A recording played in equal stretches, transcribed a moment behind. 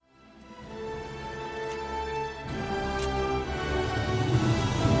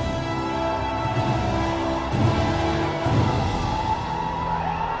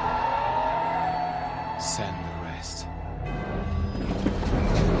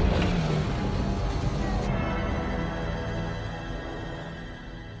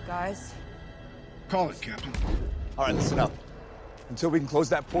guys? Call it, Captain. All right, listen up. Until we can close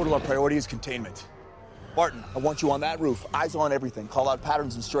that portal, our priority is containment. Barton, I want you on that roof. Eyes on everything. Call out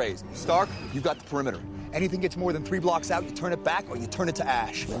patterns and strays. Stark, you got the perimeter. Anything gets more than 3 blocks out, you turn it back or you turn it to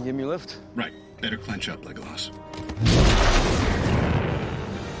ash. Can you give me a lift? Right. Better clench up, Legolas.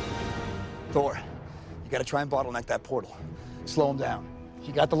 Thor, you gotta try and bottleneck that portal. Slow him down.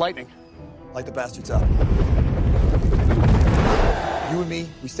 You got the lightning. Light the bastards up. You and me,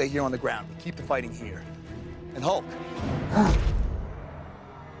 we stay here on the ground. We keep the fighting here. And Hulk.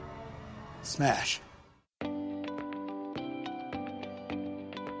 Smash.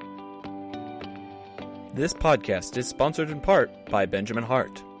 This podcast is sponsored in part by Benjamin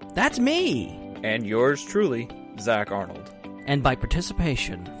Hart. That's me! And yours truly, Zach Arnold. And by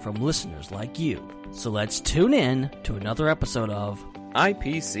participation from listeners like you. So let's tune in to another episode of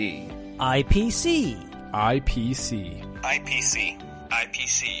IPC. IPC. IPC. IPC.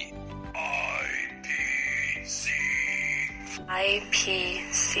 IPC. IPC.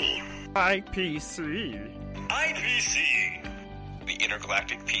 IPC. IPC. IPC. The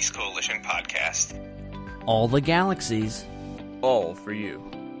Intergalactic Peace Coalition podcast. All the galaxies. All for you.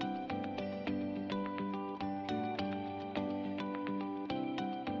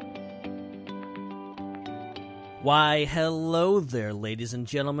 Why, hello there, ladies and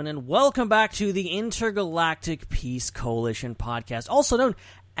gentlemen, and welcome back to the Intergalactic Peace Coalition podcast, also known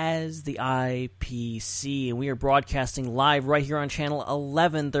as the IPC, and we are broadcasting live right here on channel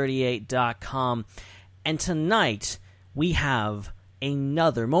 1138.com, and tonight we have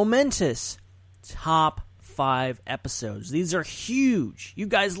another momentous top 5 episodes. These are huge. You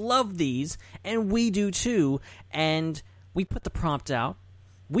guys love these, and we do too, and we put the prompt out.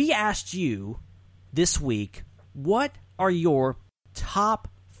 We asked you this week, what are your top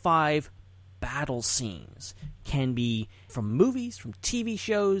 5 battle scenes? Can be from movies, from TV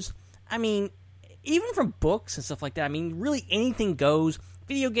shows, I mean, even from books and stuff like that. I mean, really anything goes.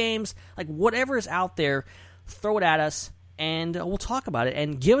 Video games, like whatever is out there, throw it at us, and we'll talk about it.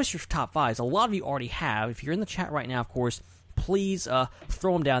 And give us your top 5s. A lot of you already have. If you're in the chat right now, of course, please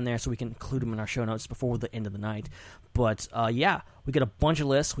throw them down there so we can include them in our show notes before the end of the night. But, yeah, we got a bunch of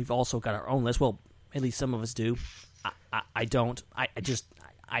lists. We've also got our own list. Well, at least some of us do. I don't. I'm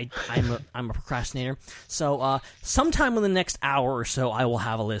a procrastinator. So sometime in the next hour or so, I will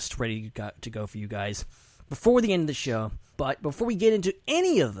have a list ready to go for you guys before the end of the show. But before we get into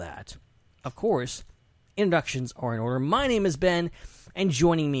any of that, of course, introductions are in order. My name is Ben, and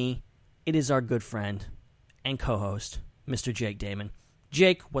joining me, it is our good friend and co-host, Mr. Jake Damon.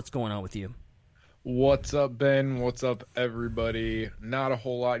 Jake, what's going on with you? What's up, Ben? What's up, everybody? Not a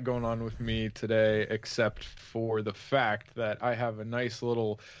whole lot going on with me today, except for the fact that I have a nice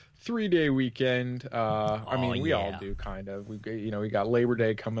little 3-day weekend. I mean, we all do, kind of. We got Labor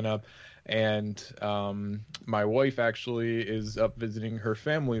Day coming up, and my wife actually is up visiting her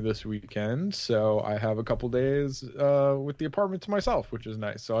family this weekend, so I have a couple days with the apartment to myself, which is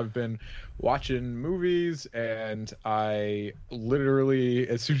nice. So I've been watching movies, and I literally,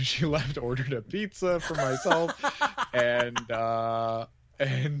 as soon as she left, ordered a pizza for myself, and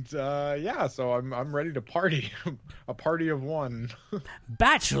yeah, so I'm ready to party, a party of one.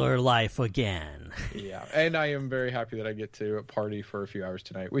 Bachelor life again. Yeah, and I am very happy that I get to party for a few hours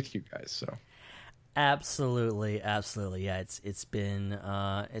tonight with you guys. So, absolutely. Yeah, it's been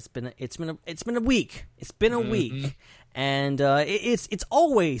a week. It's been a week, and it's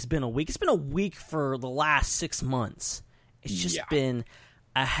always been a week. It's been a week for the last 6 months. It's just been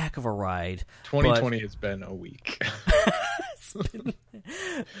a heck of a ride. 2020 has been a week.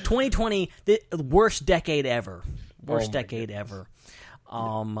 2020, the worst decade ever. Ever.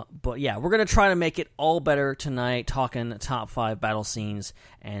 But yeah, we're going to try to make it all better tonight, talking top 5 battle scenes,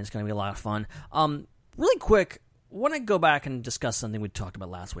 and it's going to be a lot of fun. Really quick, I want to go back and discuss something we talked about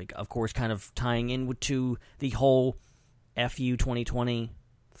last week. Of course, kind of tying in to the whole FU 2020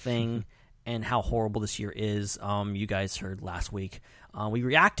 thing and how horrible this year is. You guys heard last week. We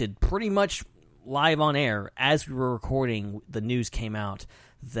reacted pretty much live on air as we were recording. The news came out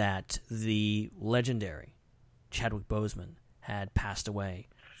that the legendary Chadwick Boseman had passed away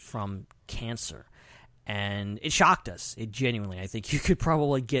from cancer, and it shocked us. It genuinely, I think you could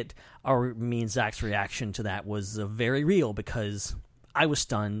probably get me and Zach's reaction to that was very real, because I was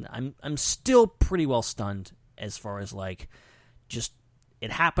stunned. I'm still pretty well stunned as far as like just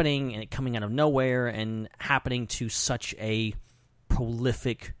it happening and it coming out of nowhere and happening to such a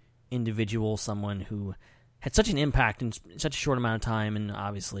prolific individual, someone who had such an impact in such a short amount of time, and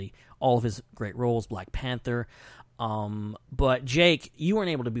obviously all of his great roles, Black Panther. But Jake, you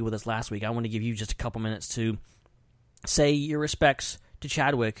weren't able to be with us last week. I want to give you just a couple minutes to say your respects to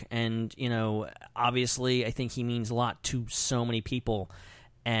Chadwick, and obviously, I think he means a lot to so many people,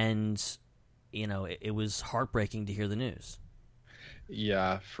 and it was heartbreaking to hear the news.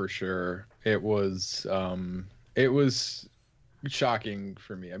 Yeah, for sure. It was shocking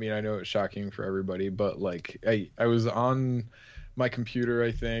for me. I mean, I know it's shocking for everybody, but like I was on my computer,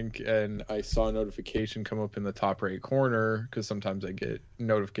 I think, and I saw a notification come up in the top right corner, because sometimes I get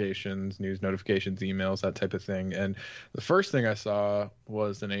notifications, news notifications, emails, that type of thing. And the first thing I saw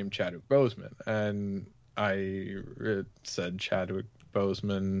was the name Chadwick Boseman, and it said Chadwick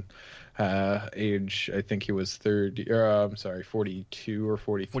Boseman, age, I think he was 42 or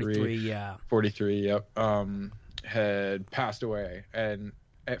 43. 43, yeah. 43, yep. Had passed away. And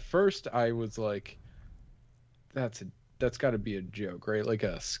at first I was like, that's got to be a joke, right? Like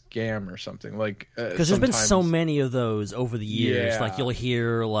a scam or something. Like, because there's been so many of those over the years. Yeah. Like, you'll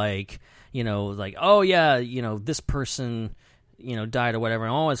hear like, oh yeah, this person, died or whatever,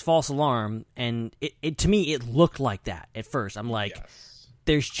 and it's false alarm. And it to me, it looked like that at first. I'm like, yes.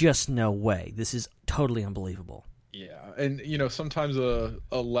 There's just no way. This is totally unbelievable. Yeah, and sometimes a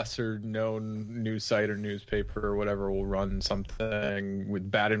lesser known news site or newspaper or whatever will run something with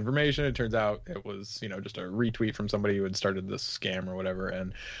bad information. It turns out it was just a retweet from somebody who had started this scam or whatever.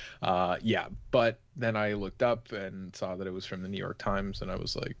 And yeah, but then I looked up and saw that it was from the New York Times, and I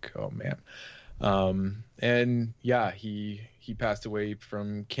was like, oh man. And yeah, he passed away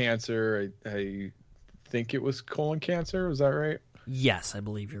from cancer. I think it was colon cancer. Was that right? Yes, I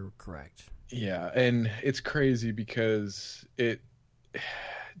believe you're correct. Yeah, and it's crazy because it,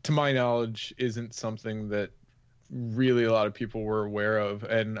 to my knowledge, isn't something that really a lot of people were aware of.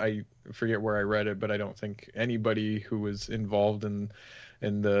 And I forget where I read it, but I don't think anybody who was involved in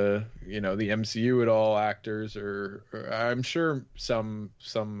the the MCU at all, actors or I'm sure some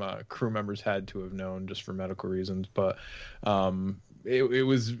crew members had to have known just for medical reasons, but it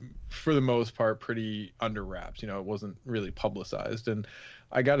was for the most part pretty under wraps. It wasn't really publicized. And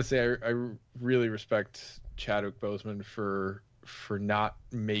I got to say, I really respect Chadwick Boseman for not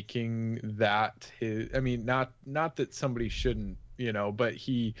making that his. I mean, not that somebody shouldn't, but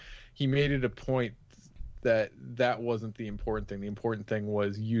he made it a point that wasn't the important thing. The important thing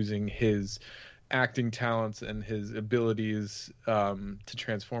was using his acting talents and his abilities to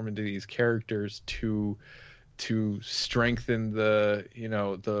transform into these characters to strengthen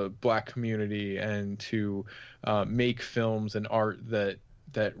the Black community, and to make films and art that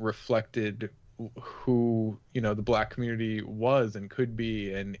reflected who the Black community was and could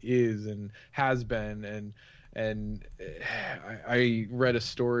be and is and has been. And I read a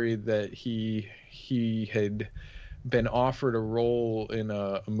story that he had been offered a role in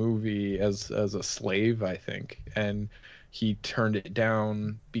a movie as a slave, I think, and he turned it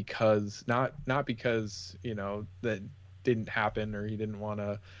down because not because that didn't happen, or he didn't want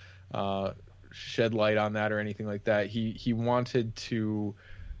to shed light on that or anything like that. He wanted to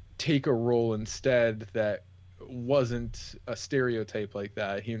take a role instead that wasn't a stereotype like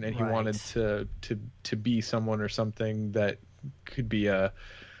that. He wanted to be someone or something that could be a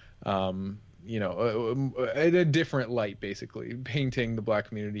different light, basically painting the Black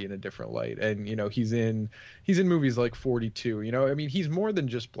community in a different light. And he's in movies like 42. I mean, he's more than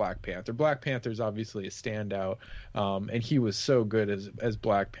just Black Panther. Black Panther's obviously a standout, and he was so good as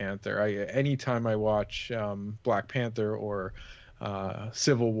Black Panther. Anytime I watch Black Panther or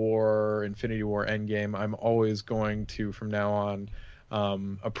Civil War, Infinity War, Endgame, I'm always going to, from now on,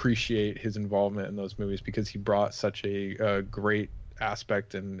 appreciate his involvement in those movies, because he brought such a great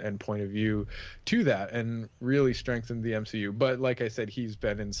aspect and point of view to that, and really strengthened the MCU. But like I said, he's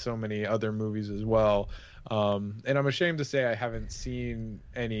been in so many other movies as well, and I'm ashamed to say I haven't seen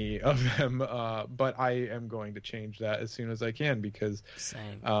any of them, but I am going to change that as soon as I can, because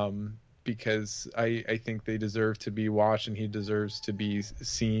I think they deserve to be watched, and he deserves to be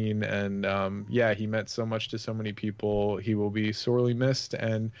seen. And yeah, he meant so much to so many people. He will be sorely missed,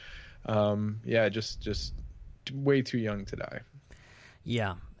 and yeah, just way too young to die.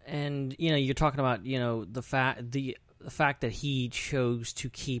 Yeah, and you're talking about the fact that he chose to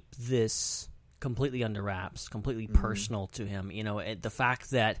keep this completely under wraps, completely personal to him. The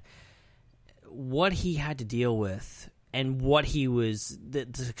fact that what he had to deal with, and what he was the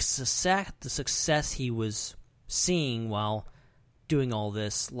success he was seeing while doing all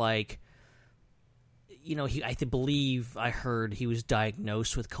this, like I believe I heard he was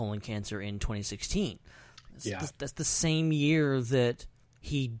diagnosed with colon cancer in 2016. Yeah. That's the same year that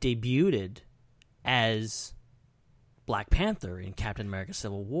he debuted as Black Panther in Captain America: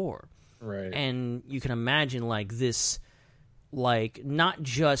 Civil War. Right. And you can imagine, like, this like not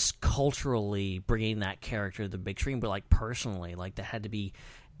just culturally bringing that character to the big screen, but like personally, like that had to be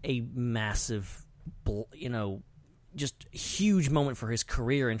a massive, just huge moment for his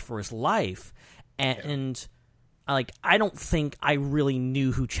career and for his life. And like, I don't think I really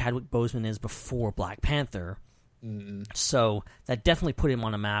knew who Chadwick Boseman is before Black Panther. So that definitely put him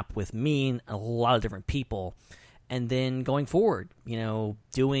on a map with me and a lot of different people. And then going forward,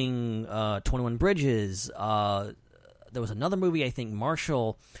 doing 21 Bridges, there was another movie, I think,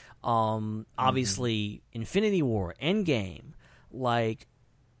 Marshall, obviously Infinity War, Endgame,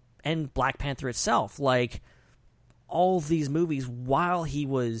 and Black Panther itself. Like, all these movies, while he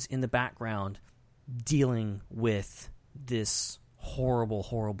was in the background dealing with this horrible,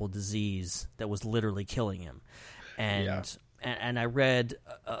 horrible disease that was literally killing him. And I read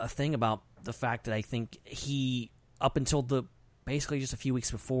a thing about the fact that I think he, up until basically just a few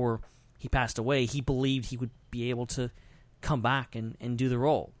weeks before he passed away, he believed he would be able to come back and do the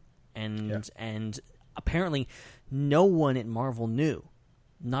role. And apparently no one at Marvel knew.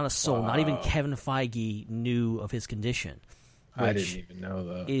 Not a soul, not even Kevin Feige knew of his condition. I didn't even know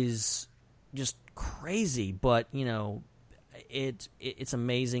that. Is just crazy, but it's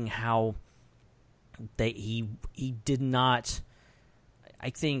amazing how he did not. I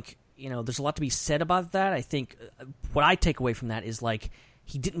think there's a lot to be said about that. I think what I take away from that is like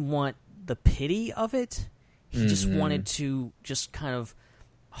he didn't want the pity of it. He just wanted to just kind of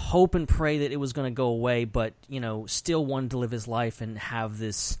hope and pray that it was going to go away, but still wanted to live his life and have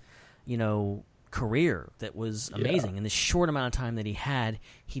this career that was amazing. In the short amount of time that he had,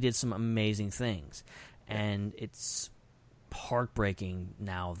 he did some amazing things, and it's heartbreaking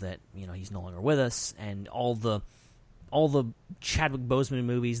now that he's no longer with us, and all the Chadwick Boseman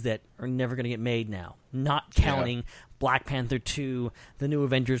movies that are never going to get made now, not counting Black Panther 2, the new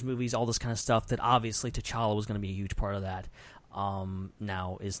Avengers movies, all this kind of stuff that obviously T'Challa was going to be a huge part of that,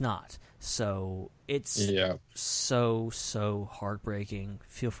 now is not. So it's so heartbreaking.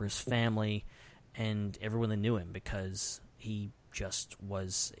 Feel for his family and everyone that knew him, because he just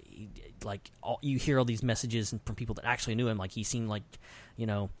was you hear all these messages from people that actually knew him, like he seemed like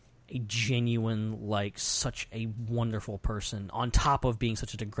a genuine, like such a wonderful person on top of being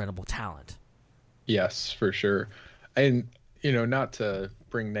such an incredible talent. Yes, for sure. And not to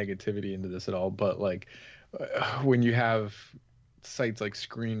bring negativity into this at all, but like when you have sites like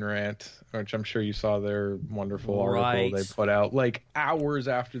Screen Rant, which I'm sure you saw their wonderful article they put out like hours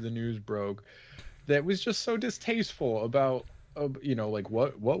after the news broke, that was just so distasteful about like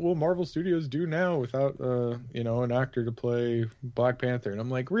what will Marvel Studios do now without an actor to play Black Panther? And I'm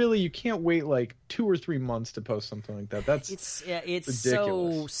like, really, you can't wait like 2 or 3 months to post something like that? It's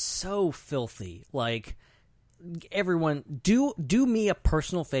ridiculous. so filthy. Like, everyone, do me a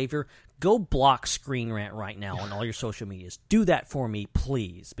personal favor. Go block Screen Rant right now on all your social medias. Do that for me,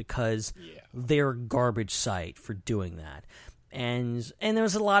 please, because they're a garbage site for doing that. And there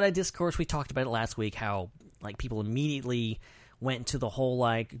was a lot of discourse. We talked about it last week, how like people immediately went into the whole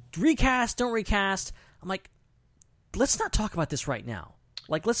like recast, don't recast. I'm like, let's not talk about this right now.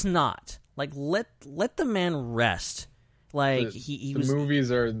 Like, let's not. Like, let the man rest. Like the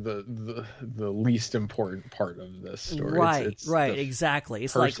movies are the least important part of this story. Right, it's exactly.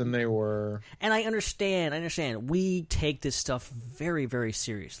 It's person they were. And I understand. We take this stuff very, very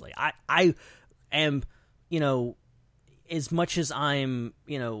seriously. I am, as much as I'm,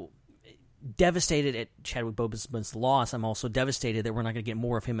 devastated at Chadwick Boseman's loss, I'm also devastated that we're not going to get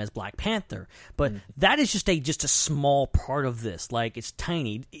more of him as Black Panther. But that is just a small part of this. Like, it's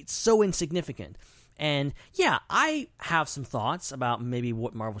tiny. It's so insignificant. And yeah, I have some thoughts about maybe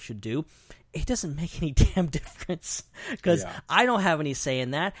what Marvel should do. It doesn't make any damn difference, because I don't have any say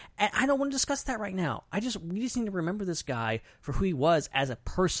in that, and I don't want to discuss that right now. We just need to remember this guy for who he was as a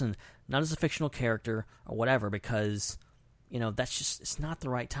person, not as a fictional character or whatever, because that's just, it's not the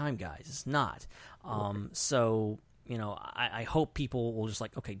right time, guys. It's not. So I hope people will just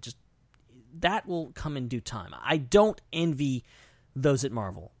like, okay, just that will come in due time. I don't envy those at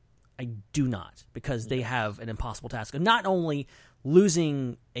Marvel. I do not, because they have an impossible task of not only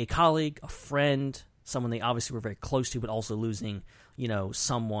losing a colleague, a friend, someone they obviously were very close to, but also losing,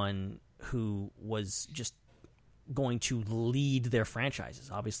 someone who was just going to lead their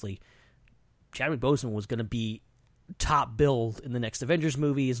franchises. Obviously, Chadwick Boseman was going to be top billed in the next Avengers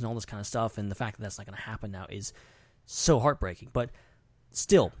movies and all this kind of stuff, and the fact that that's not going to happen now is so heartbreaking. But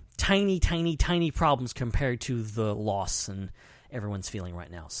still, tiny, tiny, tiny problems compared to the loss and everyone's feeling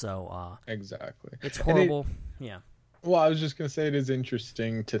right now. So exactly, it's horrible. Well, I was just gonna say it is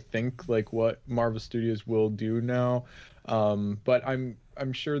interesting to think like what Marvel Studios will do now, but I'm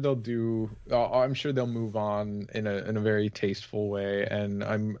sure they'll do. I'm sure they'll move on in a very tasteful way, and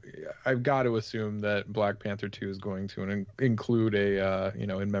I've got to assume that Black Panther 2 is going to include a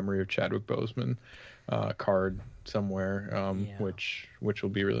in memory of Chadwick Boseman card somewhere, which will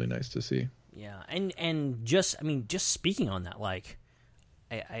be really nice to see. Yeah, and just speaking on that, like.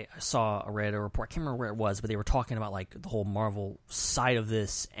 I read a report, I can't remember where it was, but they were talking about like the whole Marvel side of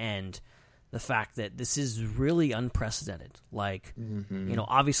this and the fact that this is really unprecedented. Like,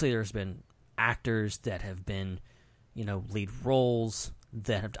 obviously there's been actors that have been, lead roles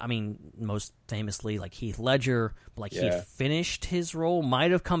that have, most famously like Heath Ledger, like he finished his role,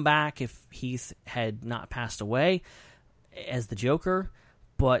 might have come back if Heath had not passed away as the Joker,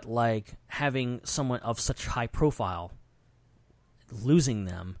 but like having someone of such high profile losing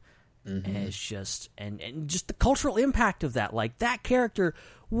them is just and just the cultural impact of that. Like that character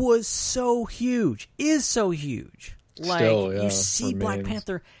was is so huge. Like you see Black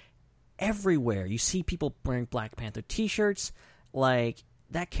Panther everywhere. You see people wearing Black Panther t-shirts. Like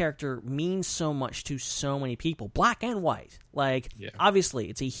that character means so much to so many people, black and white. Like obviously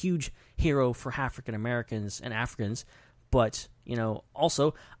it's a huge hero for African Americans and Africans, but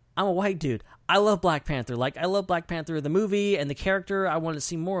also I'm a white dude. I love Black Panther. Like, I love Black Panther, the movie, and the character. I want to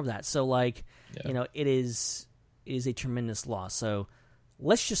see more of that. So, like, it is a tremendous loss. So,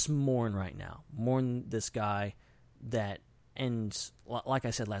 let's just mourn right now. Mourn this guy that, and like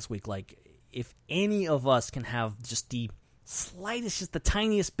I said last week, like, if any of us can have just the slightest, just the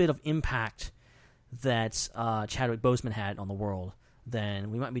tiniest bit of impact that Chadwick Boseman had on the world,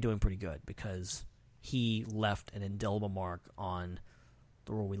 then we might be doing pretty good because he left an indelible mark on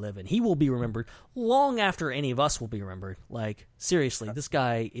the world we live in. He will be remembered long after any of us will be remembered. Like, seriously, this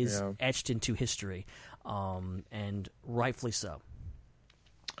guy is etched into history, and rightfully so.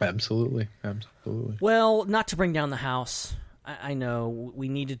 Absolutely. Well, not to bring down the house, I know we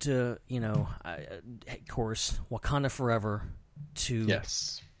needed to, of course, Wakanda Forever to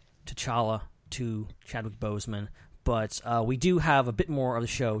T'Challa to Chadwick Boseman, but we do have a bit more of the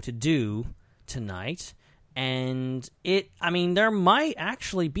show to do tonight. And there might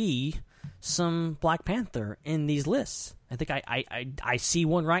actually be some Black Panther in these lists. I think I see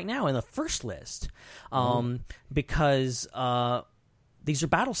one right now in the first list, because these are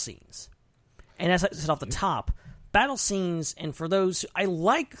battle scenes. And as I said off the top, battle scenes, and for those, I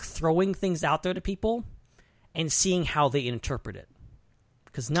like throwing things out there to people and seeing how they interpret it.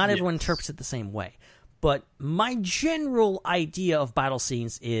 Because not everyone interprets it the same way. But my general idea of battle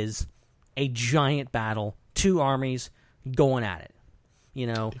scenes is a giant battle, two armies going at it.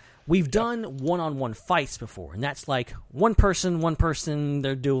 We've done one-on-one fights before, and that's like one person,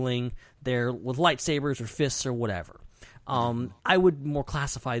 they're dueling, they're with lightsabers or fists or whatever. I would more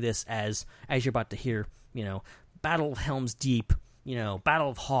classify this as you're about to hear, Battle of Helm's Deep, Battle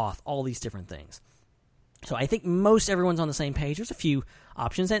of Hoth, all these different things. So I think most everyone's on the same page. There's a few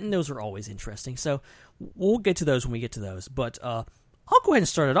options, and those are always interesting. So we'll get to those when we get to those. But I'll go ahead and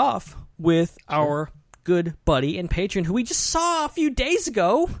start it off with our good buddy and patron who we just saw a few days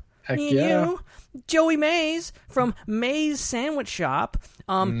ago. Heck me and you, Joey Mays from Mays Sandwich Shop.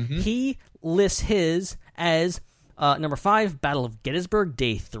 He lists his as number 5, Battle of Gettysburg,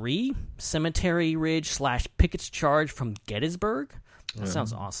 Day 3, Cemetery Ridge / Pickett's Charge from Gettysburg. That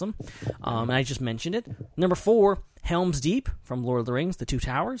sounds awesome. And I just mentioned it. Number 4, Helm's Deep from Lord of the Rings, The Two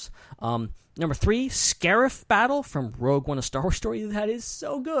Towers. Number 3, Scarif Battle from Rogue One, A Star Wars Story. That is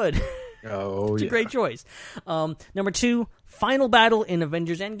so good. It's a great choice. Number 2, Final Battle in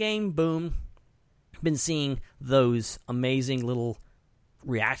Avengers Endgame. Boom. Been seeing those amazing little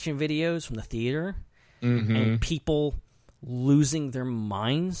reaction videos from the theater. And people losing their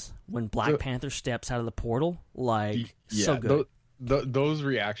minds when Black Panther steps out of the portal. Like, so good. Those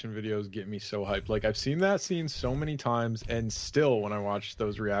reaction videos get me so hyped. Like, I've seen that scene so many times, and still when I watch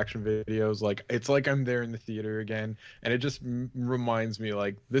those reaction videos, like, it's like I'm there in the theater again, and it just reminds me,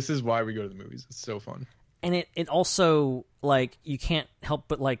 like, this is why we go to the movies. It's so fun. And it also, like, you can't help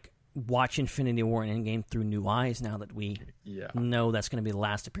but, like, watch Infinity War and Endgame through new eyes now that we know that's going to be the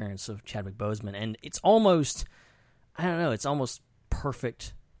last appearance of Chadwick Boseman. And it's almost, I don't know, it's almost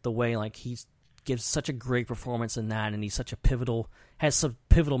perfect the way, like, he's gives such a great performance in that, and he's such a has some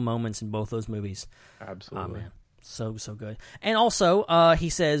pivotal moments in both those movies. Absolutely. Oh, man. So good. And also, he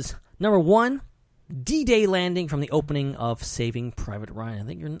says, number 1, D-Day landing from the opening of Saving Private Ryan. I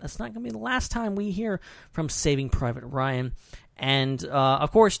think that's not going to be the last time we hear from Saving Private Ryan. And,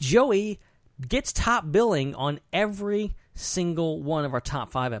 of course, Joey gets top billing on every single one of our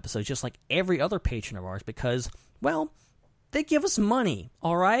top 5 episodes, just like every other patron of ours, because, well, they give us money,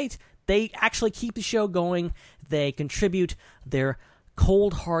 all right? They actually keep the show going. They contribute their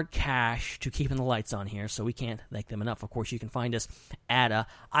cold, hard cash to keeping the lights on here, so we can't thank them enough. Of course, you can find us at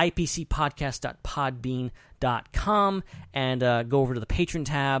ipcpodcast.podbean.com and go over to the Patron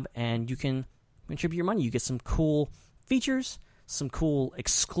tab, and you can contribute your money. You get some cool features, some cool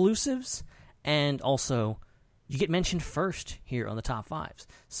exclusives, and also you get mentioned first here on the top 5s.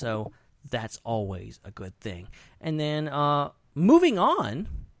 So that's always a good thing. And then moving on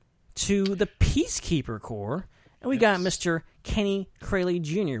to the Peacekeeper Corps, and we got Mr. Kenny Crayley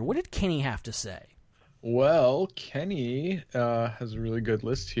Jr. What did Kenny have to say? Well, Kenny has a really good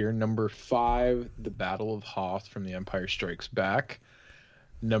list here. Number 5, The Battle of Hoth from The Empire Strikes Back.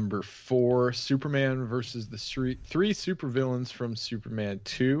 Number 4, Superman versus the 3 supervillains from Superman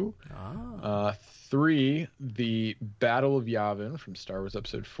 2. 3, The Battle of Yavin from Star Wars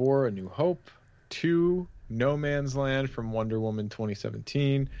Episode 4, A New Hope. 2, No Man's Land from Wonder Woman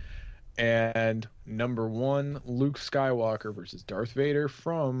 2017. And number 1, Luke Skywalker versus Darth Vader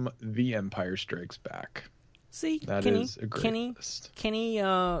from The Empire Strikes Back. See, that Kenny, is a great list. Kenny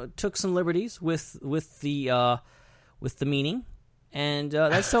took some liberties with the meaning, and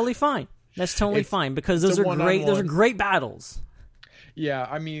that's totally fine. That's totally fine, because those are great. Those are great battles. Yeah,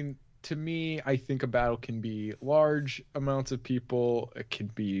 I mean, to me, I think a battle can be large amounts of people. It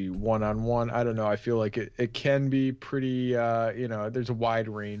can be one-on-one. I don't know. I feel like it can be pretty, there's a wide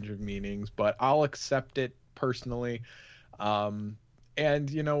range of meanings, but I'll accept it personally. And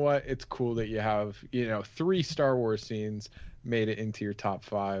you know what? It's cool that you have, 3 Star Wars scenes made it into your top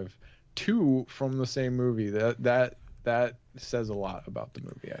 5, 2 from the same movie. That says a lot about the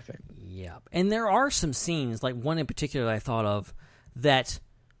movie, I think. Yeah. And there are some scenes, like one in particular that I thought of, that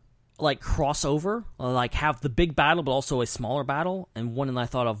like crossover, like have the big battle but also a smaller battle. And one that I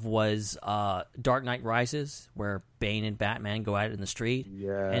thought of was Dark Knight Rises, where Bane and Batman go at it in the street.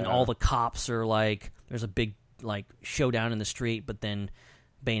 Yeah. And all the cops are like, there's a big like showdown in the street, but then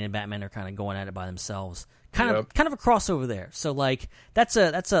Bane and Batman are kind of going at it by themselves. Kind of a crossover there. So like that's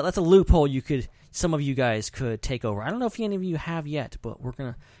a loophole some of you guys could take over. I don't know if any of you have yet, but we're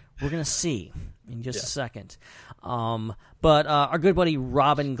gonna see in just a second. But our good buddy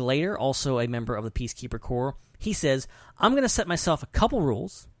Robin Glader, also a member of the Peacekeeper Corps, he says, I'm going to set myself a couple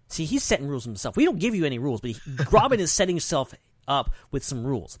rules. See, he's setting rules himself. We don't give you any rules, but Robin is setting himself up with some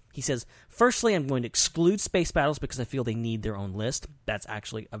rules. He says, firstly, I'm going to exclude space battles because I feel they need their own list. That's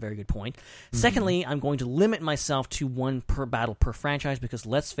actually a very good point. Mm-hmm. Secondly, I'm going to limit myself to 1 per battle per franchise because,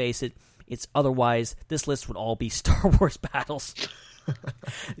 let's face it, it's otherwise this list would all be Star Wars battles.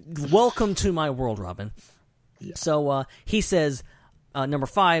 Welcome to my world, Robin. Yeah. So he says, number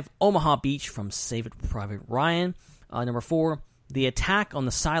 5, Omaha Beach from Save It Private Ryan. Number 4, the attack on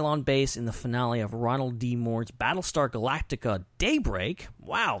the Cylon base in the finale of Ronald D. Moore's Battlestar Galactica Daybreak.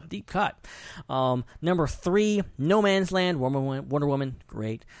 Wow, deep cut. Number 3, No Man's Land, Wonder Woman.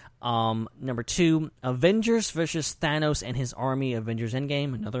 Great. Number 2, Avengers versus Thanos and his army, Avengers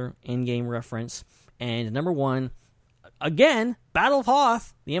Endgame. Another Endgame reference. And number 1, again, Battle of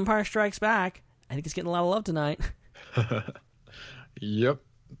Hoth, The Empire Strikes Back. I think it's getting a lot of love tonight. Yep.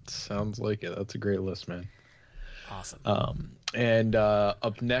 Sounds like it. That's a great list, man. Awesome. And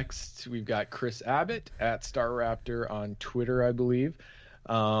up next, we've got Chris Abbott at Star Raptor on Twitter, I believe,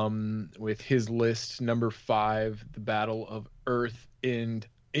 with his list, number 5, The Battle of Earth in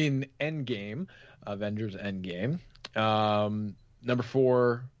Endgame, Avengers Endgame. Number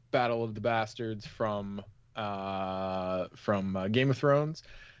 4, Battle of the Bastards from Game of Thrones.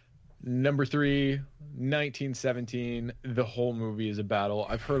 Number 3, 1917. The whole movie is a battle.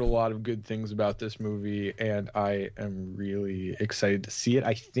 I've heard a lot of good things about this movie, and I am really excited to see it.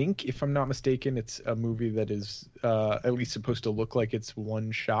 I think, if I'm not mistaken, it's a movie that is at least supposed to look like it's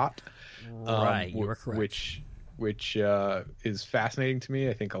one shot. Right, you are correct. Which is fascinating to me.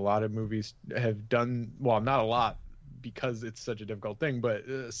 I think a lot of movies have done, well, not a lot, because it's such a difficult thing, but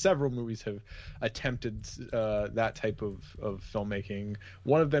several movies have attempted that type of filmmaking,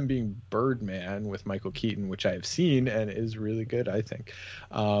 one of them being Birdman with Michael Keaton, which I have seen and is really good, I think.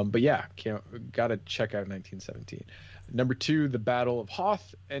 But yeah, gotta check out 1917. Number 2, The Battle of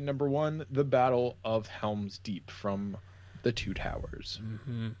Hoth, and number 1, The Battle of Helm's Deep from The Two Towers.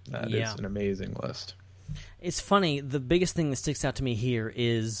 Mm-hmm. That is an amazing list. It's funny, the biggest thing that sticks out to me here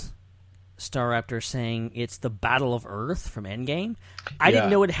is Star Raptor saying it's the Battle of Earth from Endgame. I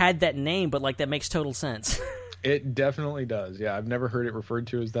didn't know it had that name, but like that makes total sense. It definitely does. Yeah, I've never heard it referred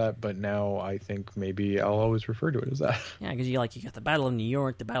to as that, but now I think maybe I'll always refer to it as that. Yeah, because you got the Battle of New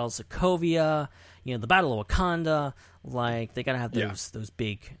York, the Battle of Sokovia, the Battle of Wakanda. Like, they gotta have those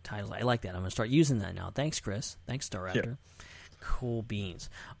big titles. I like that. I'm gonna start using that now. Thanks, Chris. Thanks, Star Raptor. Yeah. Cool beans.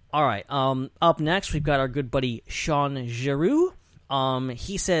 All right. Up next, we've got our good buddy Sean Giroux.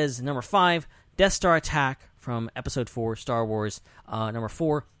 He says number 5, Death Star attack from Episode 4, Star Wars. Number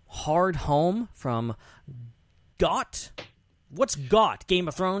 4, Hard Home from GOT. What's GOT? Game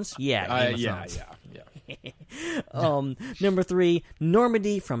of Thrones? Yeah, Game of Thrones. Yeah. Number 3,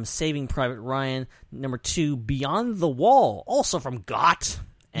 Normandy from Saving Private Ryan. Number 2, Beyond the Wall, also from GOT.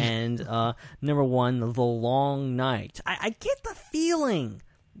 And number 1, The Long Night. I get the feeling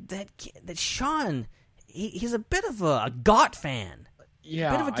that Sean, he's a bit of a GOT fan. Yeah,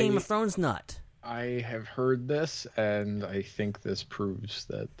 a bit of a Game of Thrones nut. I have heard this, and I think this proves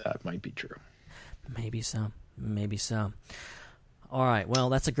that might be true. Maybe so. All right, well,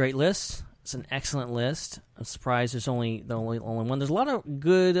 that's a great list. It's an excellent list. I'm surprised there's only one. There's a lot of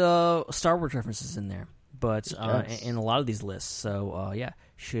good Star Wars references in there, but in a lot of these lists. So,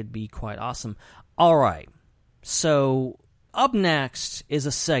 should be quite awesome. All right, so up next is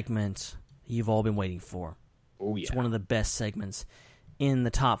a segment you've all been waiting for. Oh, yeah. It's one of the best segments in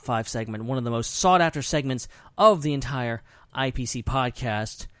the top 5 segment, one of the most sought-after segments of the entire IPC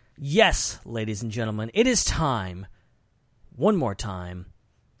podcast. Yes, ladies and gentlemen, it is time, one more time,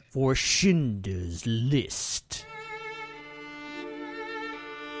 for Schindler's List.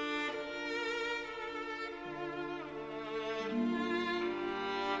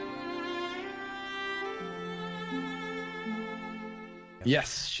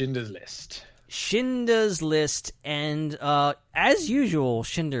 Yes, Schindler's List. Schindler's List, and as usual,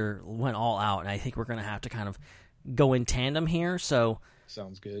 Schindler went all out, and I think we're going to have to kind of go in tandem here, so...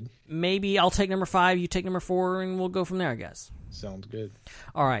 Sounds good. Maybe I'll take number 5, you take number 4, and we'll go from there, I guess. Sounds good.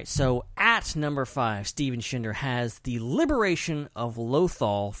 All right, so at number 5, Steven Schindler has the liberation of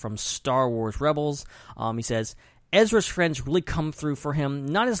Lothal from Star Wars Rebels. He says, Ezra's friends really come through for him.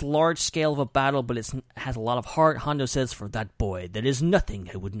 Not as large scale of a battle, but it has a lot of heart. Hondo says, for that boy, there is nothing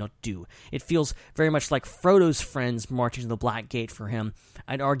I would not do. It feels very much like Frodo's friends marching to the Black Gate for him.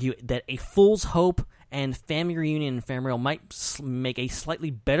 I'd argue that A Fool's Hope and Family Reunion and Family might make a slightly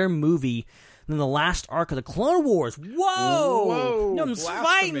better movie than the last arc of the Clone Wars. Whoa! No, I'm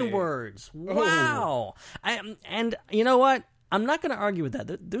fighting words. Wow! And you know what? I'm not going to argue with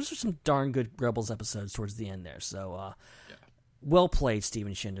that. Those are some darn good Rebels episodes towards the end there. So, well played,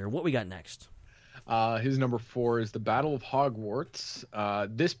 Steven Schindler. What we got next? His number 4 is the Battle of Hogwarts.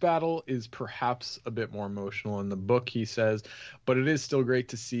 This battle is perhaps a bit more emotional in the book, he says, but it is still great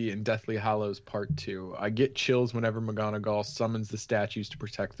to see in Deathly Hallows Part 2. I get chills whenever McGonagall summons the statues to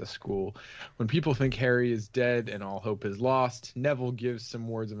protect the school. When people think Harry is dead and all hope is lost, Neville gives some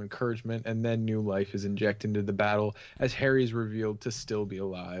words of encouragement, and then new life is injected into the battle as Harry is revealed to still be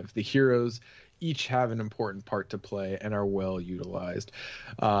alive. The heroes each have an important part to play and are well utilized.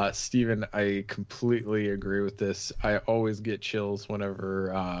 Steven, I completely agree with this. I always get chills whenever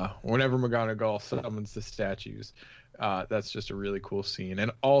McGonagall summons the statues. That's just a really cool scene.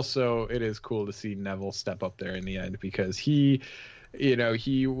 And also it is cool to see Neville step up there in the end, because he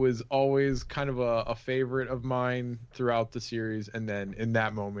was always kind of a favorite of mine throughout the series. And then in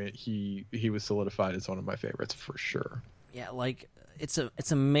that moment, he was solidified as one of my favorites for sure. Yeah, like,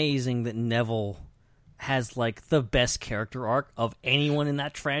 it's amazing that Neville has like the best character arc of anyone in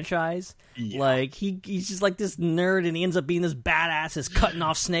that franchise. Yeah. Like he's just like this nerd, and he ends up being this badass, is cutting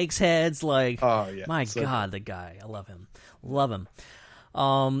off snakes' heads. Like, oh yeah, my God, the guy, I love him.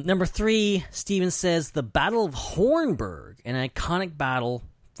 Number 3, Steven says the Battle of Hornburg, an iconic battle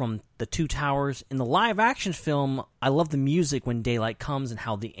from the Two Towers. In the live-action film, I love the music when daylight comes and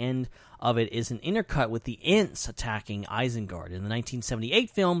how the end of it is an intercut with the Ents attacking Isengard. In the 1978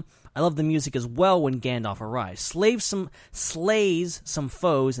 film, I love the music as well when Gandalf arrives, slays some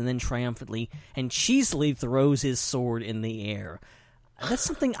foes, and then triumphantly and cheesily throws his sword in the air. That's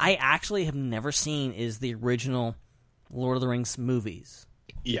something I actually have never seen, is the original Lord of the Rings movies.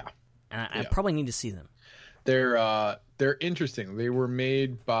 Yeah. And I probably need to see them. They're interesting. They were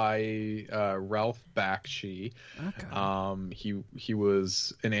made by Ralph Bakshi. Okay. He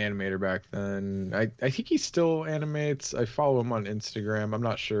was an animator back then. I think he still animates. I follow him on Instagram. I'm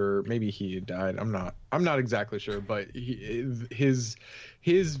not sure. Maybe he died. I'm not exactly sure. But his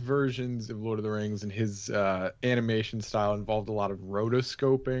versions of Lord of the Rings and his animation style involved a lot of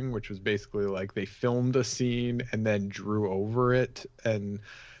rotoscoping, which was basically like they filmed a scene and then drew over it. And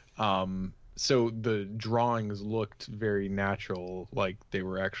so the drawings looked very natural, like they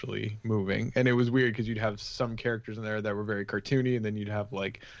were actually moving. And it was weird because you'd have some characters in there that were very cartoony, and then you'd have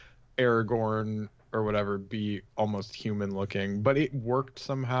like Aragorn or whatever be almost human looking, but it worked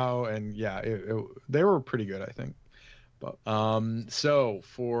somehow. And yeah, they were pretty good, I think. But so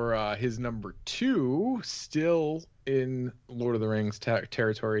for his number 2, still in Lord of the Rings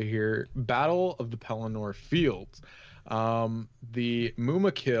territory here, Battle of the Pelennor Fields. The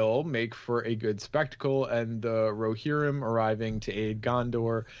Mumakil make for a good spectacle, and the Rohirrim arriving to aid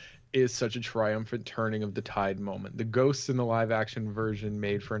Gondor is such a triumphant turning of the tide moment. The ghosts in the live-action version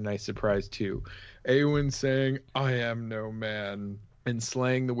made for a nice surprise too. Eowyn saying, "I am no man," and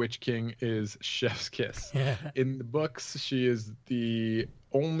slaying the Witch King is chef's kiss. In the books, she is the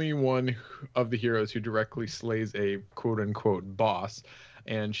only one of the heroes who directly slays a quote-unquote boss,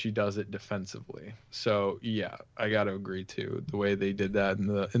 and she does it defensively. So yeah, I gotta agree too. The way they did that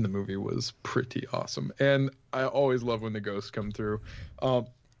in the movie was pretty awesome, and I always love when the ghosts come through.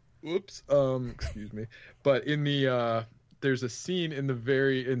 Excuse me. But in the there's a scene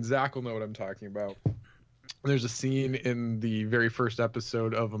in Zach will know what I'm talking about. There's a scene in the very first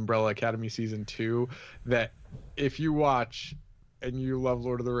episode of Umbrella Academy season 2 that if you watch and you love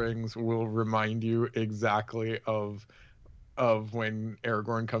Lord of the Rings will remind you exactly of when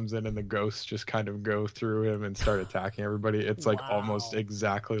Aragorn comes in and the ghosts just kind of go through him and start attacking everybody. It's like almost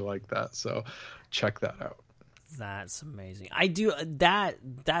exactly like that. So check that out. That's amazing. I do that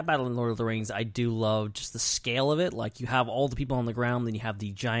battle in Lord of the Rings. I do love just the scale of it. Like you have all the people on the ground, then you have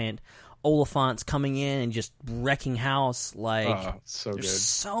the giant Oliphants coming in and just wrecking house. Like so there's good.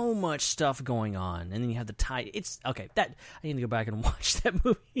 So much stuff going on, and then you have the tide. It's okay. That I need to go back and watch that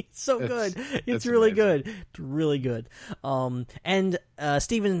movie. It's so good. It's really amazing. good. It's really good. And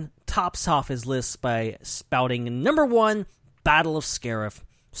Steven tops off his list by spouting number 1, Battle of Scarif.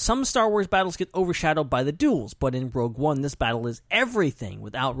 Some Star Wars battles get overshadowed by the duels, but in Rogue One, this battle is everything.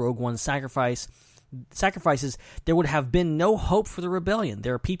 Without Rogue One's sacrifices, there would have been no hope for the rebellion.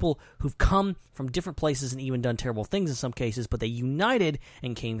 There are people who've come from different places and even done terrible things in some cases, but they united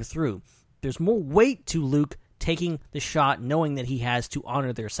and came through. There's more weight to Luke taking the shot, knowing that he has to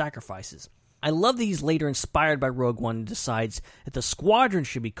honor their sacrifices. I love that he's later inspired by Rogue One and decides that the squadron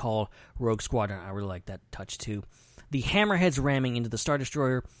should be called Rogue Squadron. I really like that touch too. The hammerheads ramming into the Star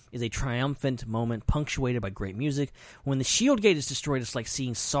Destroyer is a triumphant moment punctuated by great music. When the shield gate is destroyed, it's like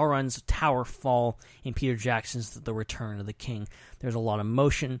seeing Sauron's tower fall in Peter Jackson's The Return of the King. There's a lot of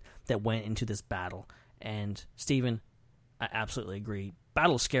emotion that went into this battle. And, Steven, I absolutely agree.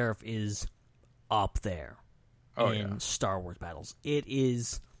 Battle of Scarif is up there in Star Wars battles. It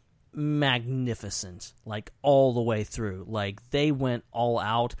is magnificent, like, all the way through. Like, they went all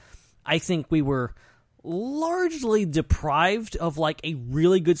out. I think we were largely deprived of like a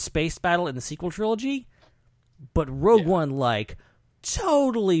really good space battle in the sequel trilogy, but Rogue One like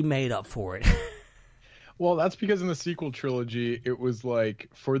totally made up for it. Well, that's because in the sequel trilogy, it was like,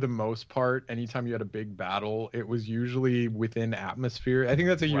 for the most part, anytime you had a big battle, it was usually within atmosphere. I think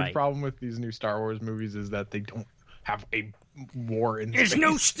that's a huge problem with these new Star Wars movies is that they don't have a war in space. There's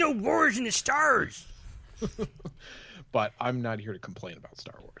no still wars in the stars. But I'm not here to complain about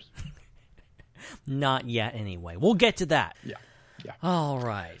Star Wars. Not yet, anyway. We'll get to that. Yeah. All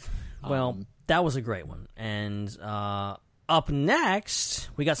right. Well, that was a great one. And up next,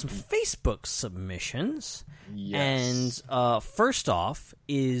 we got some Facebook submissions. Yes. And first off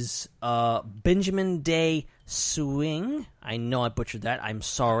is Benjamin Day Swing. I know I butchered that. I'm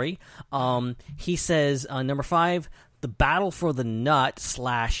sorry. He says, number 5, the Battle for the Nut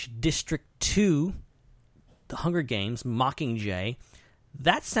 / District 2, The Hunger Games, Mockingjay.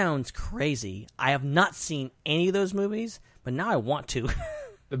 That sounds crazy. I have not seen any of those movies, but now I want to.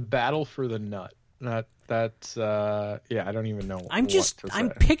 The Battle for the Nut. That's I don't even know. I'm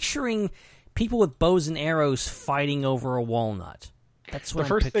picturing people with bows and arrows fighting over a walnut. That's what the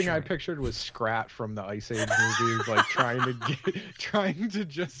first thing I pictured was Scrat from the Ice Age movies, like trying to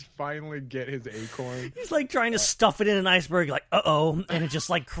just finally get his acorn. He's like trying to stuff it in an iceberg, like and it just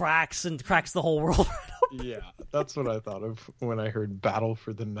like cracks the whole world. Yeah, that's what I thought of when I heard Battle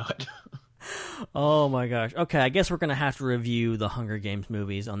for the Nut. Oh my gosh. Okay, I guess we're gonna have to review the Hunger Games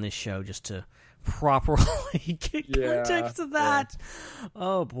movies on this show just to properly get context of that. Yeah.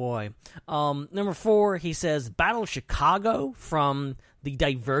 Oh boy. Number 4, he says Battle of Chicago from the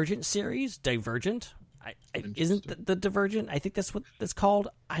Divergent series. Divergent? Isn't the Divergent? I think that's what it's called.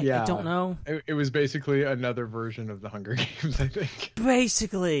 I don't know. It was basically another version of the Hunger Games, I think.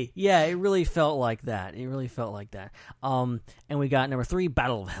 Basically. Yeah, it really felt like that. And we got number 3,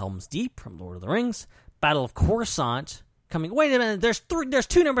 Battle of Helm's Deep from Lord of the Rings. Battle of Coruscant coming. Wait a minute, there's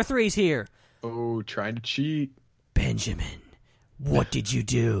 2 number 3s here. Oh, trying to cheat. Benjamin, what did you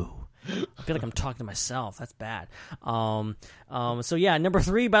do? I feel like I'm talking to myself. That's bad. So yeah, number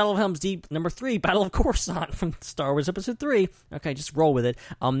 3, Battle of Helm's Deep. Number 3, Battle of Coruscant from Star Wars Episode 3. Okay, just roll with it.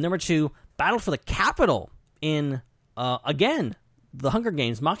 Number 2, Battle for the Capitol in, again, The Hunger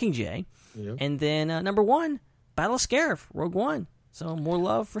Games, Mockingjay. Yep. And then number 1, Battle of Scarif, Rogue One. So more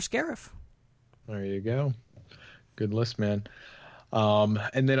love for Scarif. There you go. Good list, man.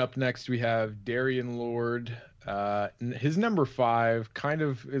 And then up next we have Darien Lord. His number 5 kind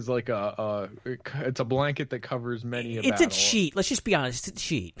of is like it's a blanket that covers many a battle. It's a cheat. Let's just be honest. It's a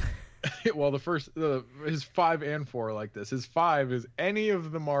cheat. Well, his 5 and 4 are like this. His 5 is any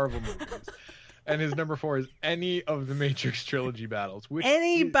of the Marvel movies. And his number 4 is any of the Matrix trilogy battles.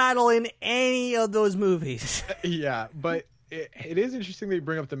 Battle in any of those movies. Yeah, but it is interesting that you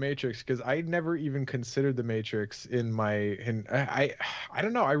bring up the Matrix, because I never even considered the Matrix I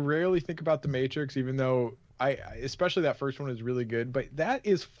don't know. I rarely think about the Matrix, even though especially that first one is really good. But that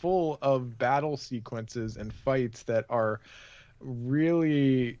is full of battle sequences and fights that are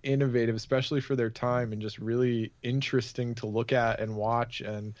really innovative, especially for their time, and just really interesting to look at and watch.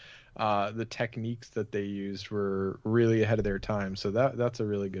 And the techniques that they used were really ahead of their time. So that's a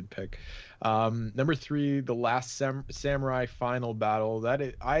really good pick. Number 3, The Last Samurai Final Battle.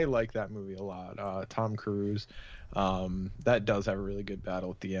 I like that movie a lot. Tom Cruise. That does have a really good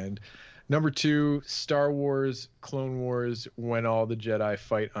battle at the end. Number 2, Star Wars Clone Wars, When All the Jedi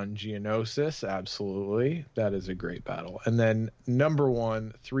Fight on Geonosis. Absolutely. That is a great battle. And then number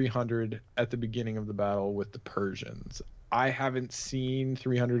 1, 300 at the beginning of the battle with the Persians. I haven't seen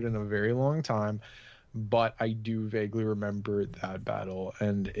 300 in a very long time, but I do vaguely remember that battle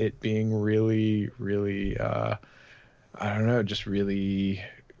and it being really, really, I don't know, just really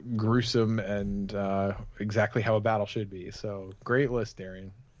gruesome and exactly how a battle should be. So great list,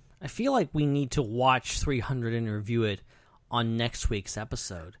 Darian. I feel like we need to watch 300 and review it on next week's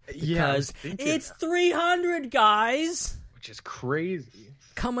episode. Because it's 300, guys! Which is crazy.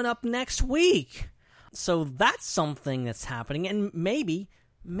 Coming up next week. So that's something that's happening, and maybe,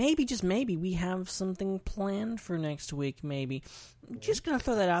 just maybe, we have something planned for next week, maybe. Just gonna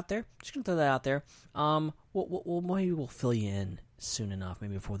throw that out there. Maybe we'll fill you in soon enough,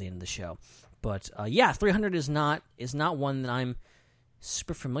 maybe before the end of the show. But, 300 is not one that I'm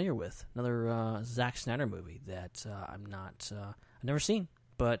super familiar with. Another Zack Snyder movie that I've never seen,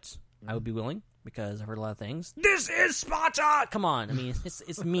 but I would be willing, because I've heard a lot of things. This is Sparta! Come on. I mean,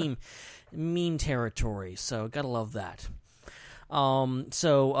 it's meme territory, so gotta love that.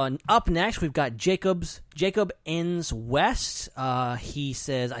 Up next, we've got Jacob Ends West. He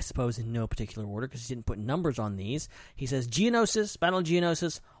says, I suppose in no particular order, because he didn't put numbers on these. He says, Geonosis, Battle of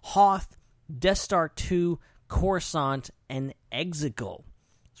Geonosis, Hoth, Death Star 2, Coruscant, and Exegol.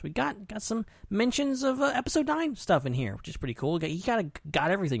 So we got some mentions of Episode 9 stuff in here, which is pretty cool. He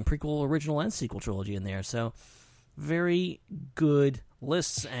got everything, prequel, original, and sequel trilogy in there. So very good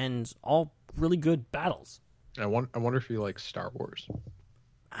lists and all really good battles. I wonder if you like Star Wars.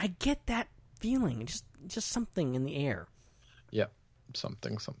 I get that feeling. Just something in the air. Yeah,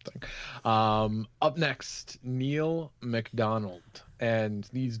 something. Up next, Neil McDonald. And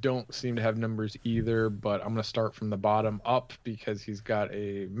these don't seem to have numbers either, but I'm going to start from the bottom up, because he's got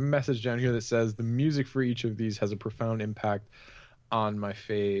a message down here that says, the music for each of these has a profound impact on my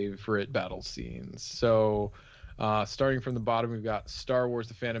favorite battle scenes. So starting from the bottom, we've got Star Wars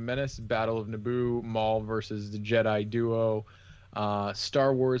The Phantom Menace, Battle of Naboo, Maul versus the Jedi duo,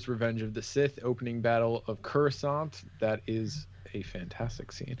 Star Wars Revenge of the Sith, opening battle of Coruscant. That is a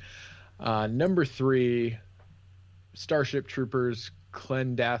fantastic scene. Number 3, Starship Troopers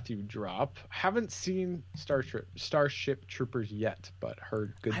Klendathu drop. Haven't seen Starship Troopers yet, but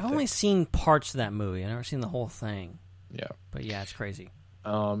heard good things. I've only seen parts of that movie. I've never seen the whole thing. Yeah. But yeah, it's crazy.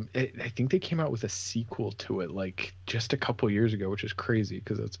 I think they came out with a sequel to it like just a couple years ago, which is crazy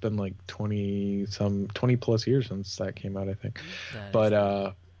because it's been like 20 plus years since that came out, I think.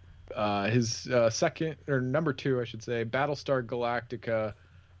 But his second, or number 2, I should say, Battlestar Galactica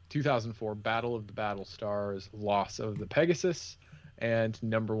 2004, Battle of the Battlestars, Loss of the Pegasus, and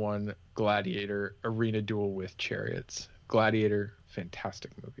number 1, Gladiator, Arena Duel with Chariots. Gladiator,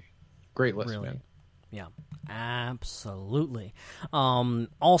 fantastic movie. Great list, really? Man. Yeah, absolutely.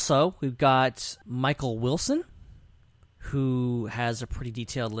 Also, we've got Michael Wilson, who has a pretty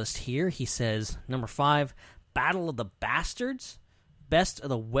detailed list here. He says, number 5, Battle of the Bastards, Best of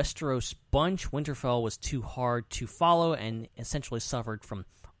the Westeros Bunch. Winterfell was too hard to follow and essentially suffered from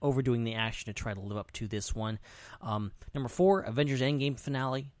overdoing the action to try to live up to this one. Number 4, Avengers Endgame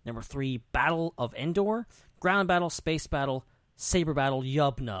finale. Number 3, Battle of Endor, Ground Battle, Space Battle, Saber Battle,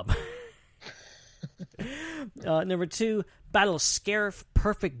 Yub Nub. Number 2, Battle of Scarif,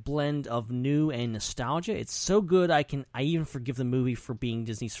 perfect blend of new and nostalgia. It's so good I even forgive the movie for being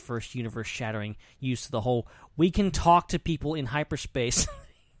Disney's first universe-shattering use of the whole we can talk to people in hyperspace.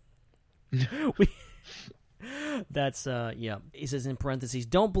 That's yeah. He says in parentheses,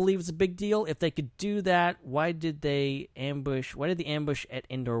 don't believe it's a big deal. If they could do that, why did the ambush at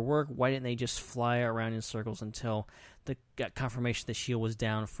Endor work? Why didn't they just fly around in circles until they got confirmation the shield was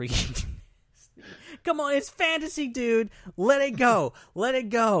down? Freaking come on, it's fantasy, dude. Let it go. Let it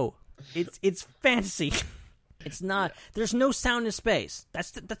go. It's fantasy. It's not. There's no sound in space.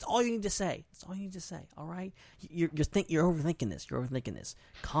 That's all you need to say. That's all you need to say. All right. You're overthinking this. You're overthinking this.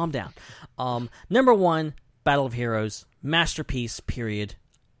 Calm down. Number 1, Battle of Heroes, masterpiece. Period.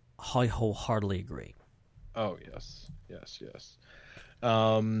 I wholeheartedly agree. Oh yes.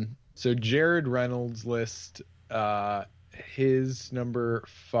 So Jared Reynolds' list. His number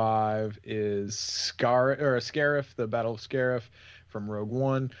 5 is Scarif, the Battle of Scarif from Rogue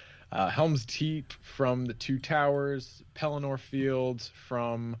One. Helm's Deep from The Two Towers, Pelennor Fields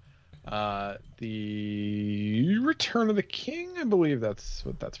from the Return of the King, I believe that's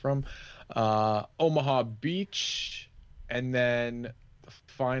what that's from. Omaha Beach, and then the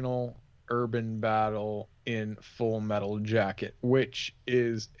final urban battle in Full Metal Jacket, which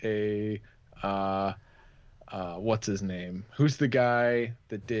is a what's his name? Who's the guy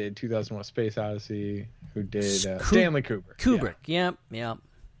that did 2001: Space Odyssey? Who did Stanley Kubrick? Kubrick, yep.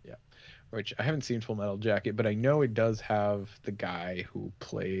 Which I haven't seen Full Metal Jacket, but I know it does have the guy who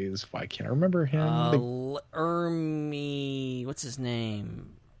plays. Why can't I remember him? What's his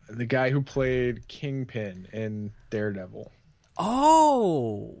name? The guy who played Kingpin in Daredevil.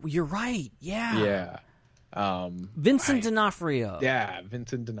 Oh, you're right. Yeah. Vincent D'Onofrio. Yeah,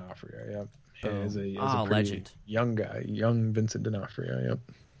 Vincent D'Onofrio. Yep. Is a legend. Young guy, young Vincent D'Onofrio.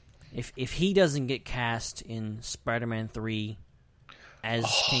 Yep. If he doesn't get cast in Spider-Man 3 as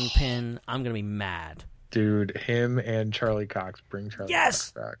Kingpin, I'm gonna be mad. Dude, him and Charlie Cox, bring Charlie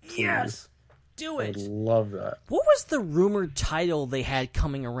Cox back. Please. Yes, do it. I love that. What was the rumored title they had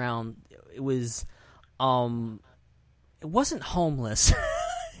coming around? It was, it wasn't Homeless.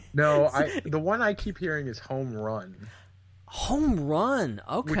 No, the one I keep hearing is Home Run. Home Run,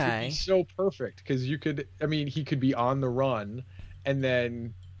 okay. Which would be so perfect because he could be on the run, and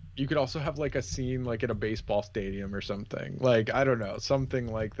then you could also have like a scene like at a baseball stadium or something. Like, I don't know,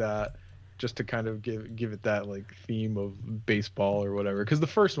 something like that, just to kind of give it that like theme of baseball or whatever. Because the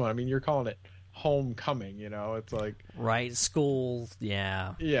first one, I mean, you're calling it Homecoming, you know? It's like right, school,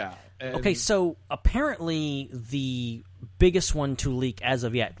 yeah. Yeah. Okay, so apparently the biggest one to leak as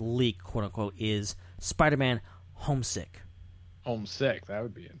of yet, quote unquote, is Spider-Man Homesick. Homesick, that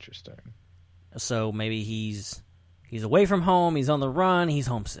would be interesting. So maybe he's away from home, he's on the run, he's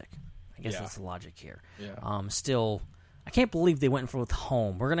homesick. I guess that's the logic here. Yeah. Still, I can't believe they went with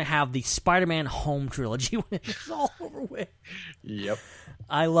home. We're gonna have the Spider-Man Home trilogy when it's all over with. Yep.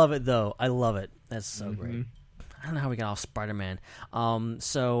 I love it though. I love it. That's so great. I don't know how we got off Spider-Man.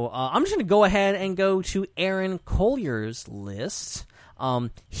 So I'm just gonna go ahead and go to Aaron Collier's list.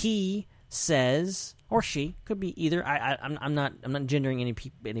 He says, or she, could be either. I'm not gendering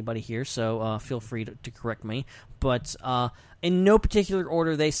anybody here, so feel free to correct me. But in no particular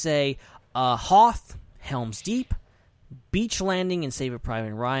order, they say Hoth, Helm's Deep, Beach Landing in Saving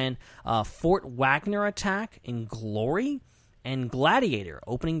Private Ryan, Fort Wagner Attack in Glory, and Gladiator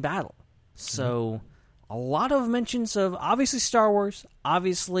Opening Battle. So a lot of mentions of obviously Star Wars,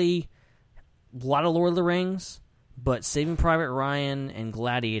 obviously a lot of Lord of the Rings. But Saving Private Ryan and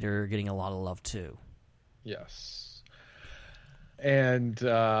Gladiator are getting a lot of love, too. Yes. And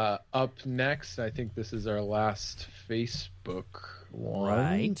up next, I think this is our last Facebook one.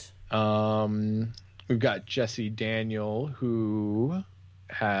 Right. We've got Jesse Daniel, who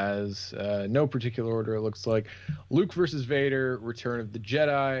has no particular order, it looks like. Luke versus Vader, Return of the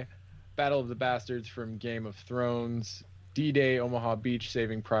Jedi, Battle of the Bastards from Game of Thrones, D-Day, Omaha Beach,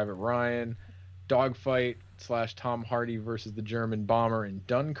 Saving Private Ryan, Dogfight / Tom Hardy versus the German bomber in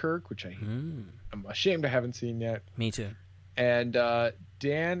Dunkirk, which I'm ashamed I haven't seen yet. Me too. And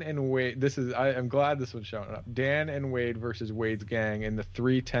Dan and Wade. I'm glad this one's showing up. Dan and Wade versus Wade's gang in the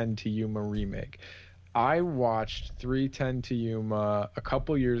 310 to Yuma remake. I watched 310 to Yuma a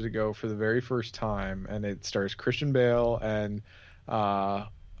couple years ago for the very first time, and it stars Christian Bale and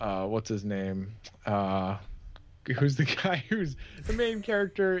what's his name? Who's the guy who's the main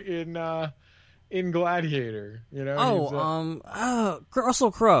character in Gladiator, you know?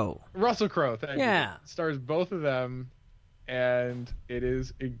 Russell Crowe. Russell Crowe, thank you. Yeah. Stars both of them and it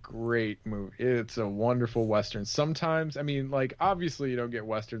is a great movie. It's a wonderful Western. Sometimes, I mean, like, obviously you don't get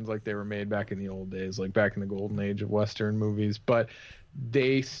Westerns like they were made back in the old days, like back in the golden age of Western movies, but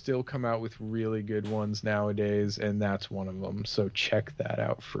they still come out with really good ones nowadays, and that's one of them. So check that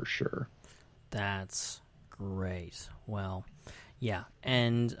out for sure. That's great. Well, yeah,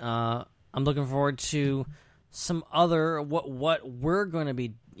 and I'm looking forward to some other what we're going to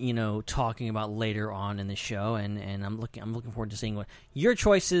be talking about later on in the show, and I'm looking forward to seeing what your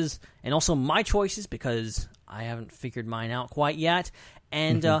choices and also my choices, because I haven't figured mine out quite yet,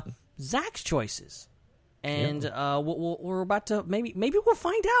 and Zach's choices. And we're about to maybe we'll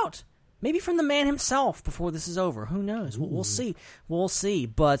find out, maybe from the man himself before this is over. Who knows? We'll see.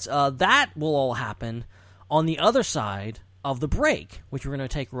 But that will all happen on the other side of the break, which we're going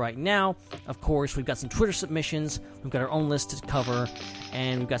to take right now. Of course, we've got some Twitter submissions, we've got our own list to cover,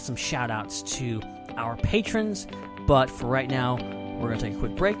 and we've got some shout-outs to our patrons. But for right now, we're going to take a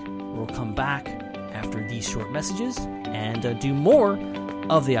quick break. We'll come back after these short messages and do more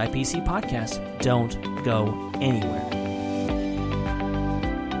of the IPC podcast. Don't go anywhere.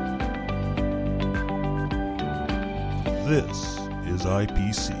 This is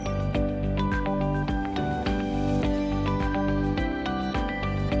IPC.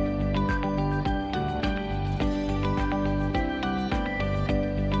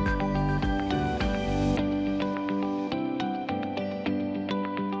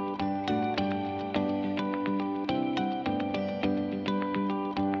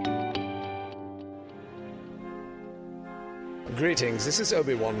 Greetings, this is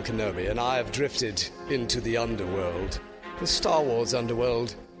Obi-Wan Kenobi, and I have drifted into the underworld. The Star Wars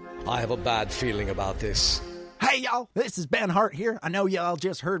underworld. I have a bad feeling about this. Hey y'all, this is Ben Hart here. I know y'all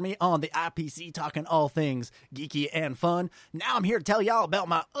just heard me on the IPC talking all things geeky and fun. Now I'm here to tell y'all about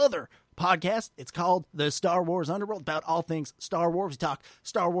my other podcast. It's called The Star Wars Underworld, about all things Star Wars. We talk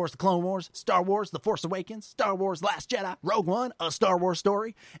Star Wars The Clone Wars, Star Wars The Force Awakens, Star Wars Last Jedi, Rogue One, A Star Wars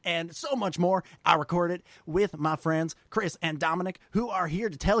Story, and so much more. I record it with my friends Chris and Dominic, who are here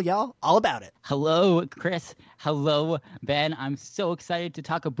to tell y'all all about it. Hello, Chris. Hello, Ben. I'm so excited to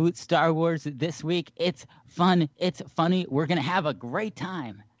talk about Star Wars this week. It's fun. It's funny. We're going to have a great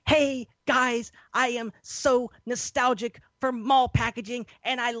time. Hey, guys, I am so nostalgic for mall packaging,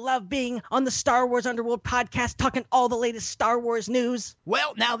 and I love being on the Star Wars Underworld podcast talking all the latest Star Wars news.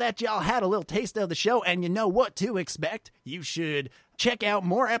 Well, now that y'all had a little taste of the show and you know what to expect, you should check out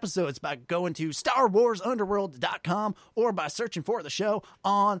more episodes by going to StarWarsUnderworld.com or by searching for the show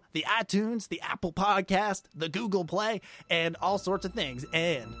on the iTunes, the Apple Podcast, the Google Play, and all sorts of things.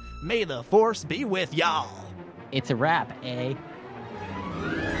 And may the Force be with y'all. It's a wrap, eh?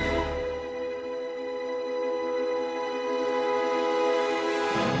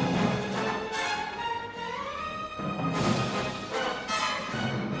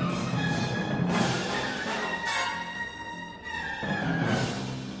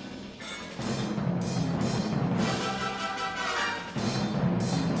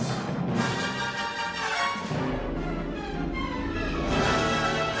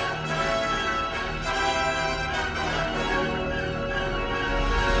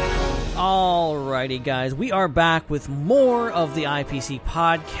 Alrighty, guys, we are back with more of the IPC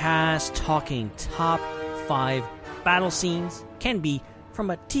podcast, talking top 5 battle scenes. Can be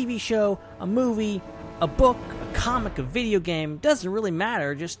from a TV show, a movie, a book, a comic, a video game. Doesn't really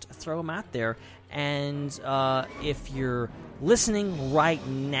matter. Just throw them out there. And if you're listening right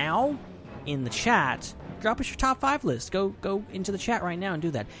now in the chat, drop us your top 5 list. Go into the chat right now and do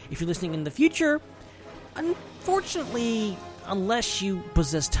that. If you're listening in the future, unfortunately, unless you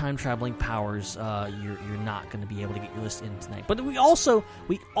possess time-traveling powers, you're not going to be able to get your list in tonight. But we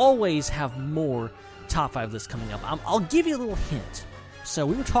always have more top 5 lists coming up. I'll give you a little hint. So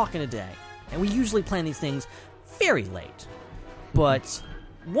we were talking today, and we usually plan these things very late. But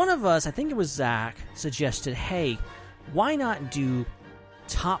one of us, I think it was Zach, suggested, hey, why not do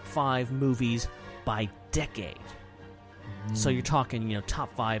top 5 movies by decade? So you're talking,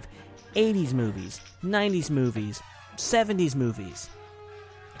 top 5 80s movies, 90s movies, 70s movies.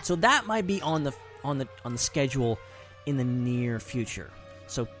 So that might be on the schedule in the near future.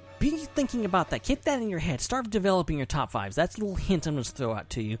 So be thinking about that. Keep that in your head. Start developing your top 5s. That's a little hint I'm going to throw out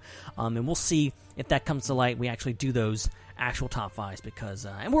to you. And we'll see if that comes to light. We actually do those actual top 5s because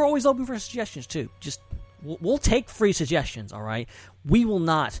and we're always open for suggestions too. Just we'll take free suggestions, all right? We will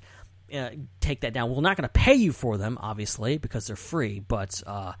not take that down. We're not going to pay you for them, obviously, because they're free, but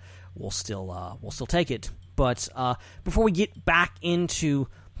we'll still take it. But before we get back into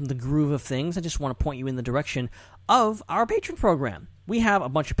the groove of things, I just want to point you in the direction of our Patreon program. we have a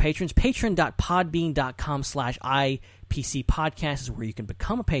bunch of patrons. Patreon.podbean.com/IPC podcast is where you can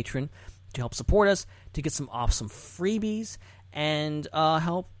become a patron to help support us, to get some awesome freebies, and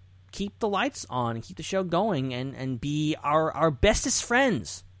help keep the lights on and keep the show going and be our bestest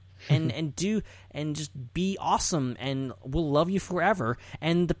friends. and just be awesome, and we'll love you forever.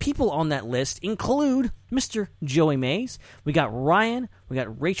 And the people on that list include Mr. Joey Mays. We got Ryan, we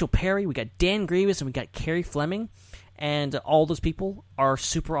got Rachel Perry, we got Dan Grievous, and we got Carrie Fleming. And all those people are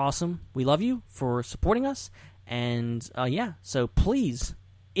super awesome. We love you for supporting us. And so please,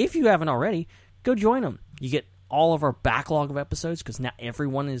 if you haven't already, go join them. You get all of our backlog of episodes because now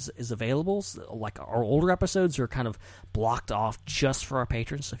everyone is available. So, like, our older episodes are kind of blocked off just for our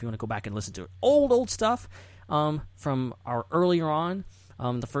patrons. So if you want to go back and listen to old stuff from our earlier on,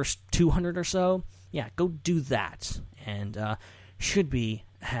 the first 200 or so, go do that. And should be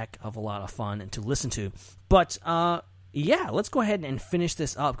a heck of a lot of fun and to listen to. But let's go ahead and finish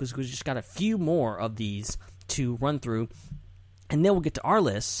this up because we just got a few more of these to run through, and then we'll get to our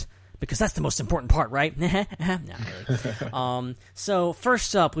lists. Because that's the most important part, right? Not really. So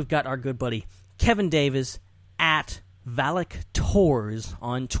first up, we've got our good buddy Kevin Davis at Valak Tours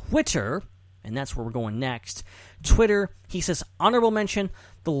on Twitter, and that's where we're going next. Twitter, he says, honorable mention,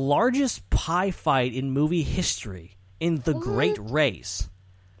 the largest pie fight in movie history in The Great Race.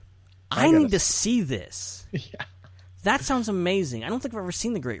 I need to see this. Yeah. That sounds amazing. I don't think I've ever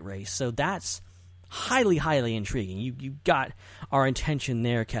seen The Great Race, so that's highly, highly intriguing. You got our attention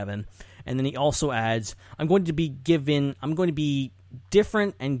there, Kevin. And then he also adds, I'm going to be different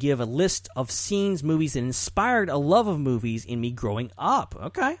and give a list of scenes, movies that inspired a love of movies in me growing up.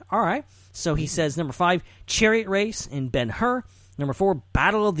 Okay, all right. So he says, number 5, Chariot Race in Ben-Hur. Number 4,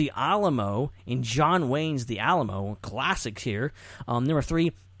 Battle of the Alamo in John Wayne's The Alamo. Classics here. Number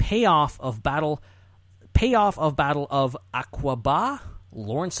 3, Payoff of Battle of Aqaba,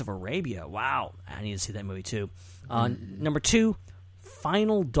 Lawrence of Arabia. Wow, I need to see that movie too. Number 2,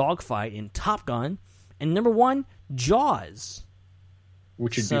 Final Dogfight in Top Gun. And number 1, Jaws.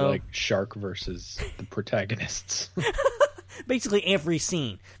 Which would be like Shark versus the protagonists. Basically every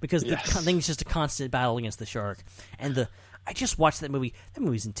scene, because the thing's just a constant battle against the shark. And I just watched that movie. That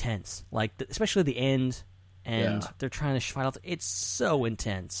movie's intense. Like, especially the end, and they're trying to fight off. It's so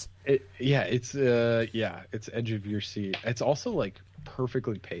intense. It's edge of your seat. It's also like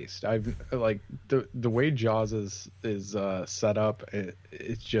perfectly paced. I've like the way Jaws is set up.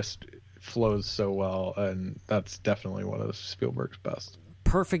 It just flows so well, and that's definitely one of Spielberg's best.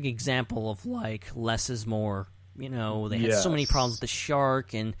 Perfect example of like less is more. They had so many problems with the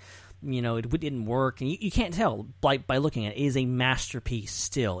shark, and it didn't work, and you can't tell by looking at it. It is a masterpiece.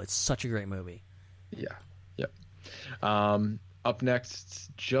 Still, it's such a great movie. Yeah. Yep. Up next,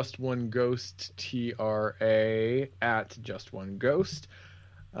 Just One Ghost, TRA at Just One Ghost.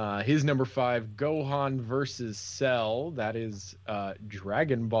 His number 5, Gohan versus Cell. That is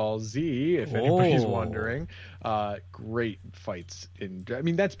Dragon Ball Z, if anybody's wondering. Great fights.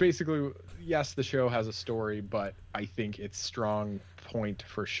 That's basically, yes, the show has a story, but I think its strong point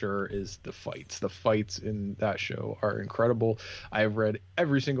for sure is the fights. The fights in that show are incredible. I have read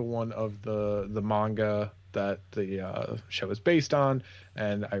every single one of the manga that the show is based on,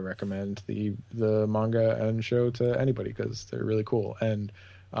 and I recommend the manga and show to anybody because they're really cool. And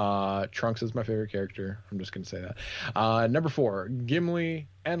Trunks is my favorite character. I'm just going to say that. Number 4, Gimli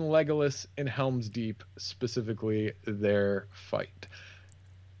and Legolas in Helm's Deep, specifically their fight.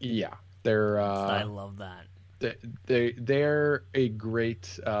 Yeah, they're. I love that. They're a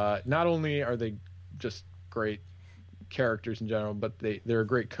great. Not only are they just great characters in general, but they're a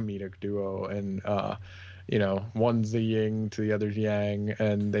great comedic duo, and one's the yin to the other's yang,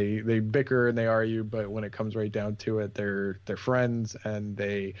 and they bicker and they argue, but when it comes right down to it, they're friends, and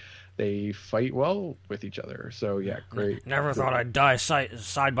they fight well with each other. So yeah, great. Never thought I'd die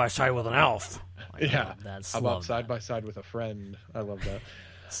side by side with an elf. How about side by side with a friend? I love that.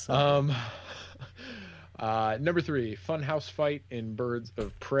 Number 3, Funhouse fight in Birds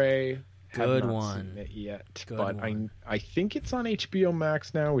of Prey. Good have not one. Seen it yet, Good but one. I think it's on HBO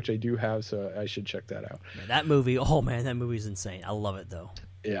Max now, which I do have, so I should check that out. Yeah, that movie, that movie's insane. I love it though.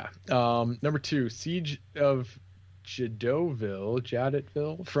 Yeah. Number 2, Siege of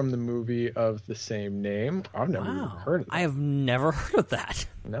Jadotville, from the movie of the same name. I've never even heard of that. I have never heard of that.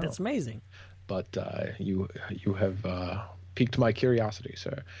 No. That's amazing. But you have piqued my curiosity,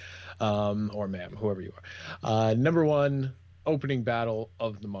 sir, or ma'am, whoever you are. Number 1. Opening battle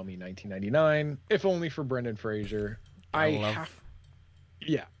of The Mummy, 1999. If only for Brendan Fraser. Gotta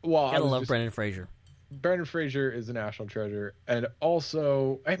love Brendan Fraser. Brendan Fraser is a national treasure, and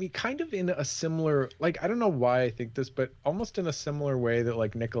also, I mean, kind of in a similar, like, I don't know why I think this, but almost in a similar way that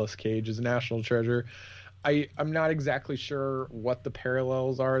like Nicolas Cage is a national treasure. I'm not exactly sure what the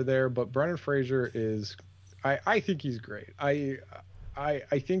parallels are there, but Brendan Fraser is, I think he's great. I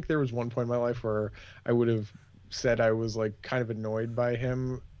think there was one point in my life where I would have said I was like kind of annoyed by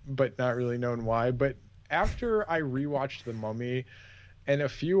him, but not really known why. But after I rewatched The Mummy and a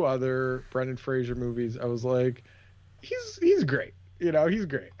few other Brendan Fraser movies, I was like, he's great. You know, he's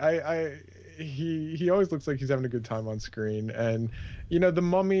great. He always looks like he's having a good time on screen. And, you know, The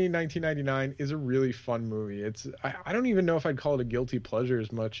Mummy 1999 is a really fun movie. I don't even know if I'd call it a guilty pleasure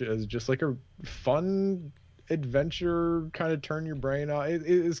as much as just like a fun adventure, kind of turn your brain off. It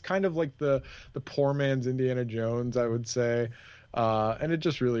is kind of like the poor man's Indiana Jones, I would say. And it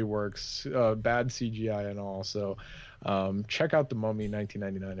just really works. Bad CGI and all. So check out The Mummy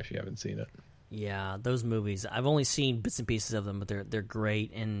 1999 if you haven't seen it. Yeah, those movies. I've only seen bits and pieces of them, but they're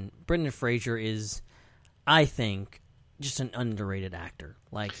great. And Brendan Fraser is, I think, just an underrated actor.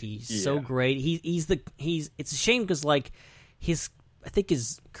 Like, he's so great. It's a shame because like I think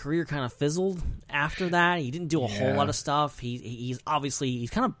his career kind of fizzled after that. He didn't do a whole lot of stuff. He's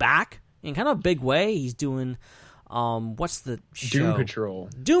kind of back in kind of a big way. He's doing what's the show?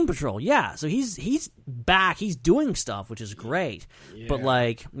 Doom Patrol. Yeah. So he's back. He's doing stuff, which is great. Yeah. But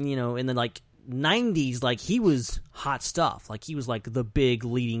like, you know, in the like 90s, like he was hot stuff. Like he was like the big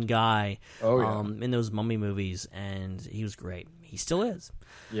leading guy in those Mummy movies, and he was great. He still is.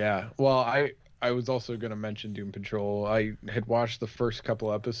 Yeah. Well, I was also going to mention Doom Patrol. I had watched the first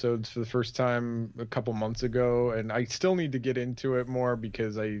couple episodes for the first time a couple months ago, and I still need to get into it more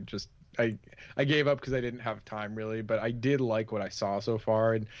because I gave up because I didn't have time really, but I did like what I saw so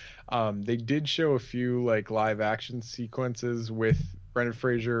far. And they did show a few like live action sequences with Brendan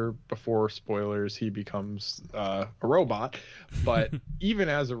Fraser before, spoilers, he becomes a robot. But even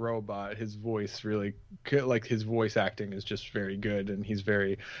as a robot, his voice really, like his voice acting is just very good, and he's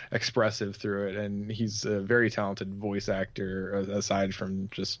very expressive through it. And he's a very talented voice actor, aside from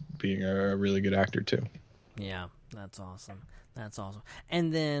just being a really good actor too. Yeah, that's awesome. That's awesome.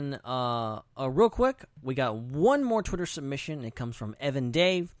 And then, real quick, we got one more Twitter submission. It comes from Evan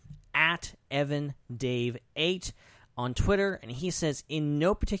Dave at EvanDave8 on Twitter, and he says, in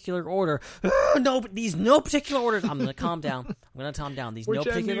no particular order, these no particular orders. I'm going to calm down. These no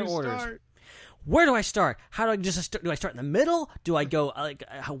particular orders. Where do I start? How do I do I start in the middle? Do I go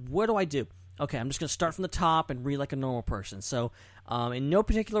what do I do? Okay, I'm just going to start from the top and read like a normal person. So, in no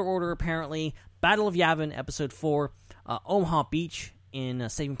particular order, apparently, Battle of Yavin, Episode 4, Omaha Beach in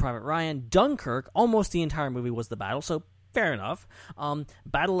Saving Private Ryan, Dunkirk, almost the entire movie was the battle, so fair enough.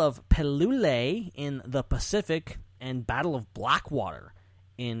 Battle of Pellulet in the Pacific, and Battle of Blackwater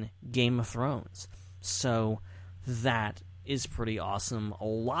in Game of Thrones. So that is pretty awesome. A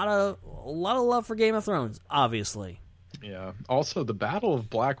lot of love for Game of Thrones, obviously. Yeah. Also, the Battle of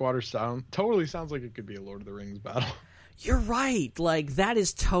Blackwater totally sounds like it could be a Lord of the Rings battle. You're right. Like, that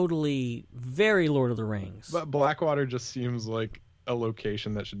is totally very Lord of the Rings. But Blackwater just seems like a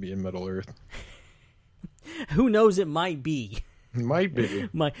location that should be in Middle-earth. Who knows? It might be. Might be.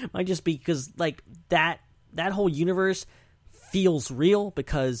 might just be, because like that whole universe feels real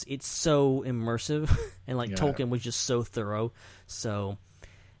because it's so immersive, and like Tolkien was just so thorough. So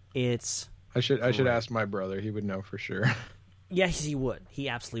it's. I should ask my brother. He would know for sure. Yes, he would. He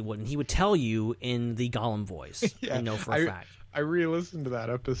absolutely would, and he would tell you in the Gollum voice. I know for a fact. I re-listened to that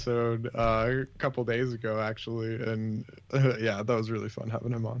episode a couple days ago, actually, and that was really fun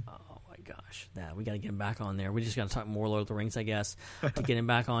having him on. Oh my gosh, we got to get him back on there. We just got to talk more Lord of the Rings, I guess, to get him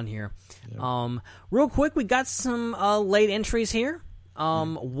back on here. Yeah. Real quick, we got some late entries here.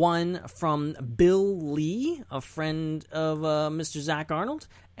 One from Bill Lee, a friend of Mr. Zach Arnold,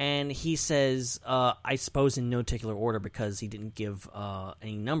 and he says, I suppose in no particular order because he didn't give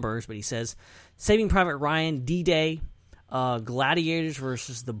any numbers, but he says, Saving Private Ryan, D-Day, Gladiator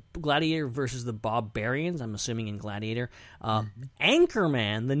versus the Barbarians, I'm assuming in Gladiator,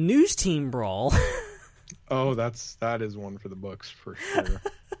 Anchorman, the news team brawl. Oh, that is one for the books for sure.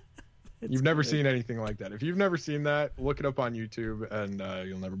 You've never seen anything like that. If you've never seen that, look it up on YouTube, and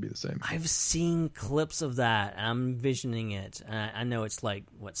you'll never be the same. I've seen clips of that. I'm envisioning it. I know it's like,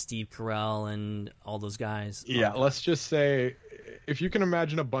 Steve Carell and all those guys. Yeah, let's just say, if you can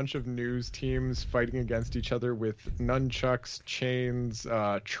imagine a bunch of news teams fighting against each other with nunchucks, chains,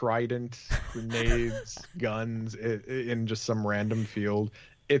 trident, grenades, guns, in just some random field,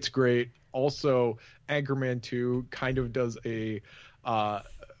 it's great. Also, Anchorman 2 kind of does a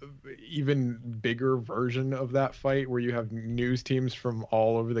even bigger version of that fight where you have news teams from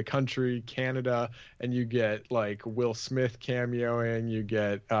all over the country, Canada, and you get like Will Smith cameoing, you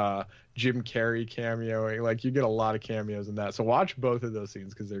get Jim Carrey cameoing, like you get a lot of cameos in that. So watch both of those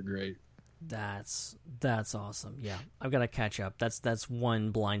scenes because they're great. That's awesome. Yeah, I've got to catch up. That's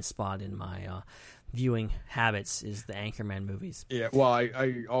one blind spot in my viewing habits is the Anchorman movies. Yeah, well,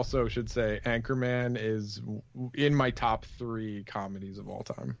 I also should say Anchorman is in my top 3 comedies of all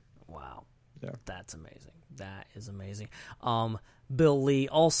time. Wow. Yeah. That's amazing. That is amazing. Bill Lee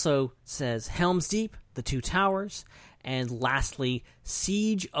also says Helm's Deep, The Two Towers, and lastly,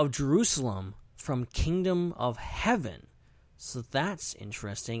 Siege of Jerusalem from Kingdom of Heaven. So that's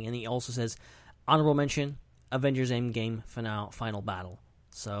interesting. And he also says, honorable mention, Avengers Endgame final battle.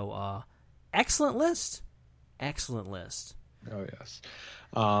 So, excellent list. Excellent list. Oh, yes.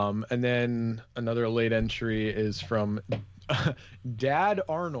 And then another late entry is from Dad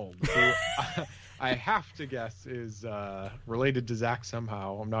Arnold, who I have to guess is related to Zach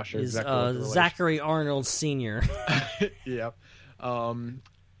somehow. I'm not sure exactly what the relation. Zachary Arnold Sr. Yep.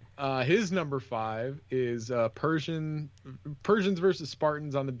 His number 5 is Persians versus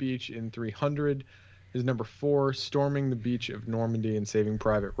Spartans on the beach in 300. His number 4, storming the beach of Normandy and saving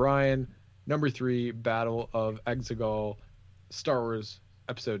Private Ryan. Number 3, Battle of Exegol, Star Wars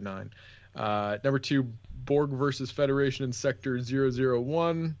Episode 9. Number 2, Borg versus Federation in Sector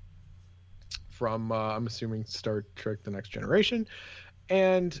 001 from, I'm assuming, Star Trek The Next Generation.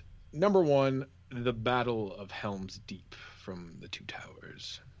 And number 1, The Battle of Helm's Deep from The Two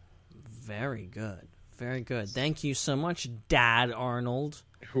Towers. Very good. Very good. Thank you so much, Dad Arnold.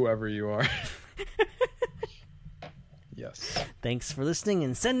 Whoever you are. Yes. Thanks for listening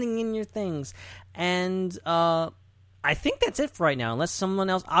and sending in your things. And I think that's it for right now. Unless someone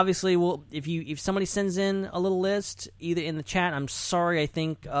else, obviously, will. If somebody sends in a little list, either in the chat. I'm sorry. I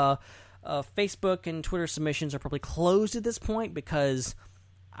think Facebook and Twitter submissions are probably closed at this point because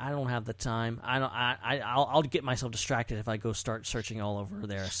I don't have the time. I'll get myself distracted if I go start searching all over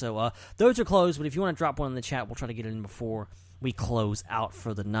there. So those are closed. But if you want to drop one in the chat, we'll try to get it in before we close out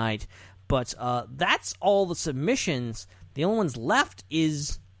for the night. But that's all the submissions. The only ones left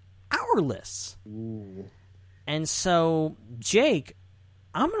is our lists. Ooh. And so, Jake,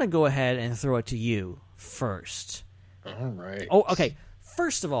 I'm going to go ahead and throw it to you first. All right. Oh, okay.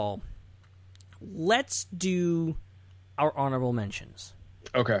 First of all, let's do our honorable mentions.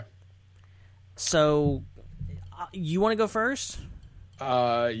 Okay. So, you want to go first?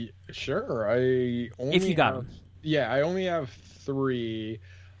 Sure. I only if you got them. Yeah, I only have 3.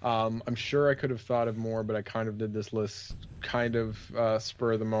 I'm sure I could have thought of more, but I kind of did this list kind of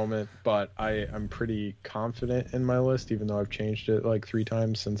spur of the moment. But I'm pretty confident in my list, even though I've changed it like 3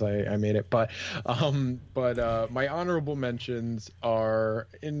 times since I made it. But my honorable mentions are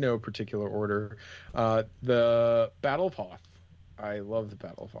in no particular order. The Battle of Hoth. I love the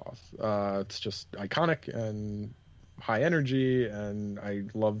Battle of Hoth. It's just iconic and high energy, and I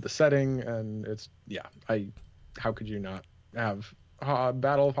love the setting. And it's how could you not have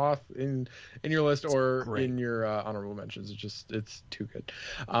Battle of Hoth in your list or in your honorable mentions? It's too good.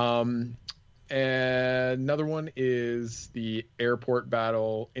 And another one is the airport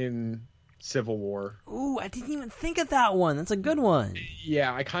battle in Civil War. Ooh, I didn't even think of that one. That's a good one.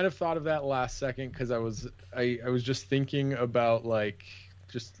 Yeah, I kind of thought of that last second because I was just thinking about like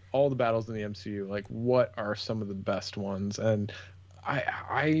just all the battles in the MCU, like what are some of the best ones, and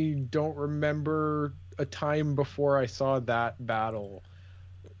I don't remember a time before I saw that battle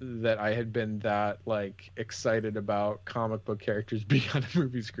that I had been that like excited about comic book characters being on a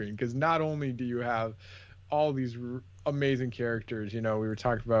movie screen, because not only do you have all these amazing characters, we were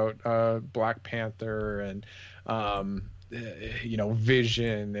talking about Black Panther and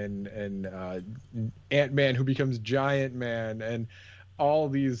Vision and Ant-Man who becomes Giant Man, and all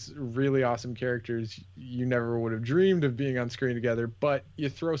these really awesome characters you never would have dreamed of being on screen together, but you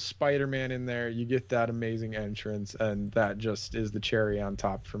throw Spider-Man in there, you get that amazing entrance, and that just is the cherry on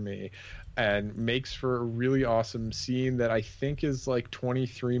top for me and makes for a really awesome scene that I think is like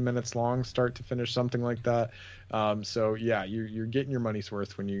 23 minutes long, start to finish, something like that. So yeah, you're getting your money's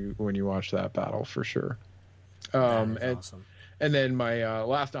worth when you watch that battle for sure. Awesome. And then my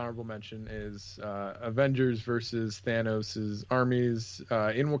last honorable mention is Avengers versus Thanos' armies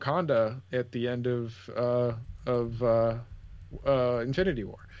in Wakanda at the end of Infinity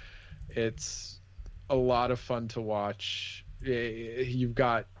War. It's a lot of fun to watch. You've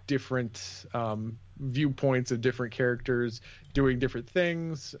got different viewpoints of different characters doing different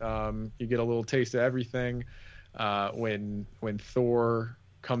things. You get a little taste of everything. When Thor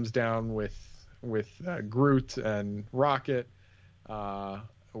comes down with Groot and Rocket.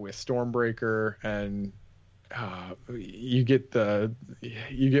 with Stormbreaker, and you get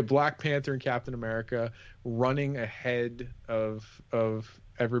Black Panther and Captain America running ahead of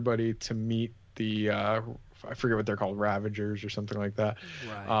everybody to meet the I forget what they're called, Ravagers or something like that.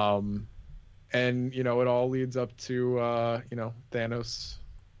 Right. And it all leads up to Thanos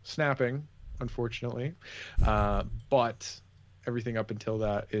snapping, unfortunately, but everything up until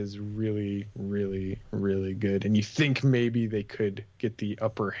that is really, really, really good. And you think maybe they could get the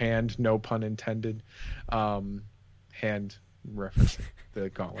upper hand, no pun intended, hand referencing the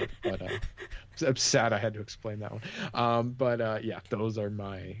gauntlet. But I'm sad I had to explain that one. But yeah, those are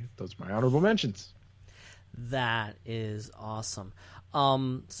my honorable mentions. That is awesome.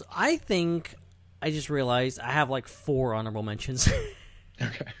 So I think I just realized I have like 4 honorable mentions.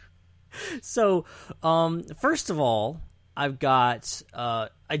 Okay. So, first of all, I've got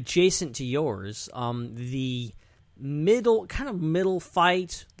adjacent to yours, the middle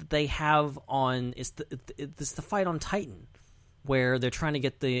fight that they have on it's the fight on Titan, where they're trying to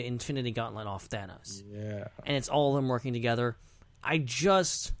get the Infinity Gauntlet off Thanos. Yeah. And it's all of them working together.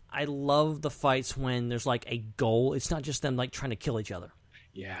 I love the fights when there's like a goal. It's not just them like trying to kill each other.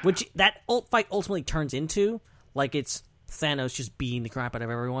 Yeah. Which that fight ultimately turns into, like, it's Thanos just beating the crap out of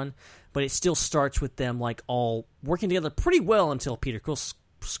everyone, but it still starts with them like all working together pretty well until Peter Quill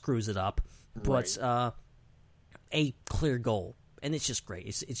screws it up. But Right. A clear goal, and it's just great.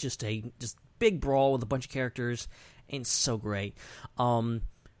 It's just a big brawl with a bunch of characters, and it's so great.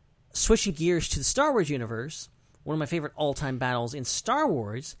 Switching gears to the Star Wars universe, one of my favorite all-time battles in Star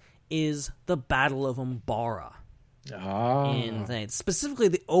Wars is the Battle of Umbara. And specifically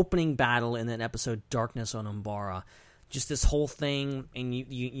the opening battle in that episode, Darkness on Umbara. Just this whole thing, and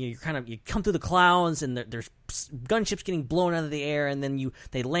you come through the clouds, and there's gunships getting blown out of the air, and then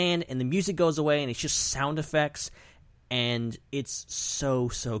they land, and the music goes away, and it's just sound effects, and it's so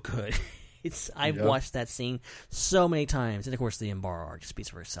good. I've watched that scene so many times, and of course the Umbara arc speaks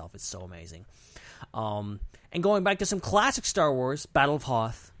for itself. It's so amazing. And going back to some classic Star Wars, Battle of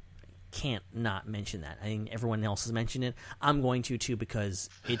Hoth, can't not mention that. I think everyone else has mentioned it. I'm going to too, because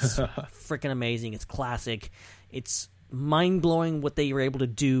it's freaking amazing. It's classic. It's mind-blowing what they were able to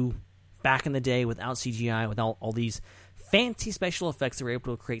do back in the day without CGI, without all these fancy special effects. They were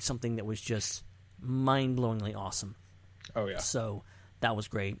able to create something that was just mind-blowingly awesome. Oh, yeah. So that was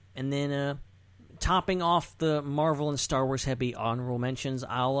great. And then topping off the Marvel and Star Wars heavy honorable mentions,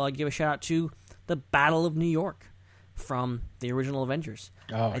 I'll give a shout-out to the Battle of New York from the original Avengers.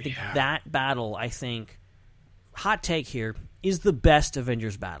 I think that battle, hot take here, is the best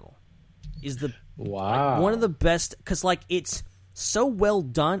Avengers battle. One of the best, because it's so well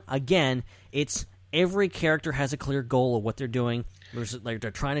done. Again, it's every character has a clear goal of what they're doing. They're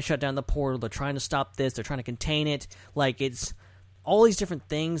trying to shut down the portal. They're trying to stop this. They're trying to contain it. It's all these different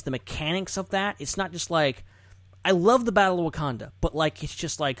things. The mechanics of that. It's not just I love the Battle of Wakanda, but it's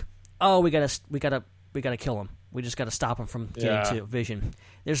just oh, we gotta kill him. We just gotta stop him from getting to Vision.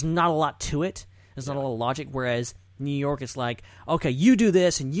 There's not a lot to it. There's not a lot of logic. Whereas New York, it's okay, you do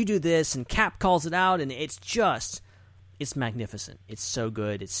this, and Cap calls it out, and it's magnificent. It's so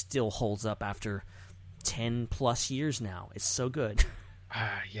good. It still holds up after 10 plus years now. It's so good.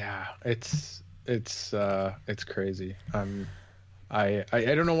 Yeah, it's crazy. I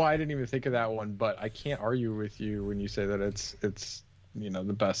don't know why I didn't even think of that one, but I can't argue with you when you say that it's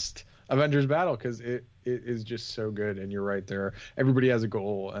the best Avengers battle, because it is just so good. And you're right there. Everybody has a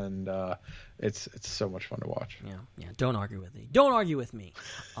goal, and it's so much fun to watch. Yeah. Don't argue with me.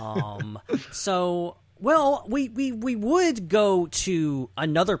 So, well, we would go to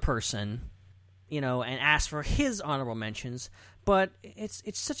another person, and ask for his honorable mentions, but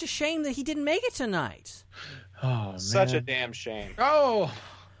it's such a shame that he didn't make it tonight. Oh, man. Such a damn shame. Oh,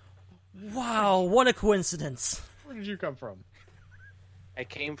 wow! What a coincidence. Where did you come from? I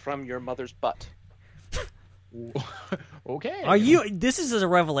came from your mother's butt. Okay. Are you? This is a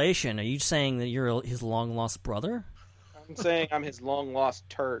revelation. Are you saying that you're his long lost brother? I'm saying I'm his long lost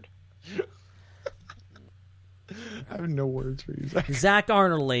turd. I have no words for you, Zach. Zach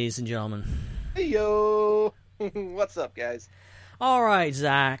Arnold, ladies and gentlemen. Hey yo, what's up, guys? All right,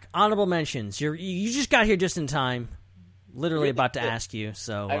 Zach. Honorable mentions. You just got here just in time. Literally about to ask you.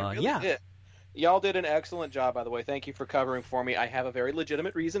 So Did. Y'all did an excellent job, by the way. Thank you for covering for me. I have a very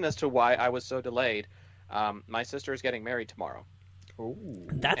legitimate reason as to why I was so delayed. My sister is getting married tomorrow. Ooh.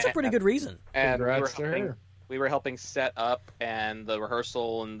 That's a pretty good reason. And Congrats to her. We were helping set up, and the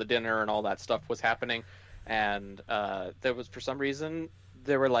rehearsal and the dinner and all that stuff was happening. And there was, for some reason,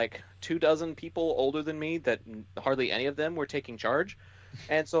 there were 24 people older than me that hardly any of them were taking charge.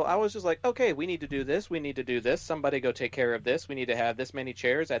 And so I was just like, okay, we need to do this. We need to do this. Somebody go take care of this. We need to have this many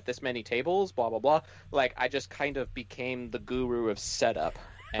chairs at this many tables, blah, blah, blah. Like, I just kind of became the guru of setup.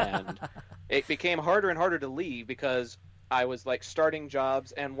 And it became harder and harder to leave because I was, like, starting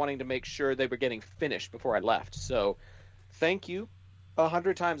jobs and wanting to make sure they were getting finished before I left. So thank you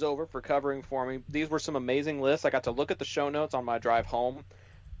 100 times over for covering for me. These were some amazing lists. I got to look at the show notes on my drive home.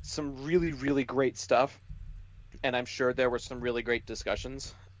 Some really, really great stuff. And I'm sure there were some really great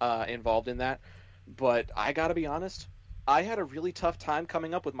discussions involved in that. But I got to be honest, I had a really tough time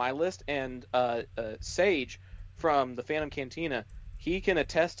coming up with my list. And Sage from the Phantom Cantina, he can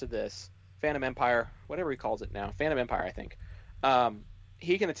attest to this. Phantom Empire, whatever he calls it now. Phantom Empire, I think.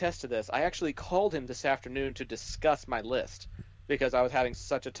 He can attest to this. I actually called him this afternoon to discuss my list because I was having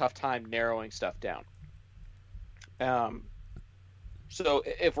such a tough time narrowing stuff down. So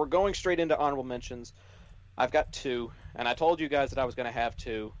if we're going straight into honorable mentions, I've got 2, and I told you guys that I was going to have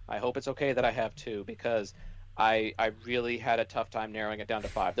 2. I hope it's okay that I have 2 because I really had a tough time narrowing it down to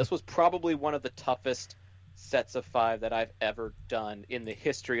 5. This was probably one of the toughest sets of 5 that I've ever done in the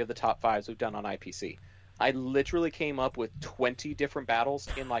history of the top 5s we've done on IPC. I literally came up with 20 different battles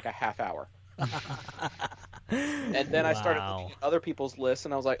in like a half hour. And then I started looking at other people's lists,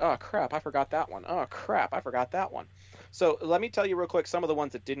 and I was like, oh, crap, I forgot that one. Oh, crap, I forgot that one. So let me tell you real quick some of the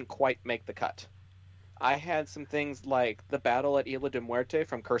ones that didn't quite make the cut. I had some things like the battle at Isla de Muerte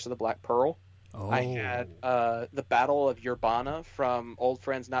from Curse of the Black Pearl. Oh. I had the battle of Urbana from Old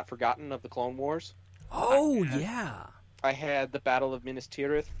Friends Not Forgotten of the Clone Wars. Oh, yeah. I had the battle of Minas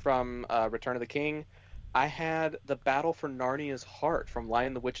Tirith from Return of the King. I had the battle for Narnia's Heart from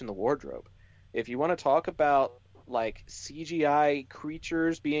Lion, the Witch, and the Wardrobe. If you want to talk about like CGI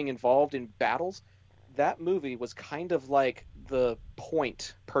creatures being involved in battles, that movie was kind of like the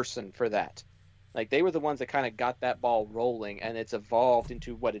point person for that. Like, they were the ones that kind of got that ball rolling, and it's evolved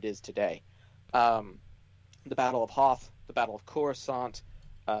into what it is today. The Battle of Hoth, the Battle of Coruscant,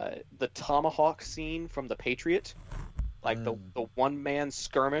 the tomahawk scene from The Patriot, like the one-man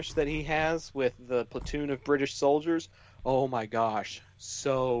skirmish that he has with the platoon of British soldiers. Oh my gosh,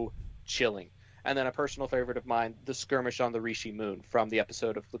 so chilling. And then a personal favorite of mine, the skirmish on the Rishi Moon from the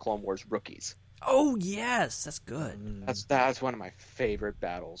episode of the Clone Wars Rookies. Oh, yes, that's good. That's one of my favorite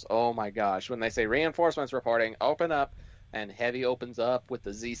battles. Oh my gosh, when they say reinforcements reporting, open up, and Heavy opens up with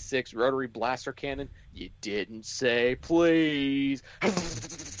the Z6 rotary blaster cannon. You didn't say please.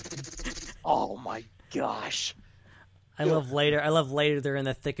 Oh my gosh. I love later they're in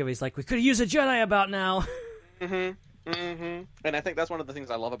the thick of it. He's like, we could use a Jedi about now. And I think that's one of the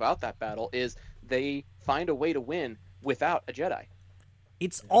things I love about that battle is they find a way to win without a Jedi.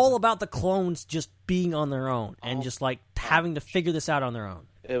 It's all about the clones just being on their own and just like having to figure this out on their own.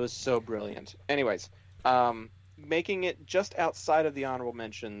 It was so brilliant. Anyways, making it just outside of the honorable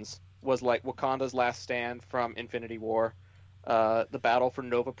mentions was like Wakanda's Last Stand from Infinity War, the battle for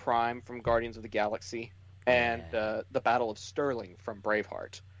Nova Prime from Guardians of the Galaxy, and the Battle of Sterling from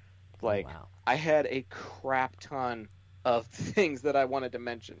Braveheart. Like, I had a crap ton of things that I wanted to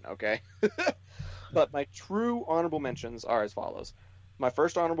mention, okay? But my true honorable mentions are as follows. My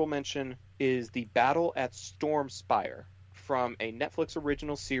first honorable mention is the battle at Stormspire from a Netflix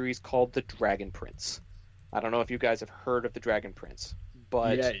original series called The Dragon Prince. I don't know if you guys have heard of The Dragon Prince,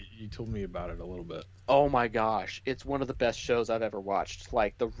 but... Yeah, you told me about it a little bit. Oh my gosh, it's one of the best shows I've ever watched.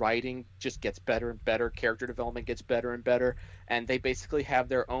 Like, the writing just gets better and better, character development gets better and better, and they basically have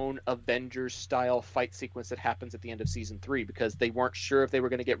their own Avengers-style fight sequence that happens at the end of Season 3 because they weren't sure if they were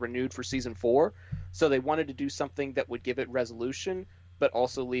going to get renewed for Season 4, so they wanted to do something that would give it resolution, but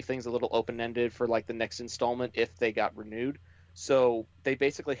also leave things a little open-ended for like the next installment if they got renewed. So they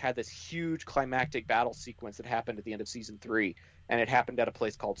basically had this huge climactic battle sequence that happened at the end of Season 3, and it happened at a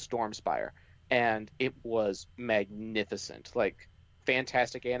place called Stormspire. And it was magnificent. Like,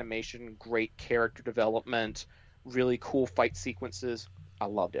 fantastic animation, great character development, really cool fight sequences. I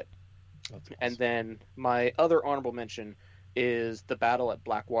loved it. Awesome. And then my other honorable mention is the battle at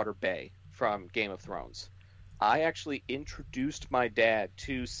Blackwater Bay from Game of Thrones. I actually introduced my dad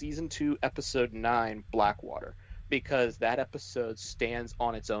to Season 2, Episode 9, Blackwater, because that episode stands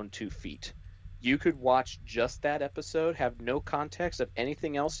on its own 2 feet. You could watch just that episode, have no context of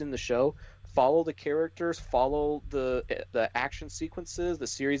anything else in the show, follow the characters, follow the action sequences, the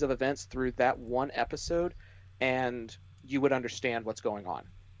series of events through that one episode, and you would understand what's going on.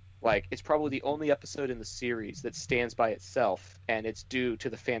 Like, it's probably the only episode in the series that stands by itself, and it's due to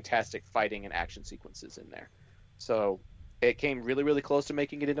the fantastic fighting and action sequences in there. So it came really, really close to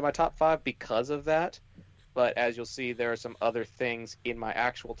making it into my top 5 because of that. But as you'll see, there are some other things in my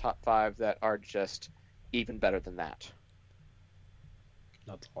actual top 5 that are just even better than that.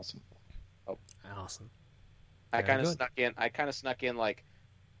 That's awesome. Oh, awesome. I kind of snuck in like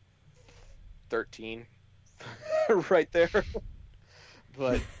 13 right there.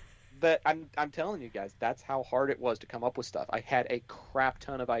 But I'm telling you guys, that's how hard it was to come up with stuff. I had a crap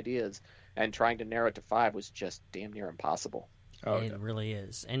ton of ideas, and trying to narrow it to 5 was just damn near impossible. It really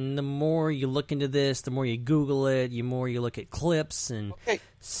is. And the more you look into this, the more you Google it, the more you look at clips and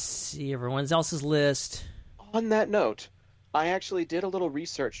see everyone else's list. On that note, I actually did a little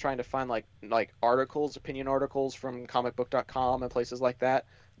research trying to find like articles, opinion articles from comicbook.com and places like that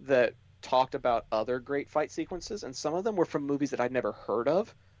talked about other great fight sequences, and some of them were from movies that I'd never heard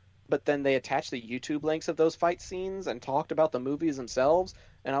of, but then they attached the YouTube links of those fight scenes and talked about the movies themselves,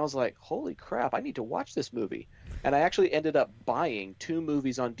 and I was like, holy crap, I need to watch this movie. And I actually ended up buying 2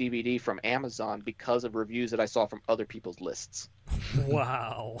 movies on DVD from Amazon because of reviews that I saw from other people's lists.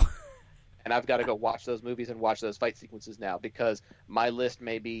 Wow. And I've got to go watch those movies and watch those fight sequences now, because my list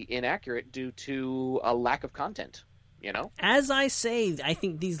may be inaccurate due to a lack of content, you know? As I say, I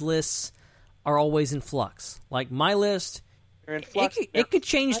think these lists are always in flux. Like my list, it could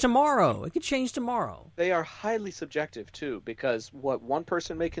change tomorrow. It could change tomorrow. They are highly subjective, too, because what one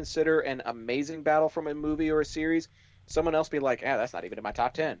person may consider an amazing battle from a movie or a series, someone else be like, that's not even in my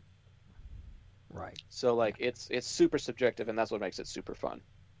top 10. Right. So, like, it's super subjective, and that's what makes it super fun.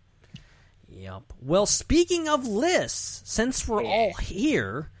 Yep. Well, speaking of lists, since we're all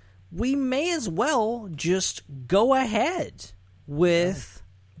here, we may as well just go ahead with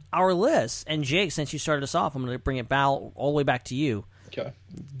our list. And Jake, since you started us off, I'm going to bring it all the way back to you. Okay.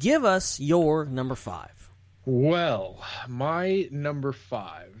 Give us your number 5. Well, my number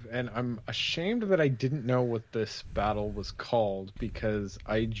 5, and I'm ashamed that I didn't know what this battle was called, because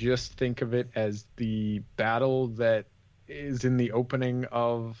I just think of it as the battle that is in the opening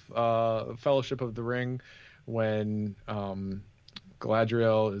of Fellowship of the Ring, when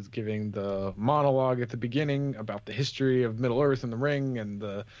Galadriel is giving the monologue at the beginning about the history of Middle-earth and the Ring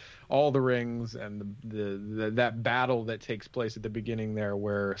and all the rings, and that battle that takes place at the beginning there,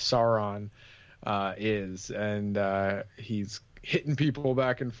 where Sauron is, and he's hitting people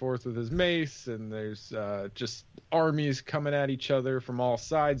back and forth with his mace, and there's just armies coming at each other from all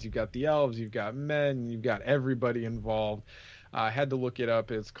sides. You've got the elves, you've got men, you've got everybody involved. I had to look it up.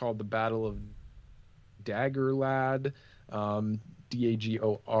 It's called the Battle of Dagorlad, Dagorlad.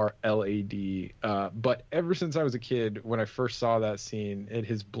 But ever since I was a kid, when I first saw that scene, it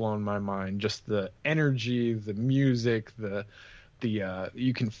has blown my mind. Just the energy, the music, the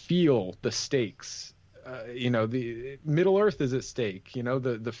you can feel the stakes. The Middle Earth is at stake.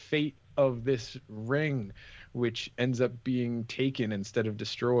 The fate of this ring, which ends up being taken instead of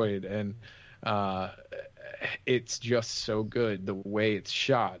destroyed, and it's just so good the way it's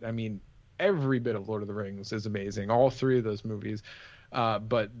shot. I mean, every bit of Lord of the Rings is amazing, all 3 of those movies.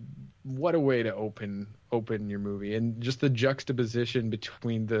 But what a way to open your movie, and just the juxtaposition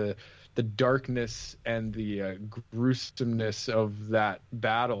between the darkness and the gruesomeness of that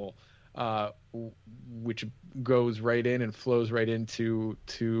battle, which goes right in and flows right into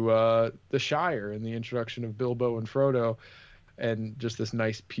the Shire and the introduction of Bilbo and Frodo, and just this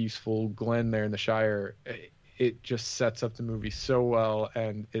nice peaceful glen there in the Shire. It just sets up the movie so well,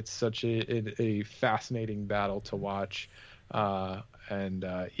 and it's such a fascinating battle to watch. That's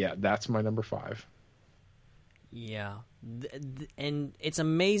my number 5. Yeah, and it's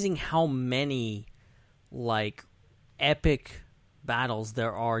amazing how many epic battles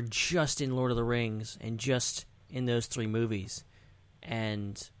there are just in Lord of the Rings and just in those 3 movies,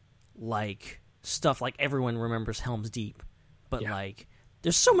 and stuff like everyone remembers Helm's Deep, but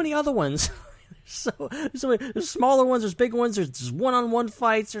there's so many other ones. There's smaller ones, there's big ones, there's one-on-one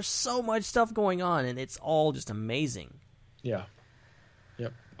fights, there's so much stuff going on, and it's all just amazing. Yeah.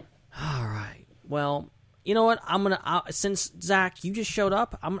 Yep. All right. Well, you know what? Since Zach, you just showed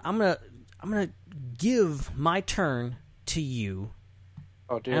up, I'm gonna give my turn to you.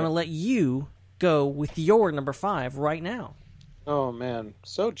 Oh dear. And I'm gonna let you go with your number 5 right now. Oh man,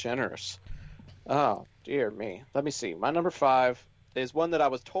 so generous. Oh dear me. Let me see. My number 5 is one that I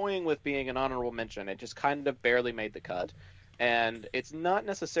was toying with being an honorable mention. It just kind of barely made the cut. And it's not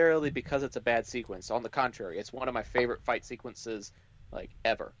necessarily because it's a bad sequence. On the contrary, it's one of my favorite fight sequences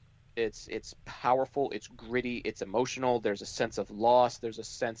ever. It's powerful, it's gritty, it's emotional. There's a sense of loss, there's a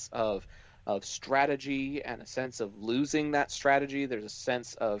sense of strategy and a sense of losing that strategy. There's a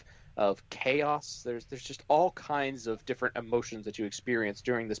sense of chaos. There's just all kinds of different emotions that you experience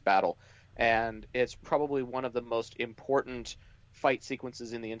during this battle. And it's probably one of the most important fight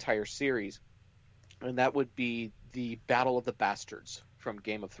sequences in the entire series. And that would be the Battle of the Bastards from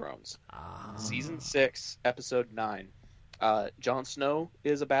Game of Thrones. Season 6, Episode 9. Jon Snow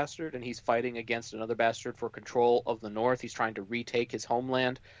is a bastard, and he's fighting against another bastard for control of the North. He's trying to retake his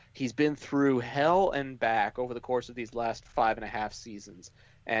homeland. He's been through hell and back over the course of these last 5.5 seasons,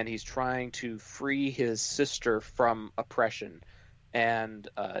 and he's trying to free his sister from oppression. And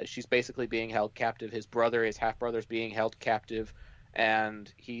she's basically being held captive. His brother, his half-brother, is being held captive,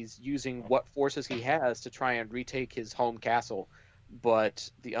 and he's using what forces he has to try and retake his home castle. But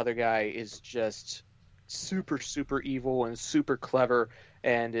the other guy is just super, super evil and super clever,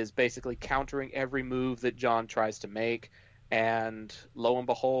 and is basically countering every move that Jon tries to make. And lo and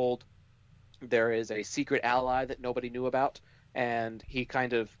behold, there is a secret ally that nobody knew about, and he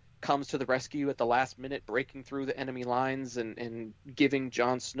kind of comes to the rescue at the last minute, breaking through the enemy lines and giving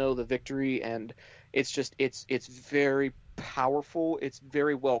Jon Snow the victory. And it's very powerful. It's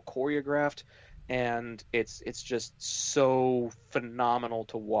very well choreographed, and it's just so phenomenal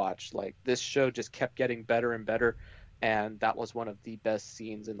to watch. Like, this show just kept getting better and better, and that was one of the best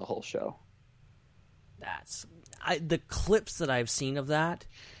scenes in the whole show. The clips that I've seen of that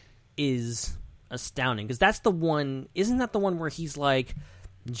is astounding, because that's the one. Isn't that the one where he's like,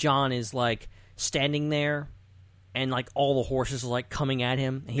 Jon is like standing there, and like all the horses are like coming at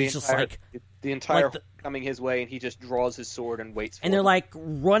him, and he's the entire coming his way, and he just draws his sword and waits for and they're them. like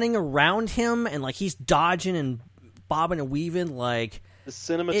running around him, and like he's dodging and bobbing and weaving. Like, the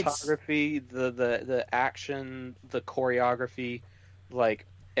cinematography, the action, the choreography, like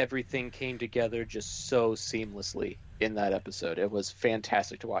everything came together just so seamlessly in that episode. It was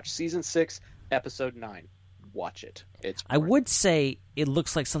fantastic to watch. Season 6, episode 9. Watch it. It's great. I would say it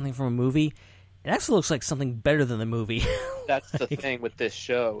looks like something from a movie. It actually looks like something better than the movie. That's the thing with this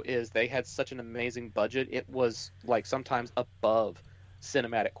show, is they had such an amazing budget. It was like sometimes above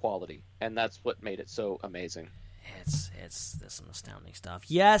cinematic quality, and that's what made it so amazing. It's some astounding stuff.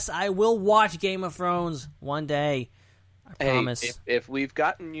 Yes, I will watch Game of Thrones one day. I promise. If we've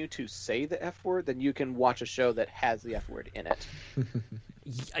gotten you to say the F word, then you can watch a show that has the F word in it.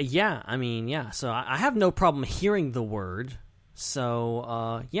 Yeah, I mean, yeah. So I have no problem hearing the word.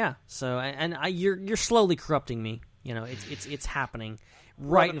 So yeah. So and you're slowly corrupting me. You know, it's happening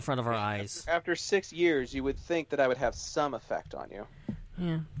right in front of our eyes. After 6 years, you would think that I would have some effect on you.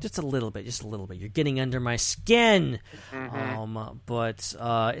 Yeah, just a little bit. You're getting under my skin. Mm-hmm. But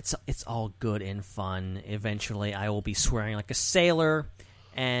it's all good and fun. Eventually, I will be swearing like a sailor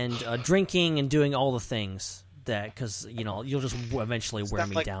and drinking and doing all the things that, because you'll just eventually wear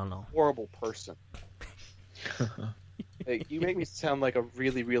me like down. A horrible person. You make me sound like a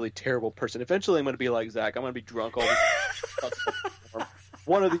really, really terrible person. Eventually, I'm going to be like Zach. I'm going to be drunk all the time.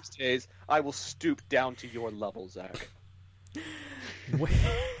 One of these days, I will stoop down to your level, Zach.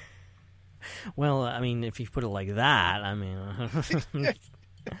 Well, I mean, if you put it like that, I mean,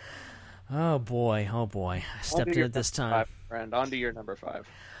 oh boy, I stepped in it this time. 5, friend, on to your number 5.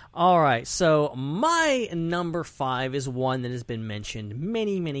 All right, so my number 5 is one that has been mentioned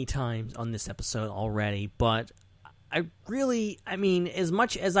many, many times on this episode already, but I mean, as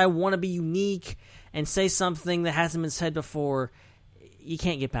much as I want to be unique and say something that hasn't been said before, you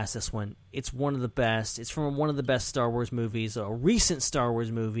can't get past this one. It's one of the best. It's from one of the best Star Wars movies, a recent Star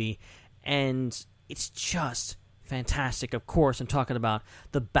Wars movie, and it's just fantastic. Of course, I'm talking about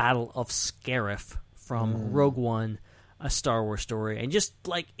the Battle of Scarif from Rogue One, a Star Wars story. And just,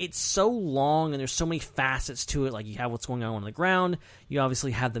 like, it's so long, and there's so many facets to it. Like, you have what's going on the ground. You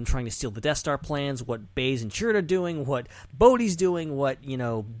obviously have them trying to steal the Death Star plans, what Baze and Chirrut are doing, what Bodhi's doing, what,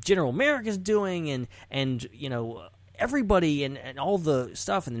 General Merrick is doing, and everybody and all the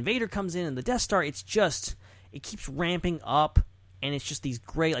stuff, and then Vader comes in and the Death Star. It's just, it keeps ramping up, and it's just these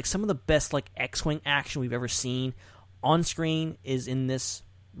great, like, some of the best, like, X-Wing action we've ever seen on screen is in this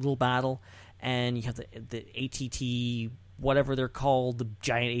little battle. And you have the ATT, whatever they're called, the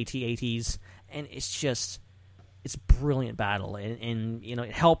giant AT-ATs, and it's brilliant battle, and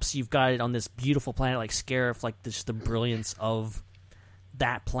it helps. You've got it on this beautiful planet like Scarif, like just the brilliance of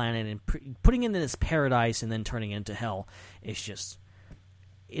that planet, and putting it in this paradise and then turning it into hell. It's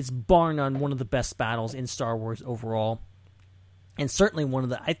bar none one of the best battles in Star Wars overall, and certainly one of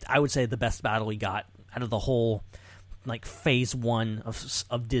the I would say the best battle we got out of the whole, like, phase 1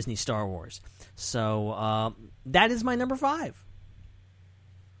 of Disney Star Wars. So that is my number 5.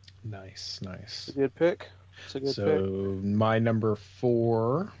 Nice. It's a good pick. So my number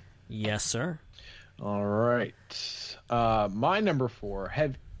 4. Yes, sir. All right. My number 4.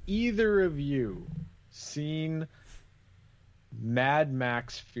 Have either of you seen Mad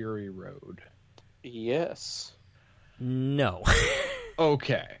Max Fury Road? Yes. No.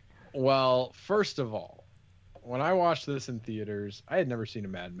 Okay. Well, first of all, when I watched this in theaters, I had never seen a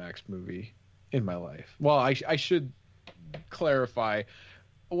Mad Max movie in my life. Well, I should clarify.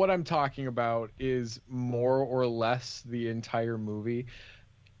 What I'm talking about is more or less the entire movie.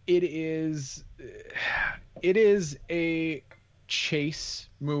 It is a chase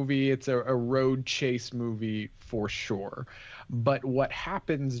movie. It's a road chase movie for sure. But what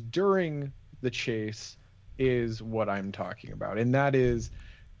happens during the chase is what I'm talking about, and that is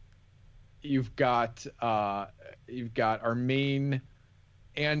you've got our main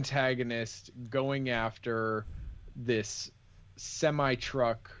antagonist going after this semi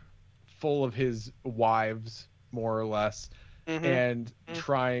truck full of his wives, more or less, and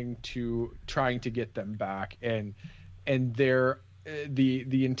trying to get them back, and they're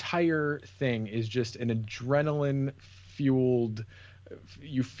the entire thing is just an adrenaline fueled.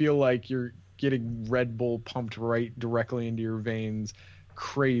 You feel like you're getting Red Bull pumped right directly into your veins.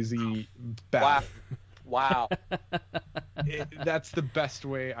 Crazy battle. Wow. That's the best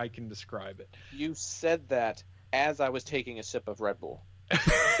way I can describe it. You said that as I was taking a sip of Red Bull.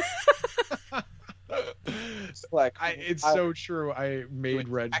 It's so true. I made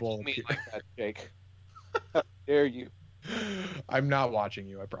Red Bull. Me like that, Jake. How dare you? I'm not watching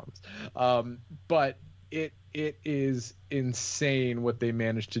you, I promise. But it is insane what they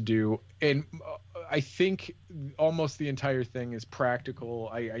managed to do, and I think almost the entire thing is practical.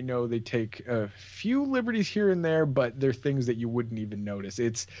 I know they take a few liberties here and there, but they're things that you wouldn't even notice.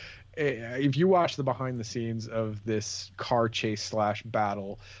 It's if you watch the behind the scenes of this car chase /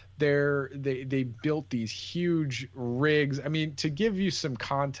 battle, they built these huge rigs. I mean, to give you some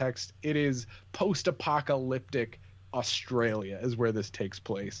context, it is post-apocalyptic Australia is where this takes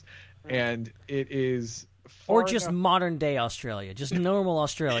place, and it is or just modern day Australia, just normal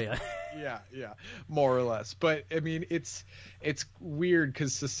Australia. yeah, more or less. But I mean, it's weird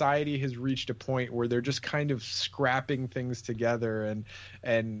because society has reached a point where they're just kind of scrapping things together,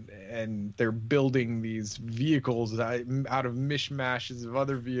 and they're building these vehicles out of mishmashes of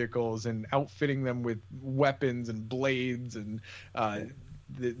other vehicles and outfitting them with weapons and blades, and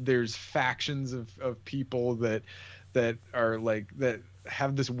there's factions of people that are like that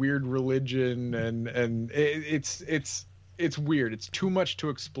have this weird religion, and it's weird. It's too much to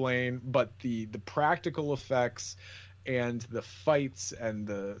explain, but the practical effects and the fights and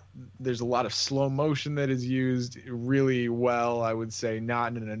there's a lot of slow motion that is used really well, I would say,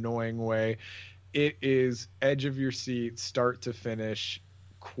 not in an annoying way. It is edge of your seat, start to finish,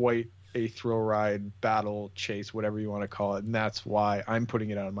 quite a thrill ride, battle, chase, whatever you want to call it. And that's why I'm putting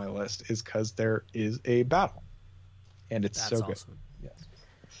it on my list, is because there is a battle. And it's so good. Awesome. Yes.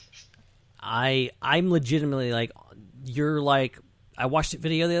 I'm legitimately like, you're like, I watched a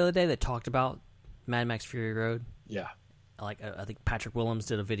video the other day that talked about Mad Max Fury Road. Yeah. Like, I think Patrick Willems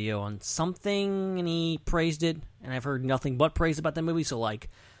did a video on something and he praised it, and I've heard nothing but praise about that movie. So like,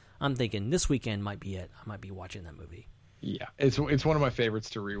 I'm thinking this weekend might be it. I might be watching that movie. Yeah, it's one of my favorites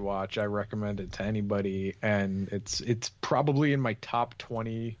to rewatch. I recommend it to anybody, and it's probably in my top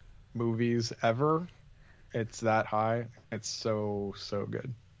 20 movies ever. It's that high. It's so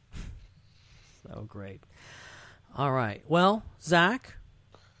good. So great. All right. Well, Zach,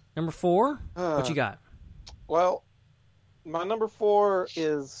 number 4. What you got? Well, my number 4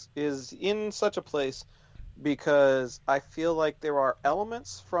 is in such a place because I feel like there are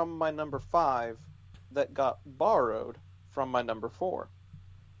elements from my number 5 that got borrowed from my number 4.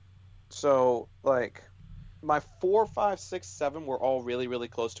 So, like, my 4, 5, 6, 7 were all really, really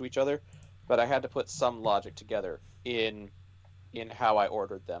close to each other, but I had to put some logic together in how I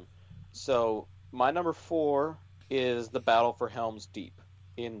ordered them. So, my number 4 is the Battle for Helm's Deep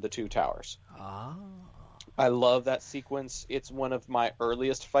in the Two Towers. Ah. I love that sequence. It's one of my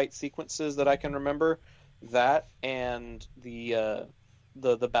earliest fight sequences that I can remember. That and the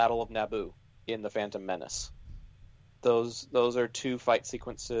Battle of Naboo in The Phantom Menace. Those are two fight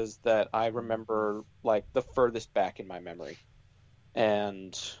sequences that I remember like the furthest back in my memory.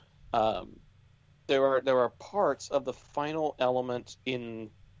 And there are parts of the final element in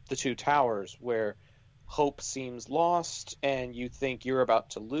the Two Towers where hope seems lost and you think you're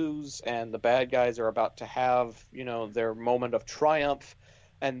about to lose and the bad guys are about to have, their moment of triumph,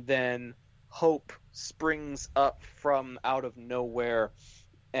 and then hope springs up from out of nowhere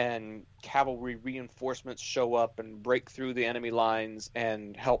and cavalry reinforcements show up and break through the enemy lines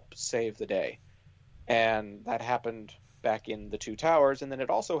and help save the day. And that happened back in the Two Towers, and then it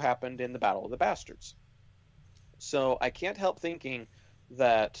also happened in the Battle of the Bastards. So I can't help thinking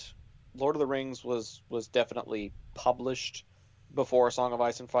that Lord of the Rings was definitely published before A Song of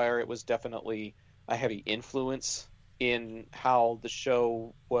Ice and Fire. It was definitely a heavy influence in how the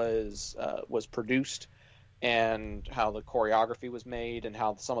show was produced and how the choreography was made and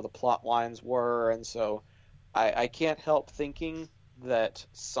how some of the plot lines were. And so I can't help thinking that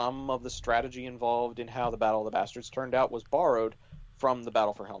some of the strategy involved in how the Battle of the Bastards turned out was borrowed from the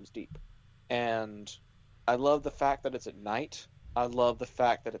Battle for Helm's Deep. And I love the fact that it's at night. I love the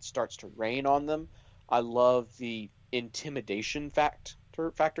fact that it starts to rain on them. I love the intimidation factor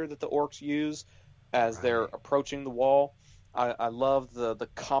that the orcs use as they're approaching the wall. I love the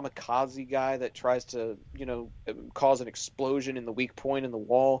kamikaze guy that tries to, cause an explosion in the weak point in the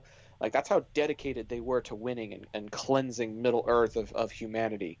wall. Like, that's how dedicated they were to winning and cleansing Middle Earth of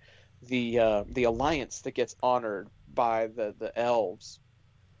humanity. The alliance that gets honored by the elves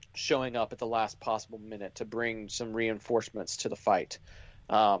showing up at the last possible minute to bring some reinforcements to the fight.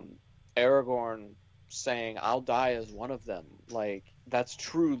 Aragorn saying, "I'll die as one of them." Like, that's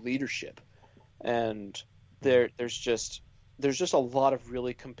true leadership. And there's just a lot of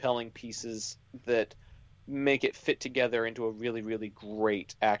really compelling pieces that make it fit together into a really, really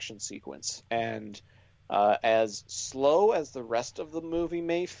great action sequence. And as slow as the rest of the movie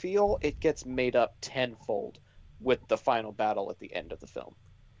may feel, it gets made up tenfold with the final battle at the end of the film.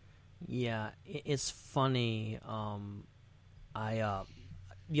 Yeah, it's funny.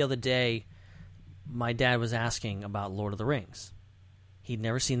 The other day, my dad was asking about Lord of the Rings. He'd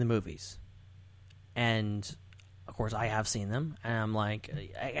never seen the movies. And, of course, I have seen them. And I'm like,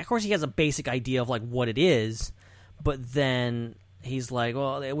 of course, he has a basic idea of, like, what it is. But then he's like,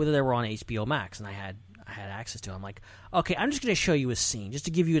 well, whether they were on HBO Max, and I had access to it. I'm like, okay, I'm just going to show you a scene, just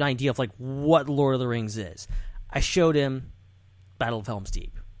to give you an idea of, like, what Lord of the Rings is. I showed him Battle of Helm's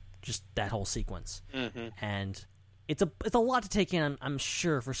Deep, just that whole sequence. Mm-hmm. And it's a lot to take in, I'm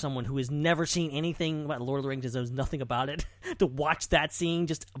sure, for someone who has never seen anything about Lord of the Rings and knows nothing about it, to watch that scene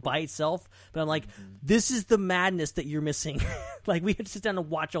just by itself. But I'm like, this is the madness that you're missing. Like, we have to sit down and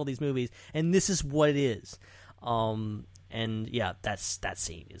watch all these movies, and this is what it is. And yeah, that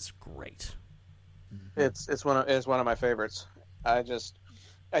scene is great. It's one of my favorites. I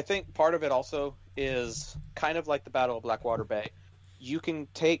think part of it also is kind of like the Battle of Blackwater Bay. You can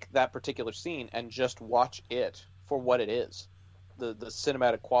take that particular scene and just watch it for what it is. The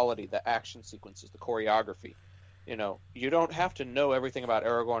cinematic quality, the action sequences, the choreography. You don't have to know everything about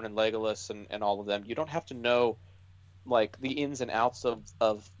Aragorn and Legolas and all of them. You don't have to know, like, the ins and outs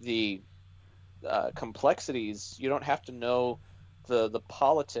of the complexities. You don't have to know the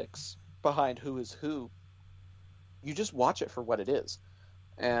politics behind who is who. You just watch it for what it is.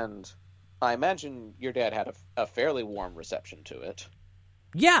 And I imagine your dad had a fairly warm reception to it.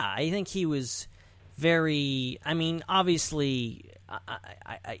 Yeah, I think he was very... I mean, obviously,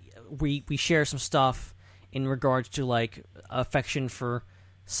 we share some stuff in regards to, like, affection for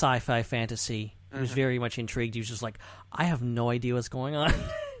sci-fi fantasy. He was very much intrigued. He was just like, I have no idea what's going on.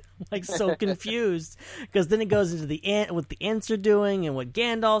 Like, so confused. Because then it goes into what the Ents are doing and what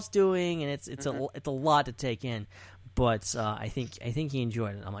Gandalf's doing, and it's a lot to take in. But I think he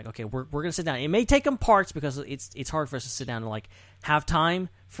enjoyed it. I'm like, okay, we're gonna sit down. It may take him parts because it's hard for us to sit down and, like, have time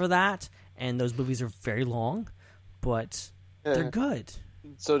for that. And those movies are very long, but they're good.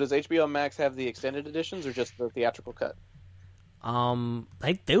 So does HBO Max have the extended editions or just the theatrical cut?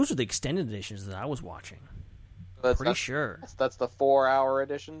 Those are the extended editions that I was watching. Pretty sure. That's the 4-hour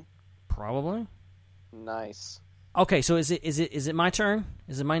edition? Probably. Nice. Okay, so is it my turn?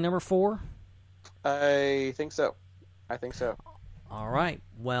 Is it my number 4? I think so. All right.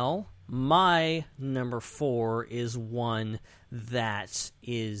 Well, my number 4 is one that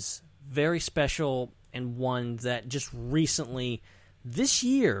is very special and one that just recently, this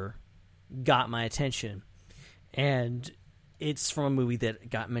year, got my attention. And it's from a movie that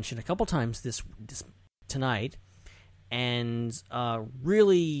got mentioned a couple times this tonight, and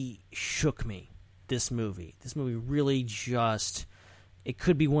really shook me. This movie really just, it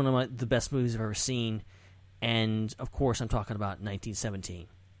could be one of the best movies I've ever seen. And of course, I'm talking about 1917,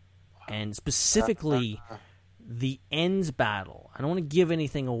 and specifically the end battle. I don't want to give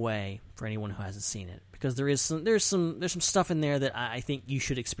anything away for anyone who hasn't seen it, because there's some stuff in there that I think you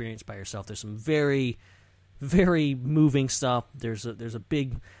should experience by yourself. There's some very, very moving stuff. There's a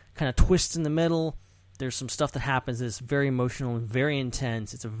big kind of twist in the middle. There's some stuff that happens that's very emotional and very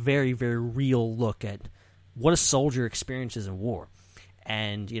intense. It's a very, very real look at what a soldier experiences in war.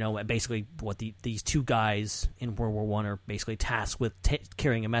 And, basically what these two guys in World War I are basically tasked with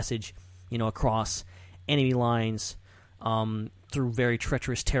carrying a message, across enemy lines through very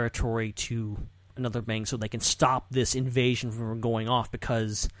treacherous territory to another bank, so they can stop this invasion from going off,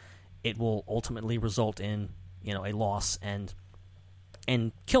 because it will ultimately result in, a loss and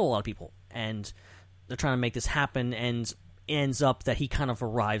kill a lot of people. And they're trying to make this happen, and ends up that he kind of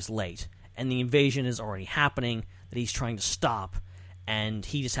arrives late. And the invasion is already happening that he's trying to stop. and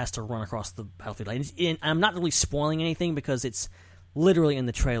he just has to run across the battlefield. And I'm not really spoiling anything because it's literally in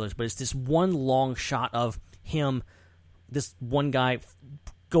the trailers, but it's this one long shot of him, this one guy,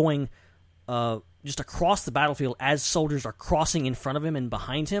 going just across the battlefield as soldiers are crossing in front of him and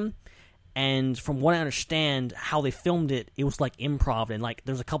behind him. And from what I understand, how they filmed it, it was like improv, and like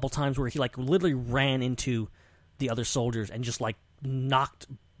there's a couple times where he like literally ran into the other soldiers and just like knocked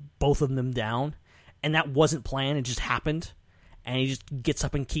both of them down, and that wasn't planned; it just happened. And he just gets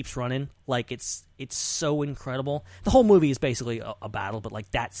up and keeps running. Like it's so incredible. The whole movie is basically a battle, but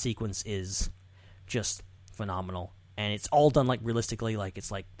like that sequence is just phenomenal, and it's all done like realistically. Like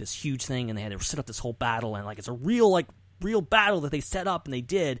it's like this huge thing, and they had to set up this whole battle, and like it's a real battle that they set up and they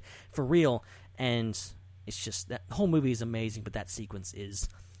did for real, and it's just that the whole movie is amazing, but that sequence is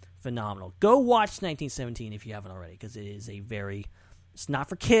phenomenal. Go watch 1917 if you haven't already, because it is it's not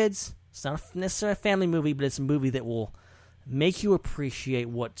for kids, it's not necessarily a family movie, but it's a movie that will make you appreciate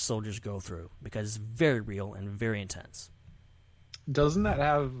what soldiers go through, because it's very real and very intense. Doesn't that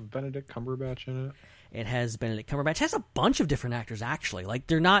have Benedict Cumberbatch in it? It has Benedict Cumberbatch. It has a bunch of different actors, actually. Like,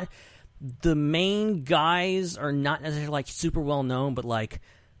 they're not... The main guys are not necessarily like super well known, but like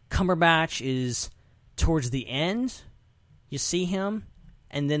Cumberbatch is towards the end. You see him,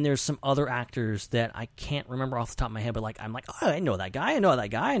 and then there's some other actors that I can't remember off the top of my head. But like I'm like, oh, I know that guy. I know that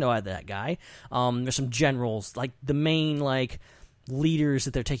guy. I know that guy. There's some generals, like the main like leaders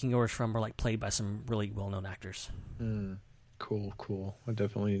that they're taking orders from are like played by some really well known actors. Cool. I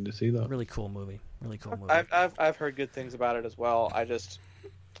definitely need to see that. Really cool movie. I've heard good things about it as well.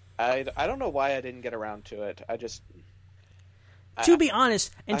 I don't know why I didn't get around to it. To be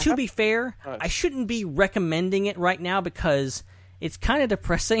honest, and to be fair, I shouldn't be recommending it right now because it's kind of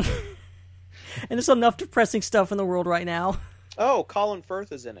depressing. And there's enough depressing stuff in the world right now. Oh, Colin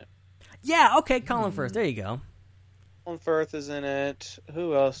Firth is in it. Yeah, okay, Colin Firth. There you go. Colin Firth is in it.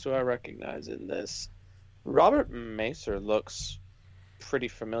 Who else do I recognize in this? Robert Macer looks pretty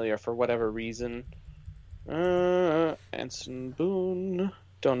familiar for whatever reason. Anson Boone.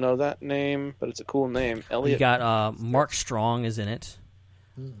 Don't know that name, but it's a cool name. You got Mark Strong is in it.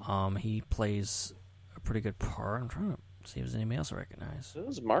 He plays a pretty good part. I'm trying to see if there's anybody else I recognize.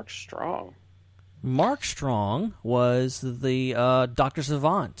 Who's Mark Strong? Mark Strong was the Dr.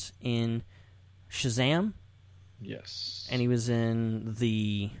 Savant in Shazam. Yes. And he was in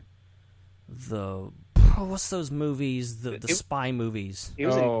the what's those movies? The spy movies.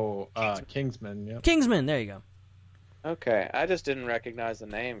 Kingsman. Yeah. Kingsman. There you go. Okay, I just didn't recognize the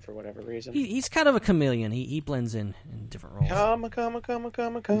name for whatever reason. He's kind of a chameleon. He blends in different roles. Come,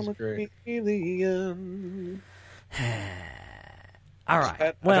 chameleon. All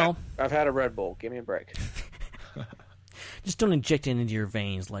right. I've had a Red Bull. Give me a break. Just don't inject it into your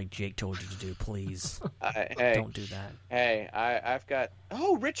veins like Jake told you to do, please. Don't do that. Hey, I've got...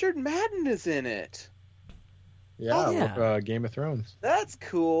 Oh, Richard Madden is in it. Yeah. Game of Thrones. That's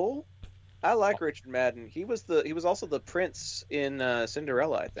cool. I like Richard Madden. He was also the prince in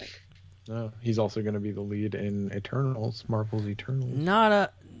Cinderella, I think. No, he's also going to be the lead in Eternals, Marvel's Eternals.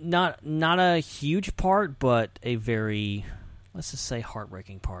 Not a huge part, but a very, let's just say,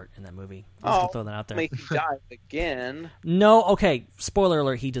 heartbreaking part in that movie. I'm just gonna throw that out there. Make him die again. No, okay. Spoiler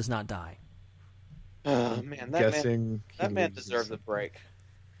alert: he does not die. Oh man, that man deserves a break.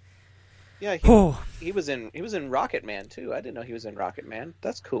 Yeah, he was in Rocket Man too. I didn't know he was in Rocket Man.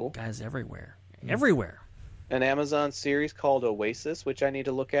 That's cool. Guys everywhere. An Amazon series called Oasis, which I need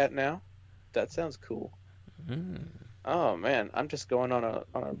to look at now. That sounds cool. Oh man, I'm just going on a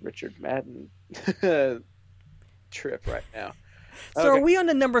Richard Madden trip right now. So are we on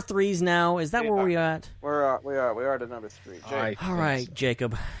the number 3s now? Is that where we're at? We are to number 3. All right,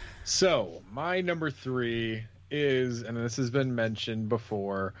 Jacob. So my number 3 is, and this has been mentioned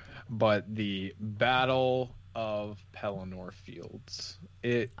before, but the Battle of Pelennor Fields.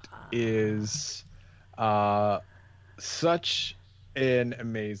 It is such an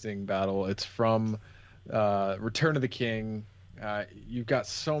amazing battle. It's from Return of the King. You've got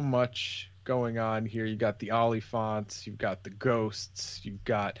so much going on here. You've got the Oliphants, you've got the ghosts, you've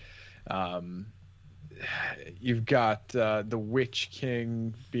got the Witch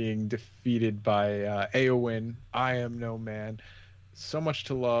King being defeated by Éowyn. I am no man. So much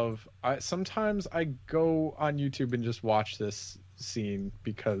to love. Sometimes I go on YouTube and just watch this scene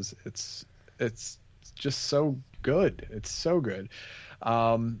because it's just so good. It's so good.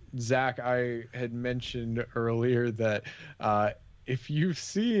 Zach, I had mentioned earlier that if you've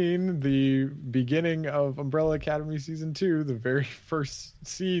seen the beginning of Umbrella Academy Season 2, the very first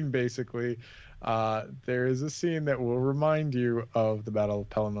scene, basically, there is a scene that will remind you of the Battle of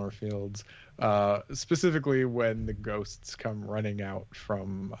Pelennor Fields, specifically when the ghosts come running out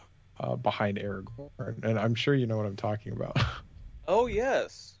from behind Aragorn, and I'm sure you know what I'm talking about. Oh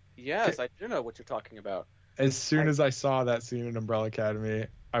yes, I do know what you're talking about. As soon as I saw that scene in Umbrella Academy,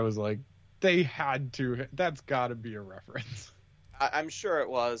 I was like, they had to. That's got to be a reference. I'm sure it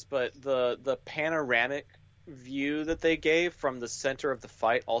was, but the panoramic view that they gave from the center of the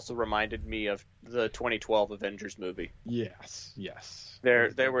fight also reminded me of the 2012 Avengers movie. Yes.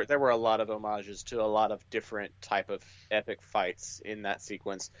 There were a lot of homages to a lot of different type of epic fights in that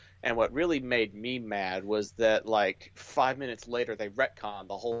sequence, and what really made me mad was that like 5 minutes later they retconned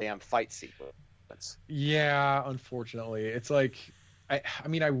the whole damn fight sequence. Yeah, unfortunately, it's like I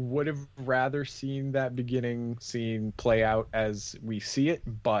mean, I would have rather seen that beginning scene play out as we see it,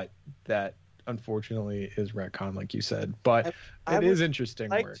 but that unfortunately is retcon, like you said. But it is interesting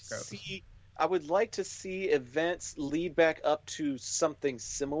where it goes. I would like to see events lead back up to something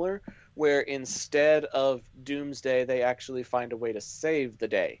similar, where instead of Doomsday, they actually find a way to save the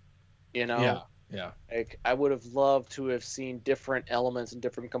day. You know? Yeah. Like, I would have loved to have seen different elements and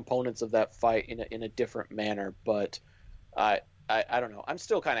different components of that fight in a different manner, but I don't know. I'm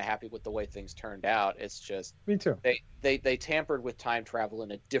still kind of happy with the way things turned out. It's just me too. They tampered with time travel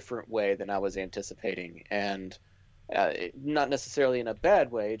in a different way than I was anticipating, and not necessarily in a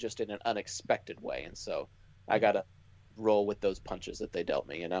bad way, just in an unexpected way. And so I gotta roll with those punches that they dealt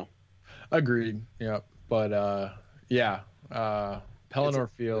me. You know. Agreed. Yeah, but Pelennor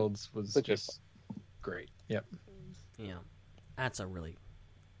Fields was just great. Yep. Yeah, that's a really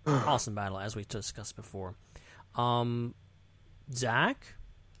awesome battle, as we discussed before. Zach,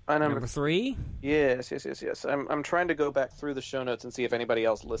 number 3. Yes. I'm trying to go back through the show notes and see if anybody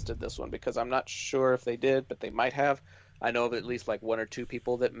else listed this one, because I'm not sure if they did, but they might have. I know of at least like 1 or 2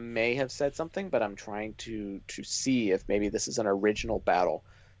 people that may have said something, but I'm trying to see if maybe this is an original battle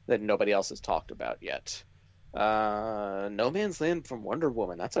that nobody else has talked about yet. No Man's Land from Wonder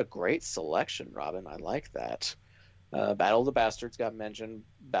Woman. That's a great selection, Robin. I like that. Battle of the Bastards got mentioned.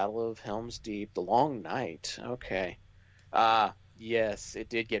 Battle of Helm's Deep. The Long Night. Okay. Yes, it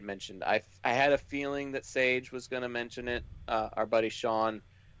did get mentioned. I had a feeling that Sage was going to mention it. Our buddy Sean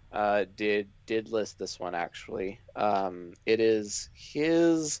did list this one, actually. It is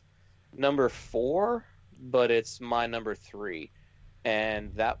his number 4, but it's my number 3.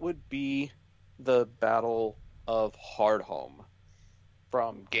 And that would be the Battle of Hardhome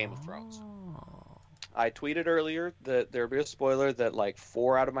from Game of Thrones. I tweeted earlier that there'd be a spoiler that like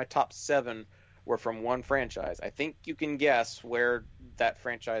 4 out of my top 7 were from one franchise. I think you can guess where that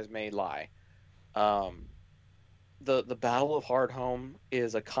franchise may lie. The Battle of Hardhome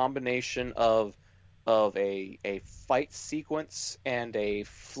is a combination of a fight sequence and a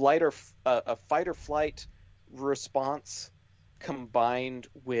fight or flight response combined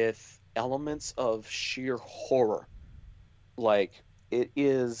with elements of sheer horror. Like, it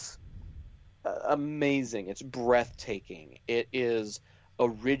is amazing. It's breathtaking. It is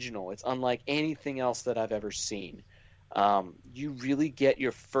original. It's unlike anything else that I've ever seen. You really get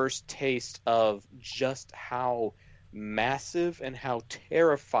your first taste of just how massive and how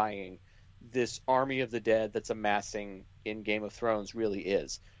terrifying this army of the dead that's amassing in Game of Thrones really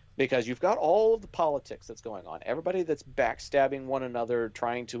is. Because you've got all of the politics that's going on. Everybody that's backstabbing one another,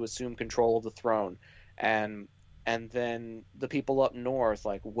 trying to assume control of the throne. And then the people up north,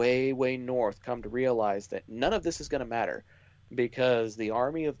 like way, way north, come to realize that none of this is going to matter, because the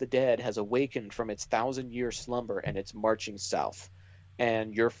army of the dead has awakened from its 1,000-year slumber and it's marching south.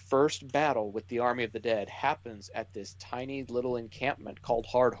 And your first battle with the army of the dead happens at this tiny little encampment called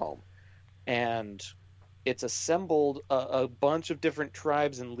Hardhome. And it's assembled a bunch of different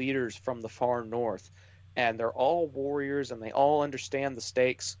tribes and leaders from the far north. And they're all warriors and they all understand the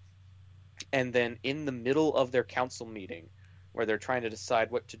stakes. And then in the middle of their council meeting, where they're trying to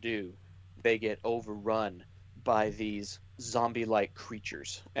decide what to do, they get overrun by these zombie-like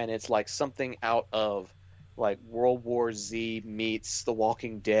creatures. And it's like something out of like World War Z meets The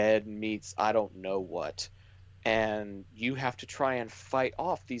Walking Dead meets I don't know what. And you have to try and fight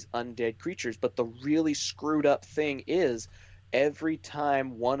off these undead creatures. But the really screwed up thing is, every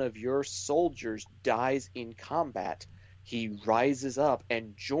time one of your soldiers dies in combat, he rises up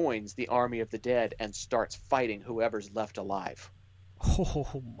and joins the army of the dead and starts fighting whoever's left alive.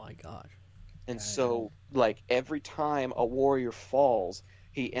 Oh my god. And so, like, every time a warrior falls,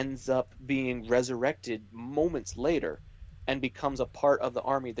 he ends up being resurrected moments later and becomes a part of the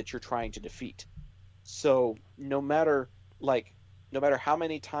army that you're trying to defeat. So no matter how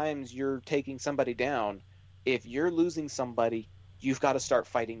many times you're taking somebody down, if you're losing somebody, you've got to start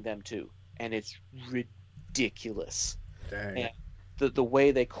fighting them too. and it's ridiculous. Dang. And the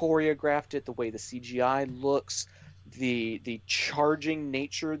way they choreographed it, the way the CGI looks, the charging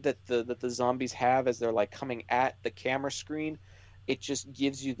nature that the zombies have as they're like coming at the camera screen, it just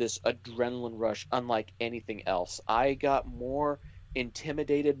gives you this adrenaline rush unlike anything else. I got more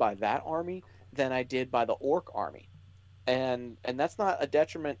intimidated by that army than I did by the orc army. And that's not a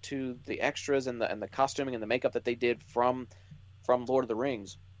detriment to the extras and the costuming and the makeup that they did from Lord of the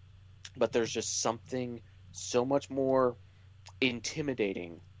Rings, but there's just something so much more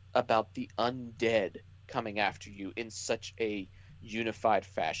intimidating about the undead coming after you in such a unified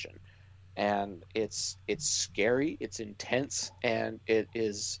fashion. And it's scary, it's intense, and it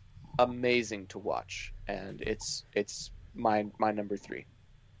is amazing to watch. And it's my number 3.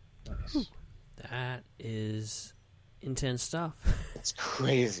 Nice. That is intense stuff. It's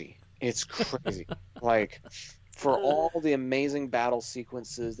crazy. Like, for all the amazing battle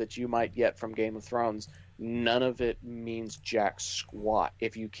sequences that you might get from Game of Thrones, none of it means jack squat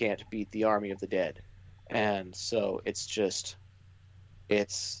if you can't beat the army of the dead. And so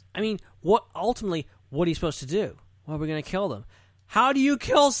I mean, what are you supposed to do? Well, we're going to kill them. How do you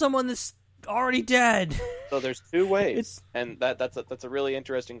kill someone that's already dead? So there's 2 ways, and that's a really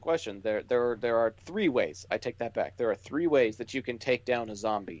interesting question. There are 3 ways. I take that back. There are 3 ways that you can take down a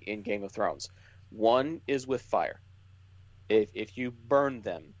zombie in Game of Thrones. One is with fire. If you burn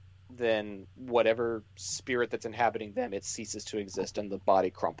them, then whatever spirit that's inhabiting them, it ceases to exist and the body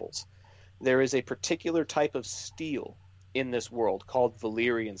crumples. There is a particular type of steel in this world called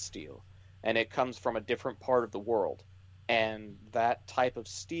Valyrian steel, and it comes from a different part of the world. And that type of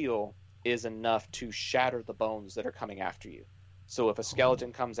steel is enough to shatter the bones that are coming after you. So if a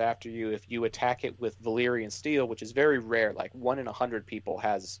skeleton comes after you, if you attack it with Valyrian steel, which is very rare, like 1 in 100 people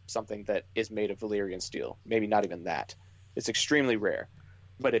has something that is made of Valyrian steel, maybe not even that. It's extremely rare.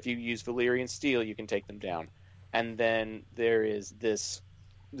 But if you use Valyrian steel, you can take them down. And then there is this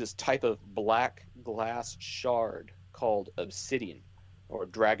type of black glass shard called obsidian or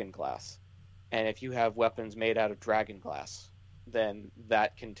dragon glass. And if you have weapons made out of dragon glass, then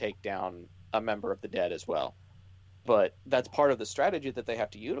that can take down a member of the dead as well. But that's part of the strategy that they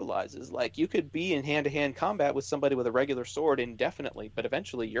have to utilize, is like, you could be in hand-to-hand combat with somebody with a regular sword indefinitely, but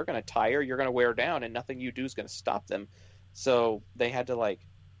eventually you're going to tire, you're going to wear down, and nothing you do is going to stop them. So they had to like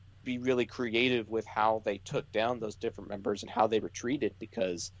be really creative with how they took down those different members and how they retreated,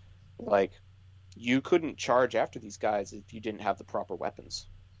 because like, you couldn't charge after these guys if you didn't have the proper weapons.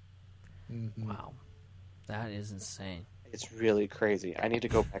 Mm-hmm. Wow. That is insane. It's really crazy. I need to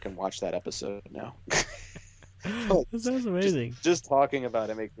go back and watch that episode now. That sounds amazing. Just talking about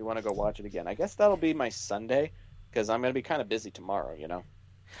it makes me want to go watch it again. I guess that'll be my Sunday, because I'm going to be kind of busy tomorrow, you know?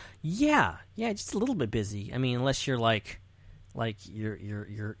 Yeah, just a little bit busy. I mean, unless you're like your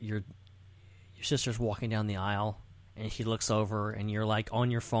sister's walking down the aisle and she looks over and you're like on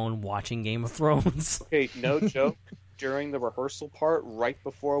your phone watching Game of Thrones. Okay, no joke. During the rehearsal part, right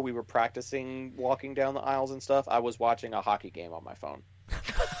before we were practicing walking down the aisles and stuff, I was watching a hockey game on my phone.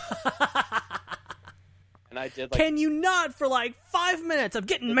 And I did Can you not for like 5 minutes? I'm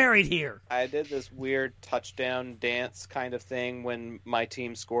getting married here. I did this weird touchdown dance kind of thing when my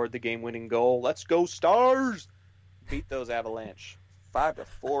team scored the game-winning goal. Let's go Stars! Beat those Avalanche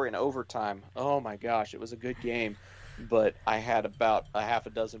 5-4 in overtime. Oh my gosh, it was a good game. But I had about a half a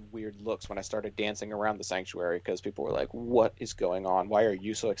dozen weird looks when I started dancing around the sanctuary, because people were like, what is going on? Why are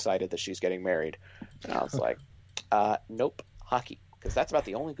you so excited that she's getting married? And I was like, nope, hockey. Because that's about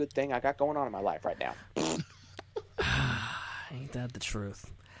the only good thing I got going on in my life right now. Ain't that the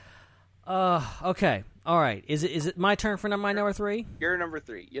truth? Okay. All right. Is it my turn for my number 3? You're number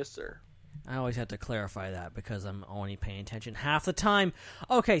 3. Yes, sir. I always have to clarify that because I'm only paying attention half the time.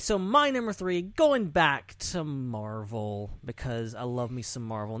 Okay, so my number 3, going back to Marvel, because I love me some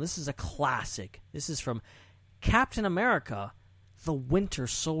Marvel. And this is a classic. This is from Captain America, The Winter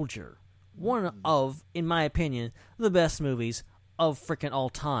Soldier. One of, in my opinion, the best movies of frickin' all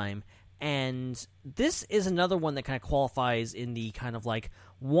time. And this is another one that kind of qualifies in the kind of like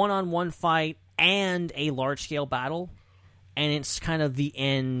one-on-one fight and a large-scale battle. And it's kind of the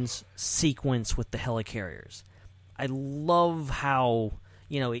end sequence with the helicarriers. I love how,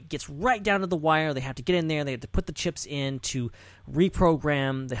 it gets right down to the wire. They have to get in there. They have to put the chips in to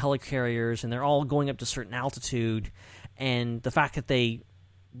reprogram the helicarriers, and they're all going up to a certain altitude. And the fact that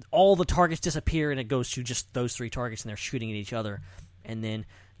all the targets disappear, and it goes to just those 3 targets, and they're shooting at each other. And then,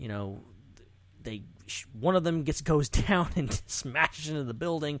 one of them goes down and smashes into the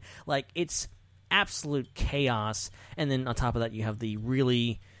building. Like, it's absolute chaos. And then on top of that, you have the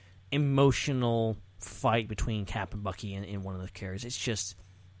really emotional fight between Cap and Bucky in one of the carriers.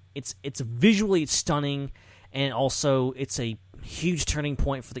 it's visually stunning, and also it's a huge turning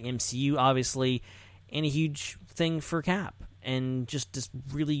point for the MCU, obviously, and a huge thing for Cap, and just this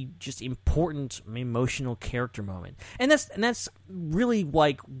really just important emotional character moment. And that's really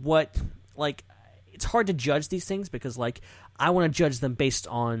like what, like, it's hard to judge these things because, like, I want to judge them based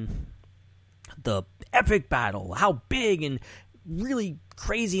on the epic battle, how big and really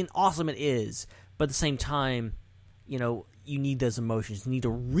crazy and awesome it is. But at the same time, you know, you need those emotions. You need a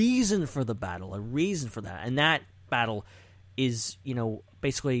reason for the battle, a reason for that. And that battle is, you know,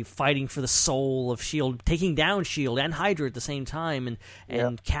 basically fighting for the soul of S.H.I.E.L.D., taking down S.H.I.E.L.D. and Hydra at the same time,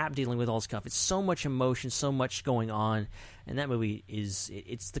 and Cap dealing with all this stuff. It's so much emotion, so much going on, and that movie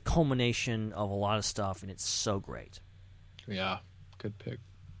it's the culmination of a lot of stuff, and it's so great. Yeah, good pick.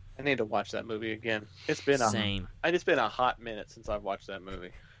 I need to watch that movie again. It's been a hot minute since I've watched that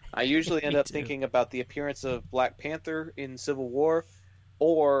movie. I usually end up thinking about the appearance of Black Panther in Civil War,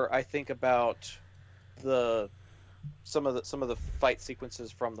 or I think about some of the fight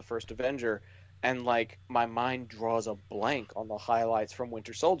sequences from the first Avenger, and like my mind draws a blank on the highlights from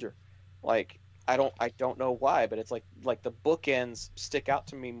Winter Soldier. Like I don't know why, but it's like the bookends stick out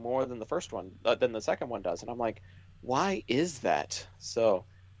to me more than the first one than the second one does, and I'm like, why is that? So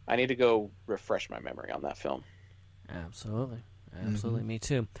I need to go refresh my memory on that film. Absolutely. Me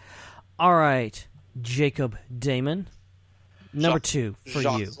too. All right, Jacob Damon, number 2 for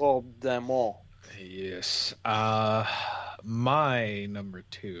you. Jacob Damon. Yes. My number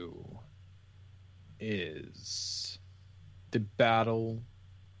 2 is the Battle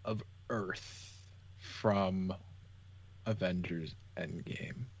of Earth from Avengers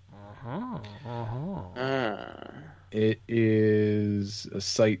Endgame. It is a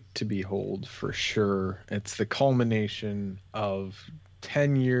sight to behold for sure. It's the culmination of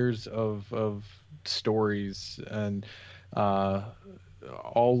 10 years of stories, and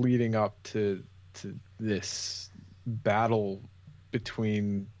all leading up to this battle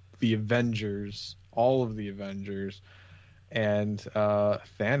between the Avengers, all of the Avengers, and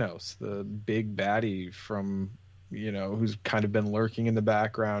Thanos, the big baddie from, you know, who's kind of been lurking in the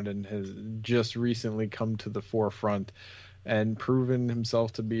background and has just recently come to the forefront and proven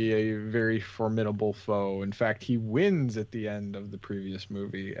himself to be a very formidable foe. In fact, he wins at the end of the previous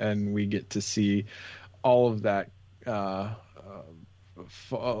movie, and we get to see all of that,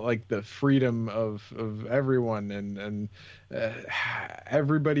 like the freedom of everyone, and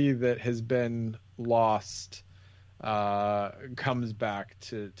everybody that has been lost comes back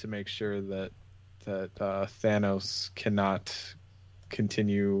to make sure that Thanos cannot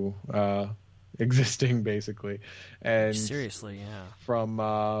continue existing, basically. And seriously, yeah.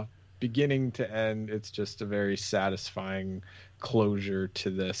 From beginning to end, it's just a very satisfying closure to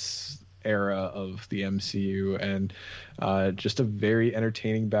this era of the MCU, and just a very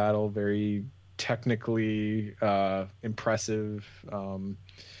entertaining battle, very technically impressive.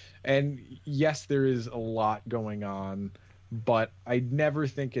 And yes, there is a lot going on, but I never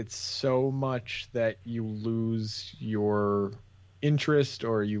think it's so much that you lose your interest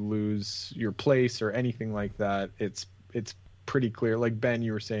or you lose your place or anything like that. It's pretty clear. Like Ben,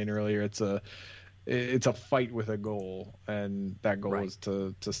 you were saying earlier, it's a fight with a goal, and that goal is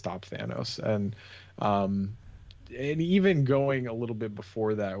to stop Thanos. And even going a little bit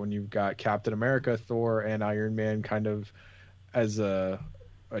before that, when you've got Captain America, Thor, and Iron Man kind of as a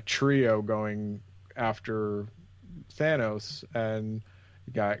trio going after Thanos, and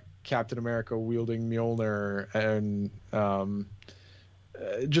you got Captain America wielding Mjolnir, and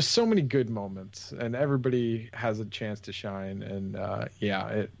just so many good moments, and everybody has a chance to shine. And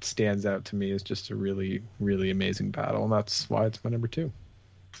it stands out to me as just a really, really amazing battle, and that's why it's my number 2.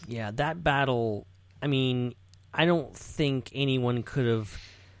 Yeah, that battle, I mean, I don't think anyone could have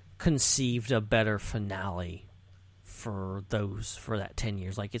conceived a better finale for that 10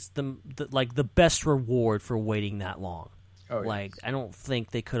 years. Like, it's the best reward for waiting that long. Like, I don't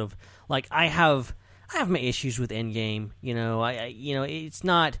think they could have, like, I have my issues with Endgame, you know, it's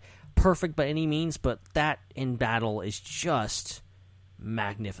not perfect by any means, but that in battle is just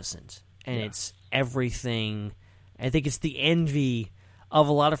magnificent, and it's everything. I think it's the envy of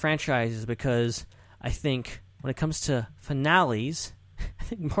a lot of franchises, because I think when it comes to finales, I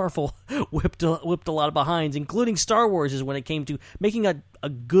think Marvel whipped a lot of behinds, including Star Wars, is when it came to making a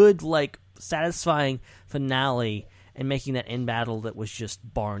good, like, satisfying finale, and making that end battle that was just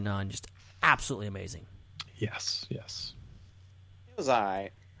bar none, just absolutely amazing. Yes. It was all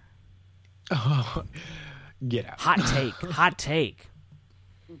right. Get out. Hot take.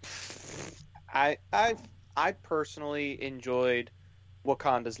 I personally enjoyed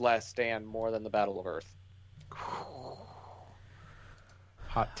Wakanda's Last Stand more than the Battle of Earth.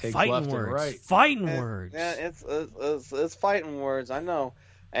 Hot takes Fighting left words. and right. Fighting words. Yeah, it's fighting words. I know.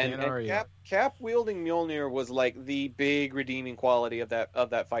 And Cap wielding Mjolnir was like the big redeeming quality of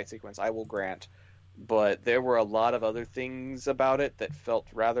that fight sequence. I will grant, but there were a lot of other things about it that felt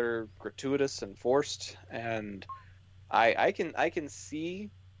rather gratuitous and forced. And I can see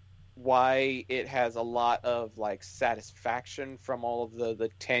why it has a lot of like satisfaction from all of the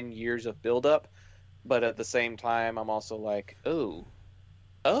 10 years of buildup, but at the same time, I'm also like, oh,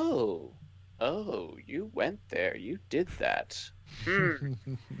 you went there, you did that.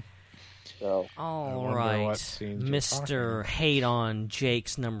 So, all right, Mr. Hate on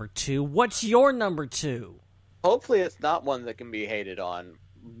Jake's number 2. What's your number 2? Hopefully, it's not one that can be hated on,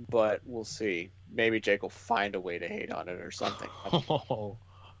 but we'll see. Maybe Jake will find a way to hate on it or something.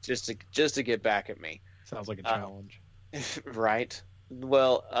 Just to get back at me. Sounds like a challenge. Right.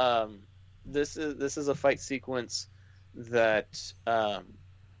 Well, this is a fight sequence that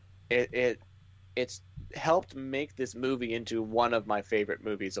it's helped make this movie into one of my favorite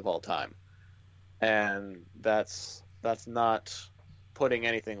movies of all time, and that's not putting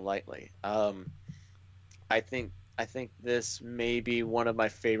anything lightly. I think this may be one of my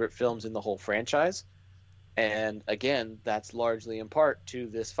favorite films in the whole franchise. And again, that's largely in part to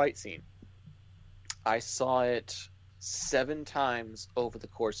this fight scene. I saw it 7 times over the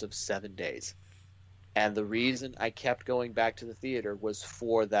course of 7 days. And the reason I kept going back to the theater was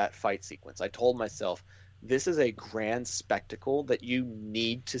for that fight sequence. I told myself, this is a grand spectacle that you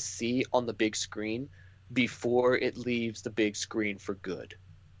need to see on the big screen before it leaves the big screen for good.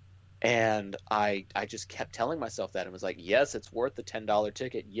 And I just kept telling myself that. It was like, yes, it's worth the $10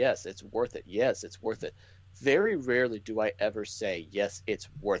 ticket. Yes, it's worth it. Yes, it's worth it. Very rarely do I ever say, yes, it's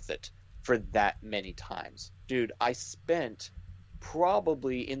worth it for that many times. Dude, I spent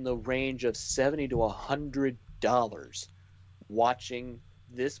probably in the range of $70 to $100 watching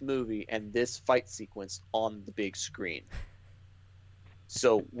this movie and this fight sequence on the big screen.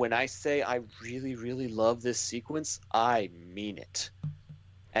 So when I say I really, really love this sequence, I mean it.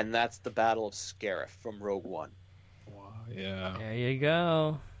 And that's the Battle of Scarif from Rogue One. Wow, yeah. There you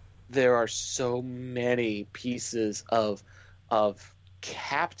go. There are so many pieces of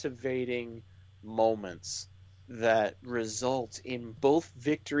captivating moments that result in both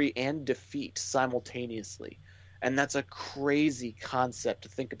victory and defeat simultaneously. And that's a crazy concept to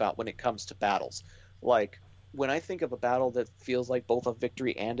think about when it comes to battles. Like, when I think of a battle that feels like both a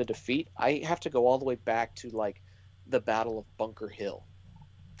victory and a defeat, I have to go all the way back to, like, the Battle of Bunker Hill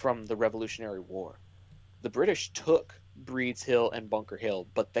from the Revolutionary War. The British took Breed's Hill and Bunker Hill,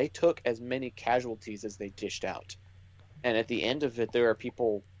 but they took as many casualties as they dished out. And at the end of it, there are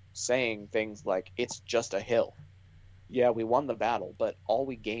people saying things like, it's just a hill. Yeah, we won the battle, but all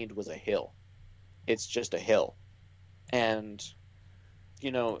we gained was a hill. It's just a hill. And,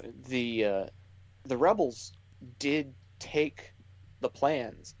 you know, the rebels did take the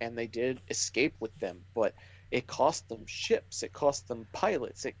plans, and they did escape with them, but it cost them ships, it cost them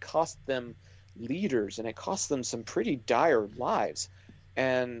pilots, it cost them leaders, and it cost them some pretty dire lives.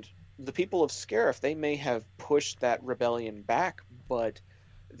 And the people of Scarif, they may have pushed that rebellion back, but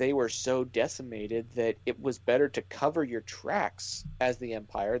they were so decimated that it was better to cover your tracks as the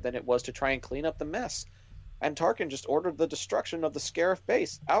Empire than it was to try and clean up the mess. And Tarkin just ordered the destruction of the Scarif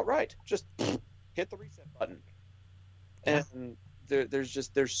base outright. Just hit the reset button. And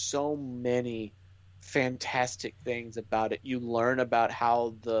there's so many fantastic things about it. You learn about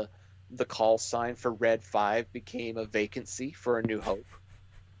how the call sign for Red 5 became a vacancy for A New Hope.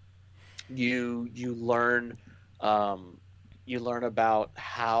 You learn about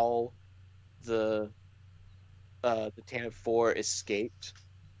how the Tantive 4 escaped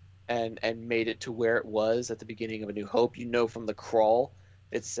and made it to where it was at the beginning of A New Hope. You know, from the crawl,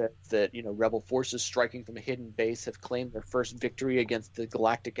 it said that, you know, rebel forces striking from a hidden base have claimed their first victory against the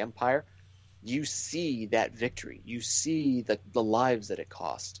Galactic Empire. You see that victory. You see the lives that it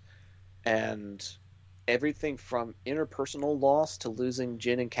cost. And everything from interpersonal loss to losing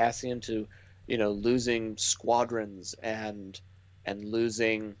Jyn and Cassian to, you know, losing squadrons and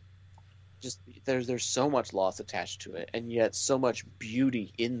losing just there's so much loss attached to it, and yet so much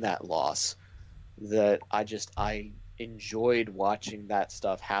beauty in that loss that I enjoyed watching that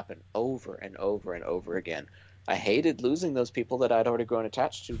stuff happen over and over and over again. I hated losing those people that I'd already grown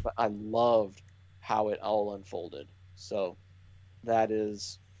attached to, but I loved how it all unfolded. So that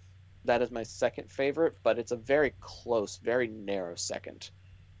is my second favorite, but it's a very close, very narrow second,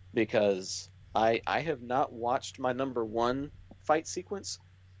 because I have not watched my number one fight sequence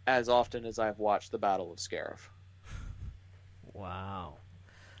as often as I've watched the Battle of Scarif. Wow.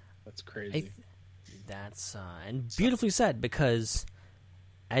 That's crazy. That's and beautifully said, because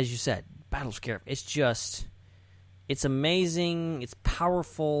as you said, Battle of Scarif. It's amazing. It's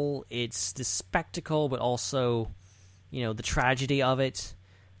powerful. It's the spectacle, but also, the tragedy of it,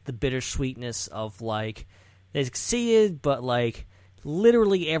 the bittersweetness of like they succeeded, but like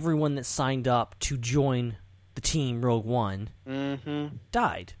literally everyone that signed up to join the team Rogue One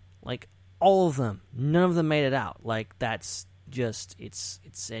died. Like all of them, none of them made it out. Like that's just it's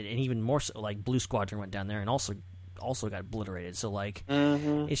and even more so. Like Blue Squadron went down there and also got obliterated. So like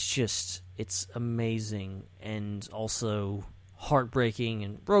it's amazing and also heartbreaking.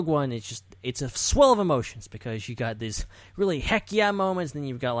 And Rogue One, it's a swell of emotions because you got these really heck yeah moments, and then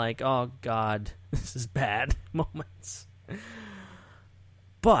you've got like, oh god, this is bad moments.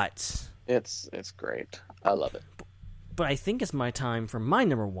 But it's great. I love it. But I think it's my time for my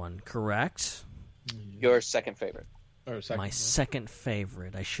number one, correct? Your second favorite. My second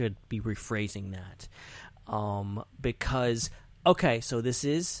favorite. I should be rephrasing that. Because okay, so this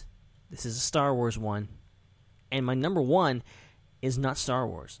is a Star Wars one, and my number one is not Star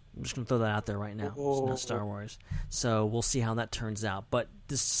Wars. I'm just gonna throw that out there right now. It's not Star Wars, so we'll see how that turns out. But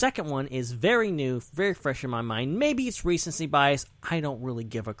the second one is very new, very fresh in my mind. Maybe it's recency bias. I don't really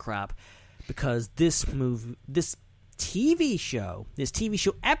give a crap because this TV show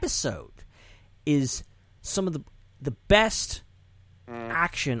episode is some of the best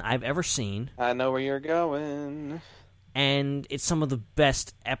action I've ever seen. I know where you're going. And it's some of the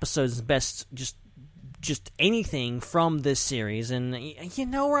best episodes, best just anything from this series. And you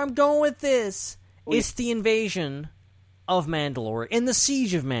know where I'm going with this. It's the invasion of Mandalore and the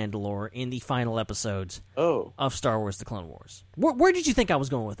siege of Mandalore in the final episodes of Star Wars: The Clone Wars. Where did you think I was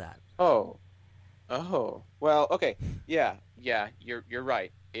going with that? Oh. Well, okay. Yeah, you're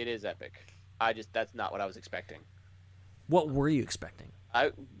right. It is epic. That's not what I was expecting. What were you expecting?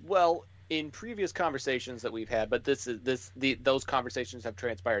 In previous conversations that we've had, but those conversations have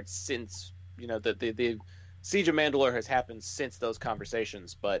transpired since, the Siege of Mandalore has happened since those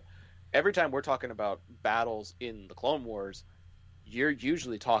conversations. But every time we're talking about battles in the Clone Wars, you're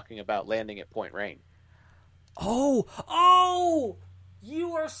usually talking about landing at Point Rain. Oh,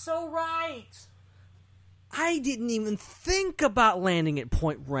 you are so right. I didn't even think about landing at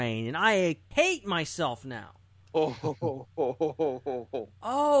Point Rain, and I hate myself now. Oh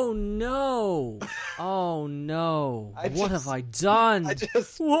no! Oh no! What have I done?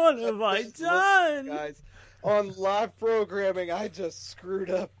 What have I done? Guys, on live programming, I just screwed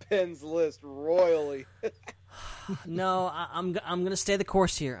up Ben's list royally. No, I'm gonna stay the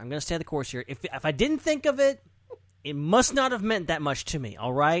course here. If I didn't think of it, it must not have meant that much to me.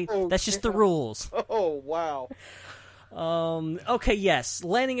 All right, that's just the rules. Oh wow. Okay, yes,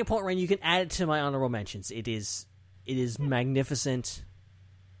 landing at Point Rain. You can add it to my honorable mentions. It is magnificent.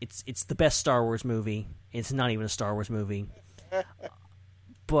 It's the best Star Wars movie. It's not even a Star Wars movie.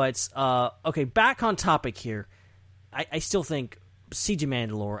 But okay, back on topic here. I still think Siege of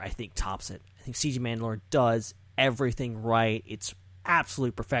Mandalore, tops it. I think Siege of Mandalore does everything right. It's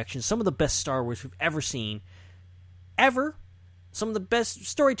absolute perfection. Some of the best Star Wars we've ever seen. Some of the best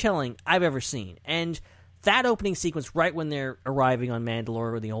storytelling I've ever seen. And that opening sequence right when they're arriving on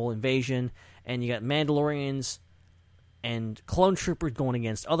Mandalore with the whole invasion, and you got Mandalorians and clone troopers going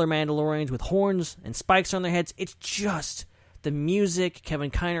against other Mandalorians with horns and spikes on their heads. It's just the music.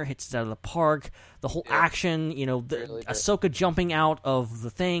 Kevin Kiner hits it out of the park. The whole action, really Ahsoka jumping out of the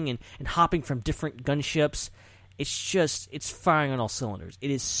thing and hopping from different gunships. It's firing on all cylinders.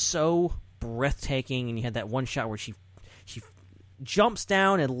 It is so breathtaking, and you had that one shot where she jumps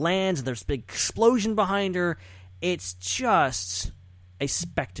down and lands, and there's a big explosion behind her. It's just a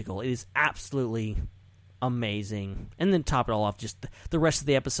spectacle. It is absolutely amazing. And then top it all off, just the rest of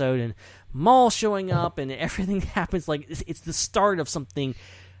the episode, and Maul showing up, and everything happens like it's the start of something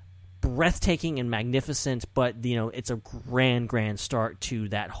breathtaking and magnificent, but it's a grand start to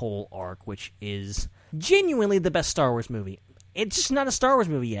that whole arc, which is genuinely the best Star Wars movie. It's just not a Star Wars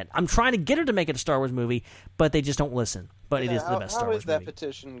movie yet. I'm trying to get her to make it a Star Wars movie, but they just don't listen. But it is the best Star Wars movie. How is that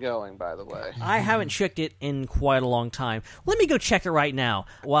petition going, by the way? I haven't checked it in quite a long time. Let me go check it right now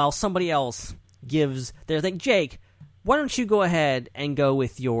while somebody else gives their thing. Jake, why don't you go ahead and go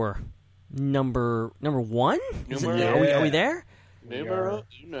with your number one? Are we there? Numero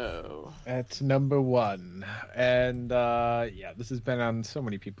uno. That's number one. And this has been on so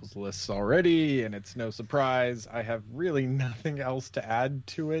many people's lists already, and it's no surprise. I have really nothing else to add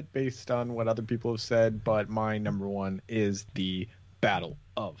to it based on what other people have said, but my number one is the Battle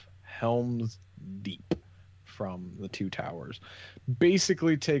of Helm's Deep from the Two Towers.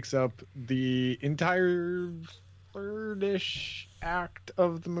 Basically takes up the entire third-ish act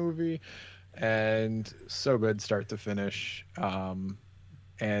of the movie. And so good, start to finish.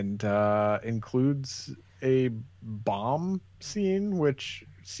 and includes a bomb scene, which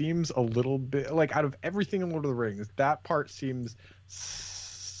seems a little bit like, out of everything in Lord of the Rings, that part seems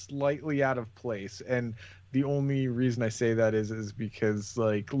slightly out of place. And the only reason I say that is because,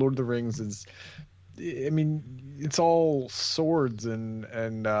 like, Lord of the Rings is, I mean, it's all swords and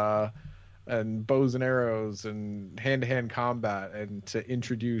bows and arrows and hand-to-hand combat, and to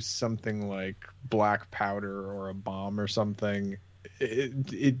introduce something like black powder or a bomb or something,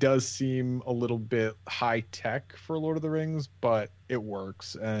 it does seem a little bit high tech for Lord of the Rings, but it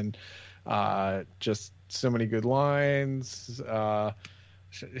works. And just so many good lines.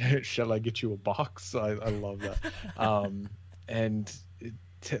 Shall I get you a box? I love that. And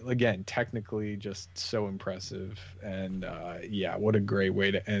again, technically just so impressive. And yeah, what a great way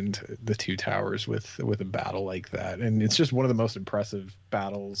to end the Two Towers with a battle like that. And it's just one of the most impressive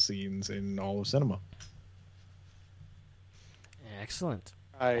battle scenes in all of cinema. Excellent.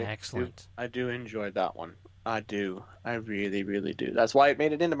 Excellent. I do enjoy that one. I do. I really, really do. That's why it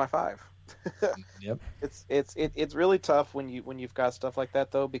made it into my 5. Yep. It's really tough when you've got stuff like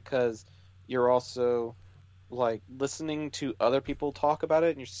that, though, because you're also like listening to other people talk about it,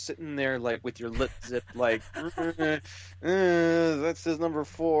 and you're sitting there like with your lip zipped, like that's his number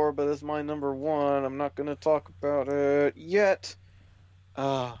 4, but it's my number 1. I'm not gonna talk about it yet.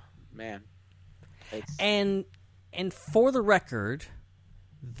 Oh man. And for the record,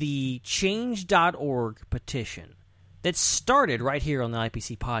 the change.org petition that started right here on the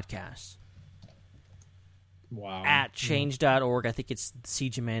IPC podcast. Wow. At change.org, I think it's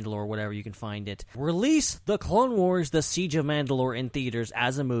Siege of Mandalore, whatever, you can find it. Release The Clone Wars, The Siege of Mandalore in theaters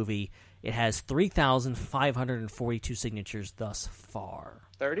as a movie. It has 3,542 signatures thus far.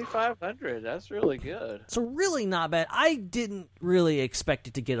 3,500, that's really good. So really not bad. I didn't really expect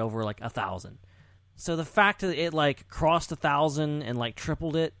it to get over like 1,000. So the fact that it like crossed 1,000 and like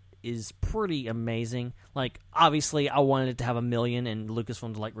tripled it is pretty amazing. Like, obviously I wanted it to have 1 million and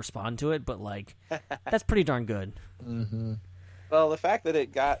Lucasfilm to like respond to it, but like that's pretty darn good. Mm-hmm. Well, the fact that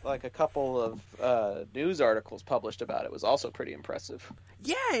it got like a couple of news articles published about it was also pretty impressive.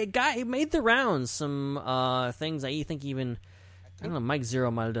 Yeah, it made the rounds. Some things I think even, I don't know, Mike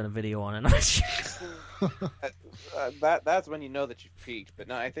Zero might have done a video on it. That's when you know that you've peaked. But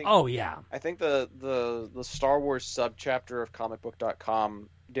no, I think. Oh yeah. I think the Star Wars subchapter of comicbook.com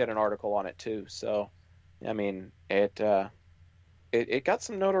did an article on it too. So, I mean, it got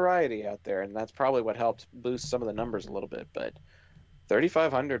some notoriety out there, and that's probably what helped boost some of the numbers a little bit. But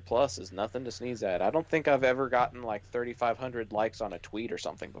 3,500 plus is nothing to sneeze at. I don't think I've ever gotten like 3,500 likes on a tweet or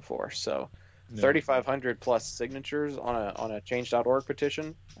something before. So. No. 3,500 plus signatures on a change.org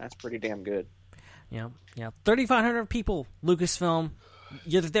petition. That's pretty damn good. Yeah. 3,500 people, Lucasfilm.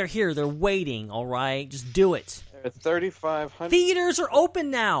 They're here. They're waiting, all right? Just do it. 3,500. Theaters are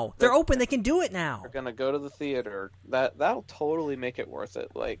open now. They're open. They can do it now. They're going to go to the theater. That'll totally make it worth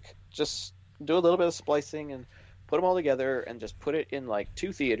it. Like, just do a little bit of splicing and put them all together and just put it in like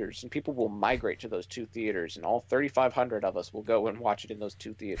 2 theaters, and people will migrate to those 2 theaters, and all 3,500 of us will go and watch it in those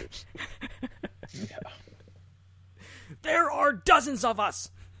 2 theaters. Yeah. There are dozens of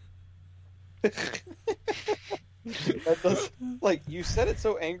us. That does, like, you said it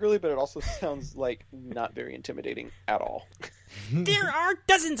so angrily, but it also sounds like not very intimidating at all. There are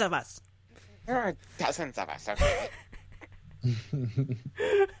dozens of us. There are dozens of us. Okay.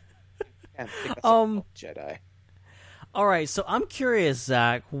 Jedi. All right, so I'm curious,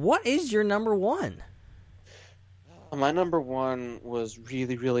 Zach, what is your number 1? My number 1 was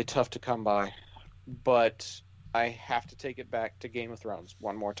really, really tough to come by, but I have to take it back to Game of Thrones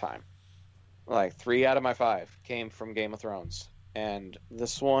one more time. Like, 3 out of my 5 came from Game of Thrones, and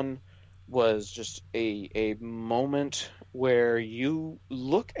this one was just a moment where you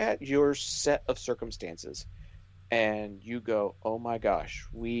look at your set of circumstances and you go, oh my gosh,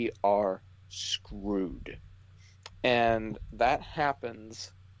 we are screwed. And that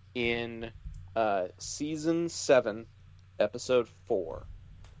happens in Season 7, Episode 4.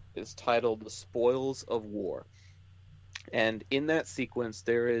 It's titled The Spoils of War. And in that sequence,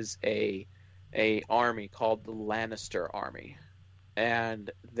 there is a army called the Lannister Army. And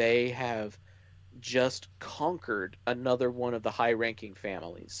they have just conquered another one of the high-ranking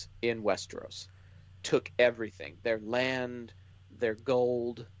families in Westeros. Took everything. Their land, their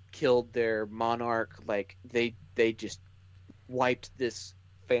gold, killed their monarch. Like, they just wiped this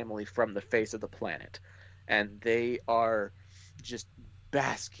family from the face of the planet, and they are just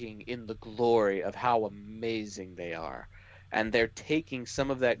basking in the glory of how amazing they are, and they're taking some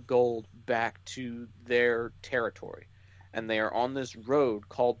of that gold back to their territory, and they are on this road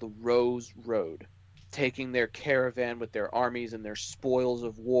called the Rose Road, taking their caravan with their armies and their spoils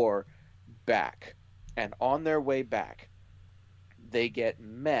of war back. And on their way back, they get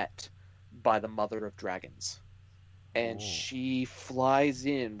met by the Mother of Dragons. And she flies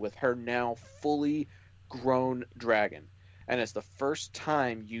in with her now fully grown dragon. And it's the first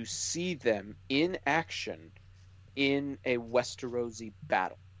time you see them in action in a Westerosi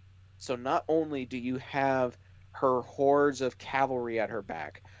battle. So not only do you have her hordes of cavalry at her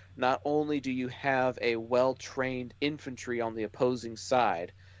back, not only do you have a well-trained infantry on the opposing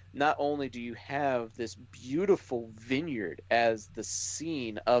side, not only do you have this beautiful vineyard as the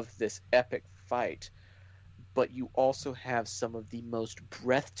scene of this epic fight, but you also have some of the most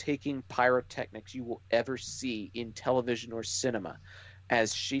breathtaking pyrotechnics you will ever see in television or cinema,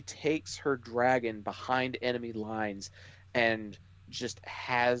 as she takes her dragon behind enemy lines and just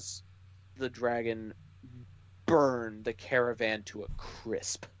has the dragon burn the caravan to a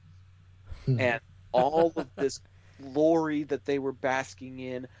crisp. And all of this glory that they were basking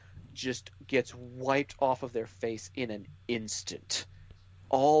in just gets wiped off of their face in an instant.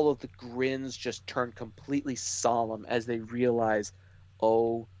 All of the grins just turn completely solemn as they realize,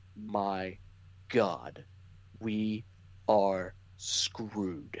 oh my God, we are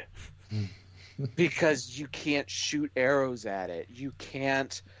screwed. Because you can't shoot arrows at it. You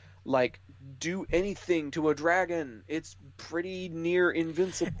can't, do anything to a dragon. It's pretty near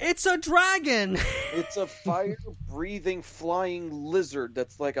invincible. It's a dragon! It's a fire-breathing flying lizard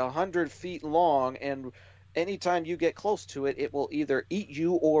that's 100 feet long, and anytime you get close to it, it will either eat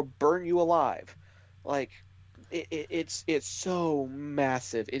you or burn you alive. It's so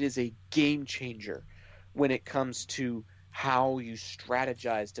massive. It is a game changer when it comes to how you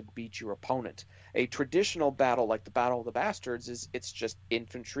strategize to beat your opponent. A traditional battle like the Battle of the Bastards it's just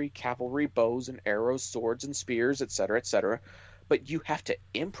infantry, cavalry, bows and arrows, swords and spears, etc., etc. But you have to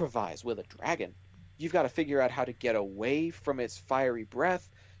improvise with a dragon. You've got to figure out how to get away from its fiery breath.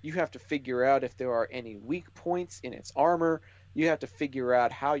 You have to figure out if there are any weak points in its armor. You have to figure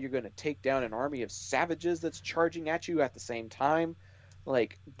out how you're going to take down an army of savages that's charging at you at the same time.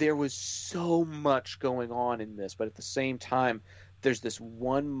 There was so much going on in this, but at the same time, there's this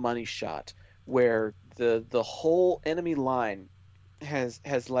one money shot where the whole enemy line has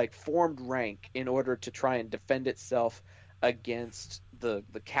formed rank in order to try and defend itself against the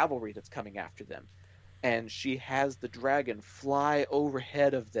cavalry that's coming after them. And she has the dragon fly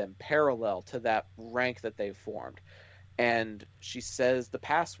overhead of them parallel to that rank that they've formed. And she says the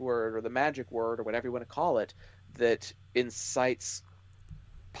password or the magic word or whatever you want to call it that incites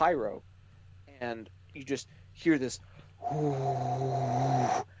pyro. And you just hear this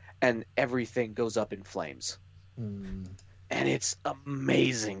and everything goes up in flames. And it's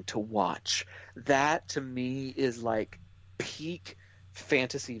amazing to watch. That to me is peak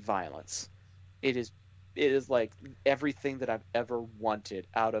fantasy violence. It is everything that I've ever wanted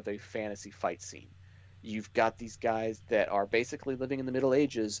out of a fantasy fight scene. You've got these guys that are basically living in the Middle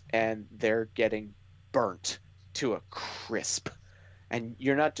Ages and they're getting burnt to a crisp. And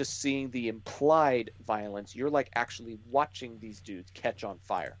you're not just seeing the implied violence, you're actually watching these dudes catch on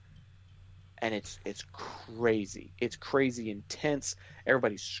fire. And it's crazy. It's crazy intense.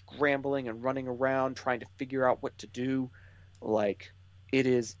 Everybody's scrambling and running around trying to figure out what to do. It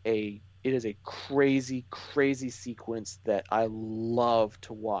is a crazy, crazy sequence that I love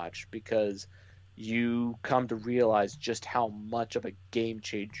to watch because you come to realize just how much of a game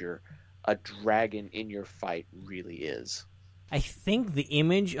changer a dragon in your fight really is. I think the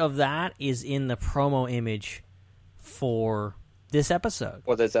image of that is in the promo image for this episode.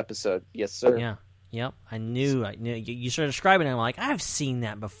 For this episode, yes, sir. Yeah, yep. I knew. You started describing it. I'm like, I've seen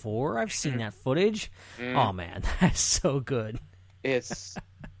that before. I've seen that footage. Oh man, that's so good. It's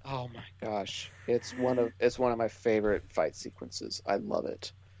oh my gosh, it's one of my favorite fight sequences. I love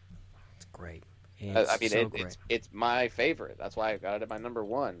it. It's great. It's my favorite. That's why I got it at my number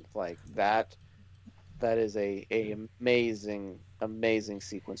one. That is a amazing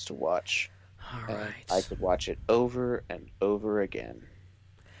sequence to watch. All right. I could watch it over and over again.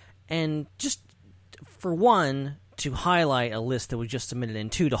 And just for one, to highlight a list that was just submitted,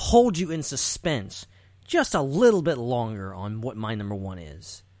 and two, to hold you in suspense just a little bit longer on what my number one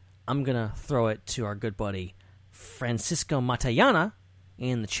is, I'm going to throw it to our good buddy Francisco Matallana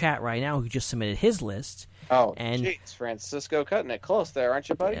in the chat right now, who just submitted his list. Oh, and jeez, Francisco, cutting it close there, aren't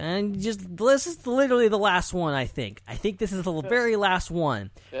you, buddy? And this is literally the last one, I think. I think this is the very last one.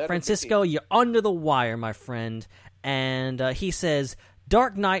 Francisco, you're under the wire, my friend. And he says,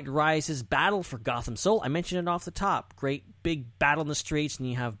 Dark Knight Rises, Battle for Gotham Soul. I mentioned it off the top. Great big battle in the streets, and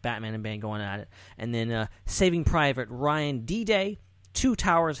you have Batman and Bane going at it. And then Saving Private Ryan, D-Day, Two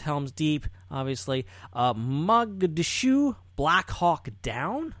Towers, Helm's Deep, obviously. Mogadishu, Black Hawk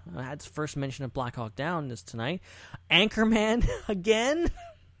Down. I had first mention of Black Hawk Down this tonight. Anchorman again.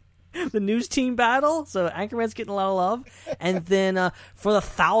 The news team battle. So Anchorman's getting a lot of love. And then for the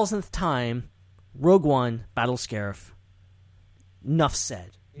 1,000th time, Rogue One, Battle Scarif. Enough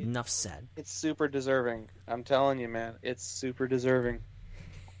said. Enough said. It's super deserving. I'm telling you, man. It's super deserving.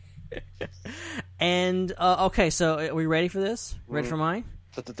 And, okay, so are we ready for this? Ready for mine?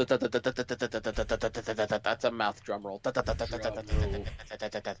 That's a mouth drum roll.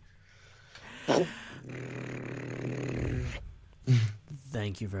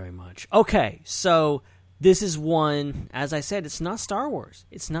 Thank you very much. Okay, so this is one, as I said, it's not Star Wars.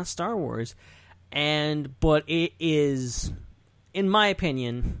 It's not Star Wars. But it is, in my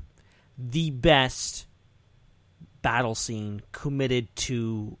opinion, the best battle scene committed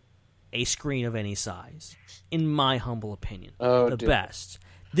to a screen of any size, in my humble opinion. The best.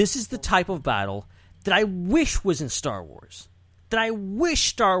 This is the type of battle that I wish was in Star Wars, that I wish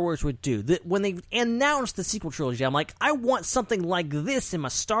Star Wars would do. That when they announced the sequel trilogy, I'm like, I want something like this in my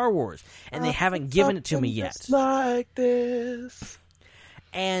Star Wars, and they haven't given it to me yet. Like this.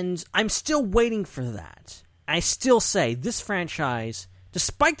 And I'm still waiting for that. I still say this franchise,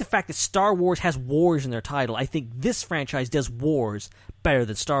 despite the fact that Star Wars has wars in their title, I think this franchise does wars better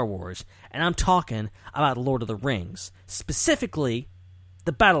than Star Wars. And I'm talking about Lord of the Rings. Specifically,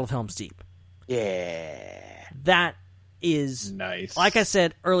 the Battle of Helm's Deep. Yeah. That is nice. Like I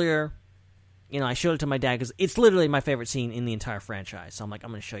said earlier, I showed it to my dad because it's literally my favorite scene in the entire franchise. So I'm like, I'm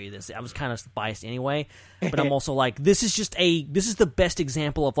going to show you this. I was kind of biased anyway, but I'm also like, this is the best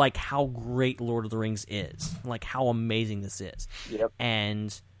example of like how great Lord of the Rings is, like how amazing this is. Yep.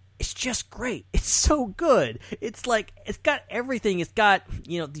 And it's just great. It's so good. It's like, it's got everything. It's got,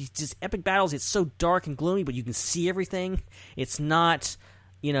 these just epic battles. It's so dark and gloomy, but you can see everything. It's not,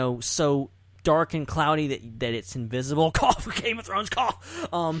 so dark and cloudy that it's invisible. Cough, Game of Thrones cough.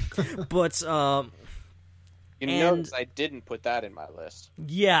 But you notice I didn't put that in my list.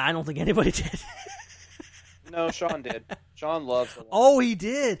 Yeah, I don't think anybody did. No, Sean did. Sean loves it. Oh, he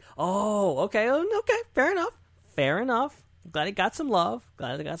did. Oh, okay. Okay, fair enough. Fair enough. Glad it got some love.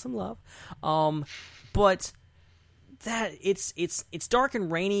 But that it's dark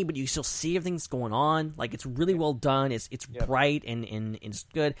and rainy, but you still see everything that's going on. Like, it's really well done. It's bright and it's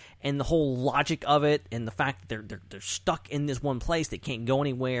good. And the whole logic of it, and the fact that they're stuck in this one place, they can't go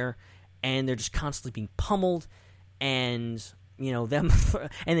anywhere, and they're just constantly being pummeled, and them,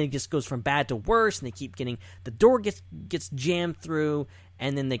 and it just goes from bad to worse, and they keep getting, the door gets jammed through,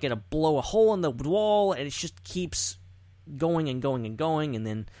 and then they get to blow a hole in the wall, and it just keeps going and going and going, and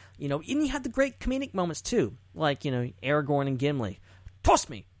then and you have the great comedic moments too, like Aragorn and Gimli, toss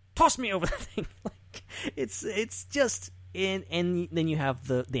me over the thing. Like, it's just and then you have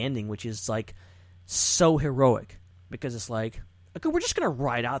the ending, which is like so heroic, because it's like, okay, we're just gonna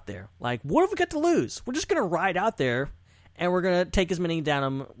ride out there. Like, what have we got to lose? We're just gonna ride out there, and we're gonna take as many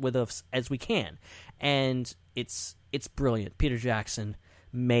down with us as we can. And it's brilliant. Peter Jackson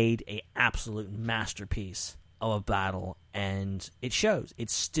made a absolute masterpiece of a battle, and it shows.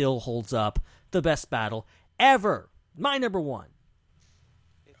 It still holds up. The best battle ever. My number one.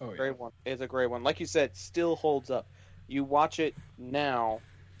 It's a great one. It's a great one. Like you said, still holds up. You watch it now,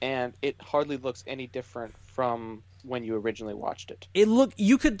 and it hardly looks any different from when you originally watched it.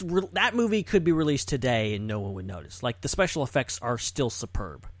 That movie could be released today, and no one would notice. Like, the special effects are still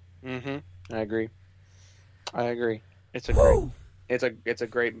superb. Mm-hmm. I agree. It's a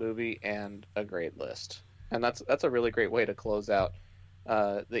great movie and a great list. And that's a really great way to close out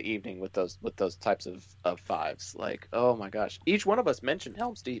the evening with those types of fives. Like, oh my gosh, each one of us mentioned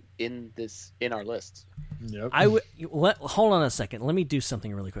Helm's Deep in our lists. Yep. Hold on a second. Let me do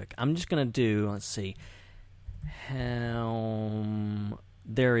something really quick. I'm just gonna do. Let's see. There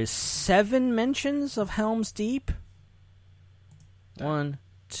is 7 mentions of Helm's Deep. 1,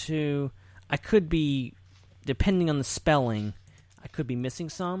 2. I could be, depending on the spelling, I could be missing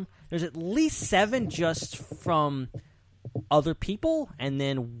some. There's at least 7 just from other people, and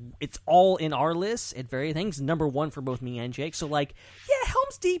then it's all in our list at various things. Number 1 for both me and Jake. So, like, yeah,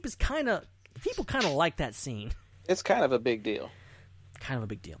 Helm's Deep is people kind of like that scene. It's kind of a big deal.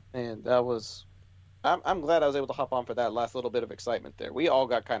 And that was... I'm glad I was able to hop on for that last little bit of excitement there. We all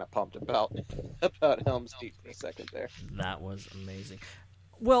got kind of pumped about Helm's Deep for a second there. That was amazing.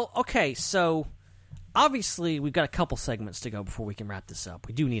 Well, okay, so... obviously, we've got a couple segments to go before we can wrap this up.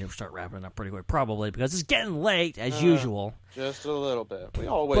 We do need to start wrapping it up pretty quick, probably, because it's getting late, as usual. Just a little bit. We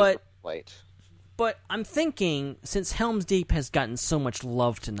always late. But I'm thinking, since Helm's Deep has gotten so much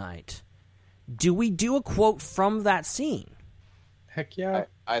love tonight, do we do a quote from that scene? Heck yeah.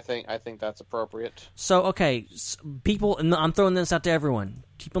 I think that's appropriate. So okay, people, and I'm throwing this out to everyone.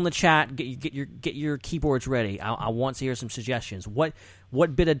 People in the chat, get your keyboards ready. I want to hear some suggestions. What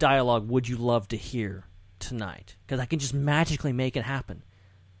bit of dialogue would you love to hear tonight? Because I can just magically make it happen.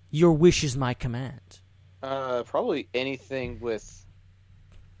 Your wish is my command. Probably anything with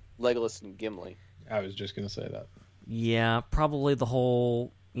Legolas and Gimli. I was just gonna say that. Yeah, probably the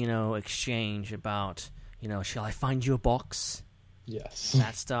whole exchange about shall I find you a box? Yes.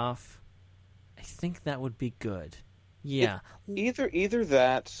 That stuff. I think that would be good. Yeah. Either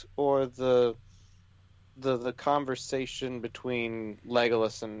that or the conversation between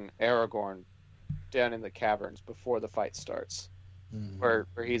Legolas and Aragorn down in the caverns before the fight starts. Where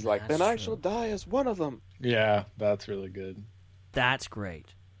he's like, then I shall die as one of them. Yeah, that's really good. That's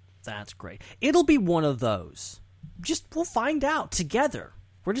great. That's great. It'll be one of those. We'll find out together.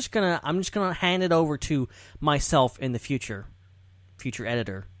 I'm just gonna hand it over to myself in the future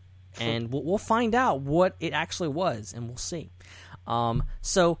editor, and we'll find out what it actually was, and we'll see.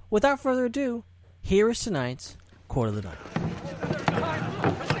 So without further ado, here is tonight's quote of the night.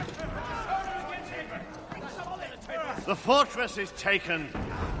 The fortress is taken.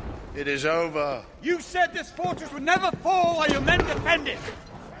 It is over. You said this fortress would never fall while your men defend it.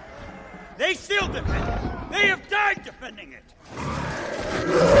 They still defend it. They have died defending it.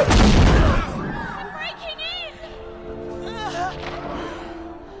 I'm breaking in!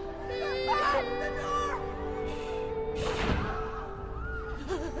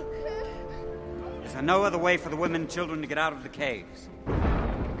 Is there no other way for the women and children to get out of the caves?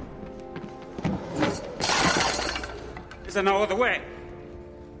 Is there no other way?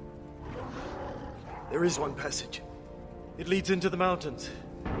 There is one passage. It leads into the mountains.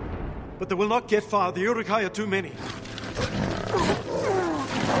 But they will not get far. The Uruk-hai are too many.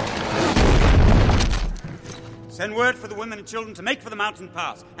 Send word for the women and children to make for the mountain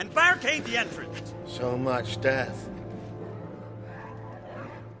pass and barricade the entrance. So much death.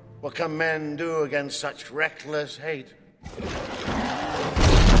 What can men do against such reckless hate?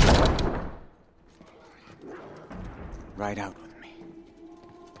 Ride out with me.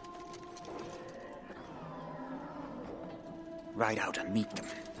 Ride out and meet them.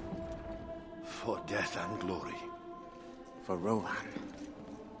 For death and glory. For Rohan.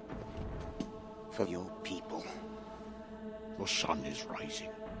 For your people. The sun is rising.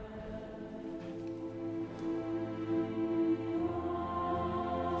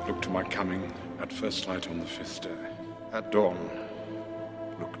 Look to my coming at first light on the 5th day. At dawn,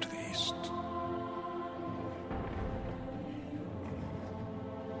 look to the east.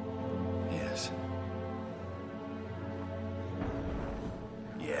 Yes.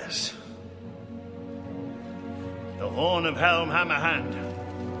 Yes. The horn of Helm Hammerhand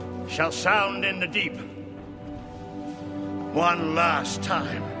shall sound in the deep. One last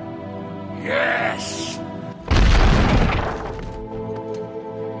time. Yes!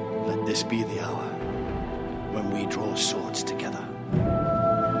 Let this be the hour when we draw swords together.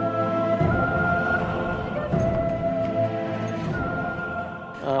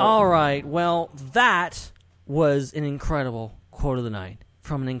 All right, well, that was an incredible quote of the night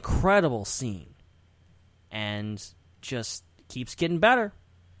from an incredible scene. And just keeps getting better.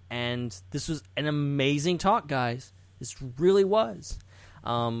 And this was an amazing talk, guys. This really was.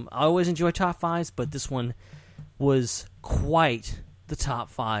 I always enjoy top fives, but this one was quite the top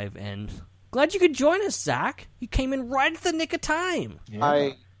five. And glad you could join us, Zach. You came in right at the nick of time.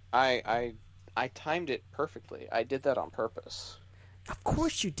 Yeah. I timed it perfectly. I did that on purpose. Of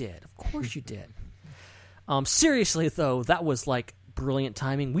course you did. Of course you did. Seriously, though, that was like brilliant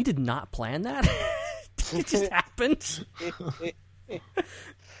timing. We did not plan that. It just happened.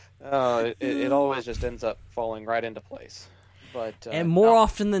 It always just ends up falling right into place. But and more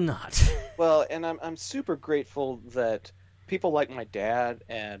often than not. Well, and I'm super grateful that people like my dad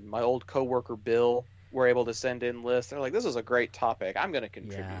and my old coworker Bill were able to send in lists. They're like, "This is a great topic. I'm going to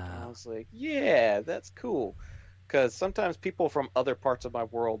contribute." Yeah. And I was like, "Yeah, that's cool," because sometimes people from other parts of my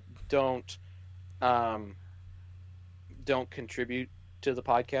world don't contribute to the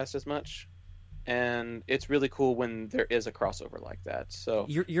podcast as much. And it's really cool when there is a crossover like that. So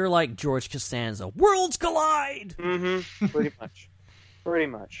you're like George Costanza. Worlds collide. Mm-hmm. Pretty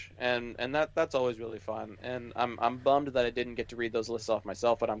much. And that's always really fun. And I'm bummed that I didn't get to read those lists off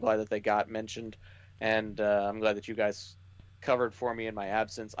myself, but I'm glad that they got mentioned. And I'm glad that you guys covered for me in my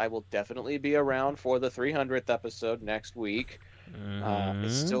absence. I will definitely be around for the 300th episode next week. Mm-hmm.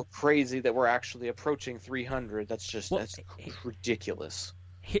 It's still crazy that we're actually approaching 300. That's ridiculous.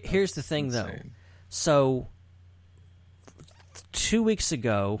 Here's the thing, though. So, 2 weeks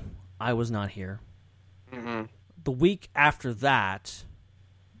ago, I was not here. Mm-hmm. the week after that,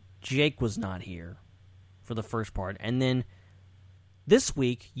 Jake was not here for the first part. And then this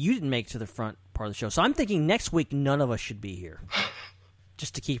week, you didn't make it to the front part of the show. So I'm thinking next week, none of us should be here.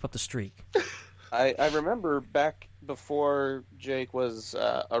 Just to keep up the streak. I remember back before Jake was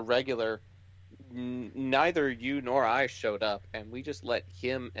a regular, neither you nor I showed up, and we just let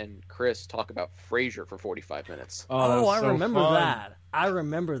him and Chris talk about Frasier for 45 minutes. Oh, I remember that. I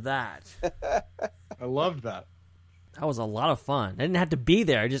remember that. I loved that. That was a lot of fun. I didn't have to be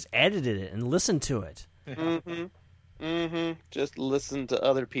there. I just edited it and listened to it. Just listen to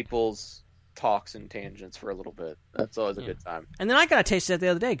other people's talks and tangents for a little bit. That's always a good time. And then I got a taste of that the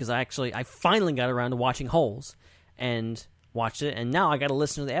other day because I finally got around to watching Holes and watched it, and now I got to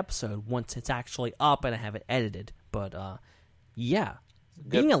listen to the episode once it's actually up and I have it edited. But yeah,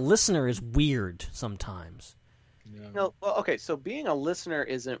 being a listener is weird sometimes. No, well, okay, so being a listener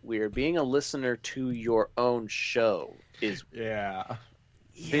isn't weird. Being a listener to your own show is Yeah,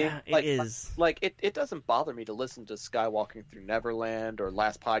 it is. Like, it doesn't bother me to listen to Skywalking Through Neverland or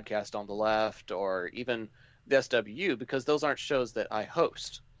Last Podcast on the Left or even the SWU because those aren't shows that I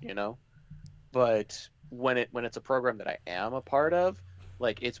host, you know? But when it's a program that I am a part of,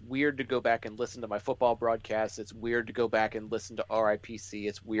 like, it's weird to go back and listen to my football broadcasts. It's weird to go back and listen to RIPC.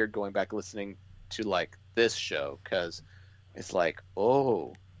 It's weird going back and listening to, like, this show because it's like,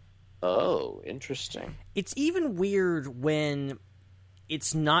 oh, interesting. It's even weird when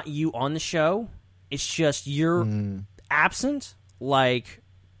it's not you on the show. It's just you're absent. Like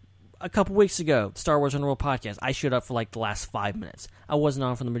a couple weeks ago, Star Wars Underworld podcast, I showed up for like the last 5 minutes. I wasn't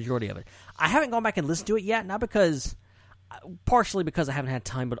on for the majority of it. I haven't gone back and listened to it yet, partially because I haven't had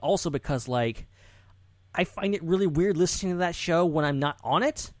time, but also because like I find it really weird listening to that show when I'm not on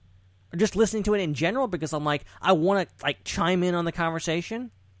it, or just listening to it in general because I'm like, I want to like chime in on the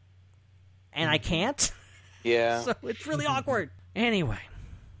conversation, and I can't. Yeah. So it's really awkward. Anyway,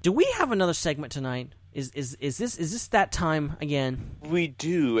 do we have another segment tonight? Is this that time again? We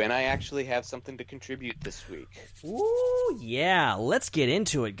do, and I actually have something to contribute this week. Ooh, yeah. Let's get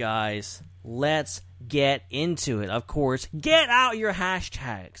into it, guys. Let's get into it. Of course, get out your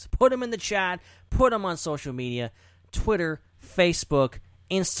hashtags. Put them in the chat. Put them on social media. Twitter, Facebook,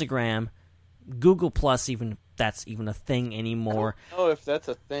 Instagram, Google Plus, even if that's even a thing anymore. I don't know if that's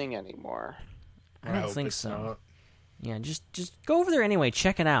a thing anymore. I don't think so. Not. Yeah, just go over there anyway,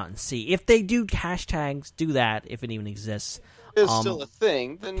 check it out and see. If they do hashtags, do that if it even exists. If it's still a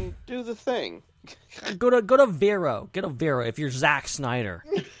thing, then do the thing. Go to Vero. Get a Vero if you're Zack Snyder.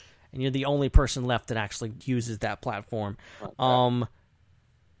 And you're the only person left that actually uses that platform. Okay.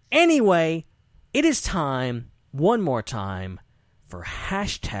 Anyway, it is time, one more time, for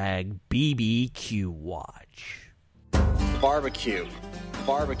hashtag BBQ Watch. Barbecue.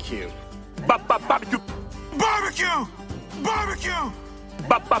 Barbecue. Barbecue. Barbecue. Barbecue.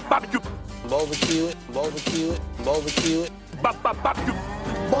 Barbecue. Barbecue it. Barbecue it. Barbecue it. Barbecue.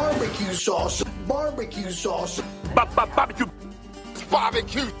 Barbecue sauce. Barbecue sauce. Barbecue.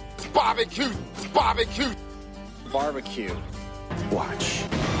 Barbecue. Barbecue. Barbecue. Barbecue. Watch.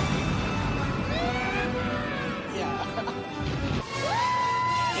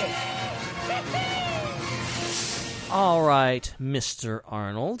 All right, Mr.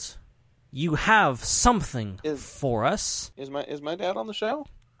 Arnold, you have something for us. Is my dad on the show?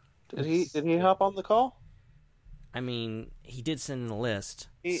 Did he hop on the call? I mean, he did send in a list.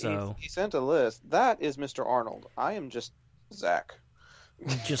 He sent a list. That is Mr. Arnold. I am just Zach.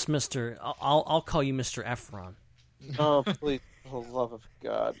 Just Mr. I'll call you Mr. Efron. Oh, please, for the love of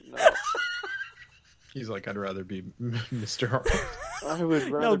God, no. He's like, I'd rather be Mr. Arnold. I would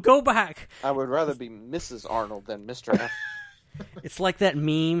rather no, go back. I would rather be Mrs. Arnold than Mr. F. It's like that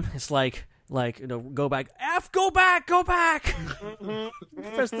meme. It's like go back. F, go back.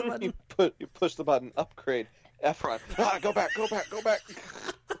 Mm-hmm. Press the button. You push the button. Upgrade. Efron. Go back.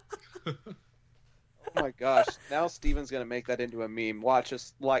 Oh my gosh! Now Steven's gonna make that into a meme. Watch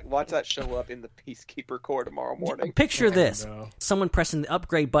that show up in the Peacekeeper Corps tomorrow morning. Picture this: someone pressing the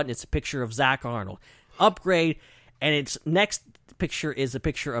upgrade button. It's a picture of Zach Arnold. Upgrade, and its next picture is a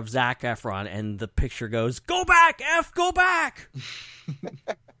picture of Zac Efron, and the picture goes, "Go back, F, go back."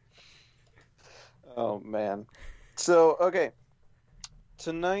 Oh man! So okay,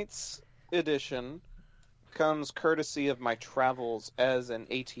 tonight's edition comes courtesy of my travels as an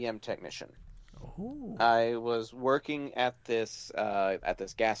ATM technician. Ooh. I was working at this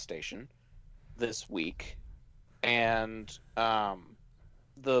gas station this week, and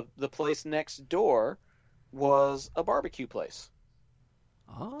the place next door was a barbecue place.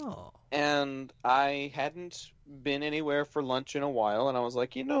 Oh. And I hadn't been anywhere for lunch in a while, and I was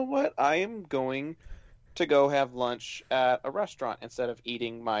like, you know what? I am going to go have lunch at a restaurant instead of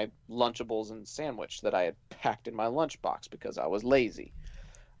eating my Lunchables and sandwich that I had packed in my lunchbox because I was lazy.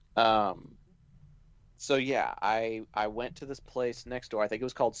 So yeah, I went to this place next door. I think it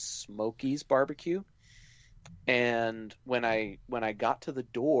was called Smokey's Barbecue. And when I got to the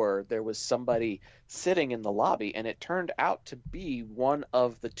door, there was somebody sitting in the lobby, and it turned out to be one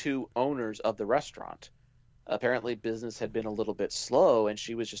of the two owners of the restaurant. Apparently business had been a little bit slow, and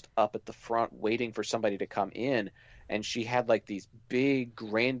she was just up at the front waiting for somebody to come in, and she had like these big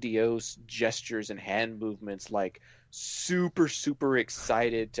grandiose gestures and hand movements, like super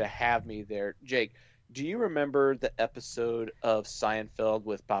excited to have me there. Jake, do you remember the episode of Seinfeld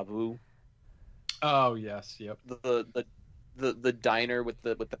with Babu? Oh yes, yep. The diner with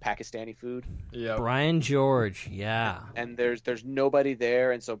the Pakistani food. Yeah. Brian George, yeah. And there's nobody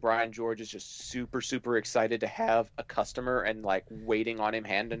there, and so Brian George is just super excited to have a customer and like waiting on him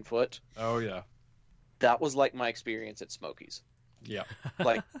hand and foot. Oh yeah. That was like my experience at Smokey's. Yeah.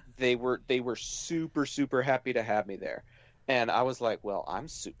 Like they were super happy to have me there. And I was like, well, I'm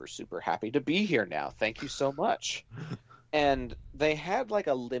super happy to be here now. Thank you so much. And they had like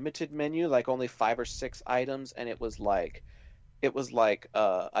a limited menu, like only 5 or 6 items, and it was like I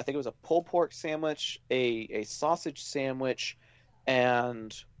think it was a pulled pork sandwich, a sausage sandwich,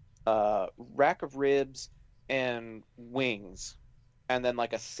 and rack of ribs and wings, and then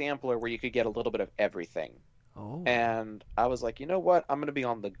like a sampler where you could get a little bit of everything. Oh. And I was like, you know what? I'm going to be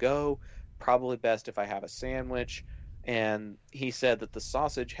on the go. Probably best if I have a sandwich. And he said that the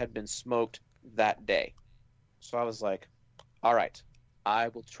sausage had been smoked that day. So I was like, all right, I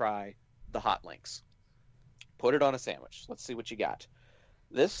will try the hot links. Put it on a sandwich. Let's see what you got.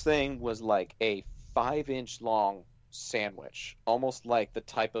 This thing was like a 5-inch long sandwich, almost like the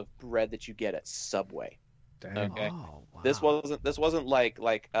type of bread that you get at Subway. Dang. Okay. Oh, wow. This wasn't like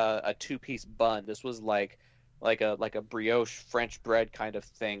a 2-piece bun. This was like a brioche French bread kind of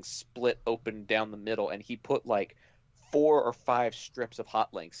thing, split open down the middle, and he put like 4 or 5 strips of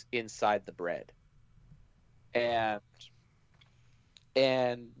hot links inside the bread. And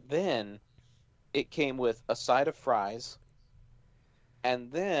then it came with a side of fries,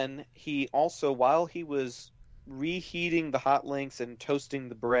 and then he also, while he was reheating the hot links and toasting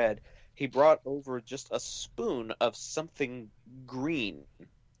the bread, he brought over just a spoon of something green.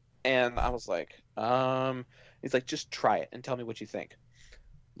 And I was like, he's like, just try it and tell me what you think.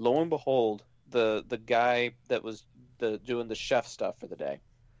 Lo and behold, the guy that was doing the chef stuff for the day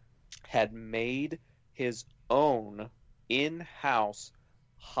had made his own in-house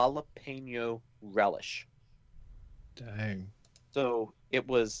jalapeno relish. Dang. So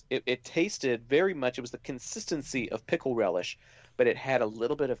it tasted very much, it was the consistency of pickle relish, but it had a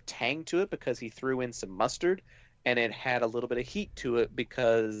little bit of tang to it because he threw in some mustard, and it had a little bit of heat to it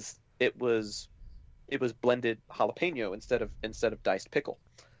because it was blended jalapeno instead of diced pickle.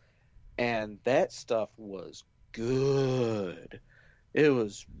 And that stuff was good. It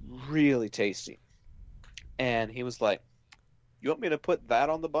was really tasty. And he was like, "You want me to put that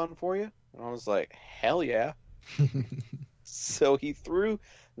on the bun for you?" And I was like, "Hell yeah." So he threw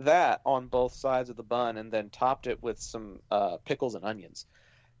that on both sides of the bun and then topped it with some pickles and onions,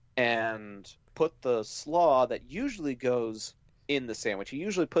 and put the slaw that usually goes in the sandwich. He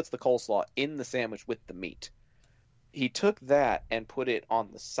usually puts the coleslaw in the sandwich with the meat. He took that and put it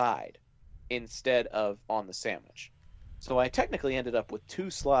on the side instead of on the sandwich. So I technically ended up with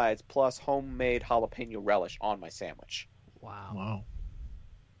 2 slides plus homemade jalapeno relish on my sandwich. Wow.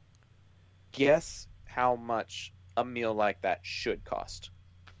 Guess how much a meal like that should cost?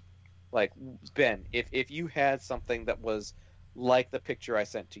 Like, Ben, if you had something that was like the picture I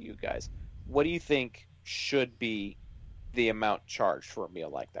sent to you guys, what do you think should be the amount charged for a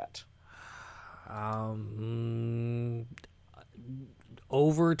meal like that?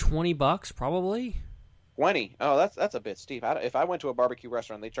 Over $20 probably. 20? Oh, that's a bit steep. If I went to a barbecue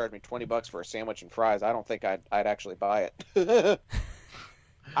restaurant and they charged me $20 for a sandwich and fries, I don't think I'd actually buy it.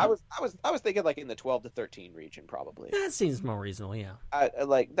 I was thinking like in the 12 to 13 region probably. That seems more reasonable, yeah.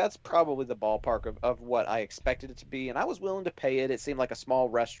 That's probably the ballpark of what I expected it to be, and I was willing to pay it. It seemed like a small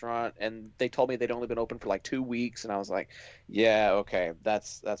restaurant, and they told me they'd only been open for like 2 weeks, and I was like, yeah, okay,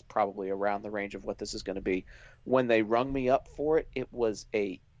 that's probably around the range of what this is going to be. When they rung me up for it, it was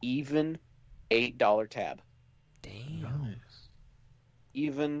a even $8 tab. Damn. Nice.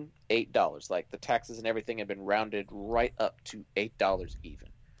 Even $8. Like the taxes and everything had been rounded right up to $8 even.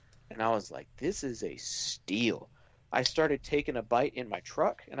 And I was like, this is a steal. I started taking a bite in my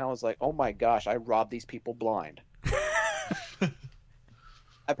truck, and I was like, oh my gosh, I robbed these people blind.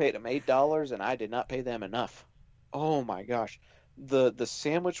 I paid them $8, and I did not pay them enough. Oh my gosh. The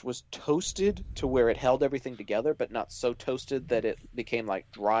sandwich was toasted to where it held everything together, but not so toasted that it became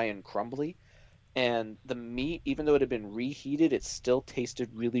like dry and crumbly. And the meat, even though it had been reheated, it still tasted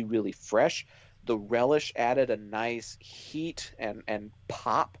really, really fresh. The relish added a nice heat and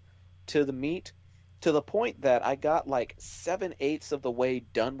pop to the meat, to the point that I got like 7/8 of the way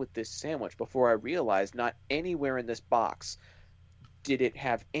done with this sandwich before I realized not anywhere in this box did it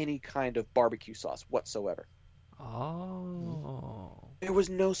have any kind of barbecue sauce whatsoever. Oh. There was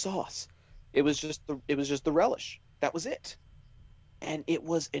no sauce. It was just the relish. That was it. And it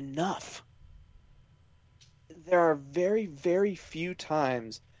was enough. There are very, very few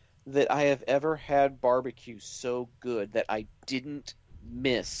times that I have ever had barbecue so good that I didn't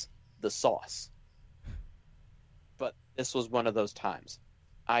miss the sauce. But this was one of those times.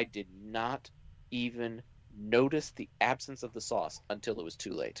 I did not even notice the absence of the sauce until it was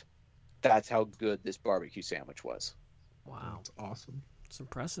too late. That's how good this barbecue sandwich was. Wow. That's awesome. It's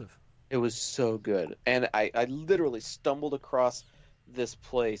impressive. It was so good. And I literally stumbled across this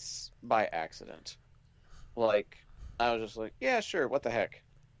place by accident. Like, I was just like, yeah, sure, what the heck.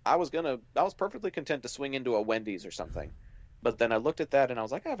 I was perfectly content to swing into a Wendy's or something. But then I looked at that and I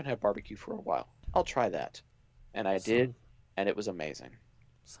was like, I haven't had barbecue for a while. I'll try that. And I did, and it was amazing.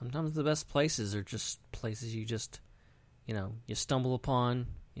 Sometimes the best places are just places you just, you stumble upon.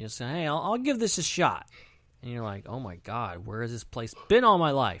 You just say, hey, I'll give this a shot. And you're like, oh my God, where has this place been all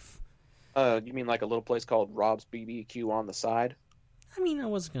my life? You mean like a little place called Rob's BBQ on the side? I mean, I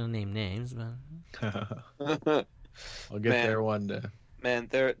wasn't going to name names, but... I'll get there one day. Man,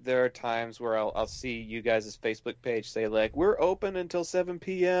 there are times where I'll see you guys' Facebook page say, like, we're open until 7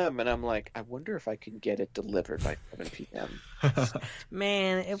 p.m. And I'm like, I wonder if I can get it delivered by 7 p.m.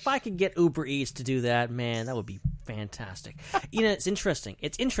 Man, if I could get Uber Eats to do that, man, that would be fantastic. It's interesting.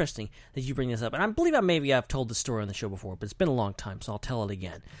 It's interesting that you bring this up. And I believe I've told the story on the show before, but it's been a long time, so I'll tell it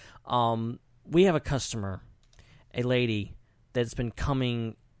again. We have a customer, a lady, that's been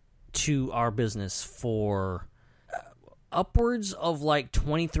coming to our business for upwards of like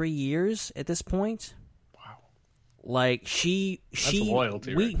 23 years at this point. Wow. Like that's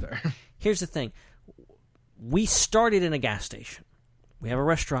loyalty right there. Here's the thing. We started in a gas station. We have a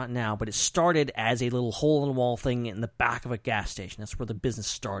restaurant now, but it started as a little hole-in-the-wall thing in the back of a gas station. That's where the business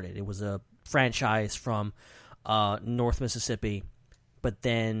started. It was a franchise from North Mississippi. But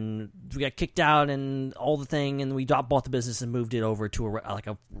then we got kicked out and all the thing, and we bought the business and moved it over to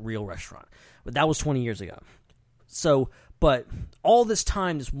a real restaurant. But that was 20 years ago. So, but all this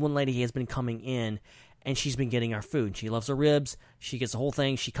time, this one lady has been coming in, and she's been getting our food. She loves her ribs. She gets the whole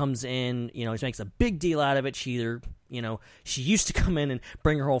thing. She comes in, she makes a big deal out of it. She either, she used to come in and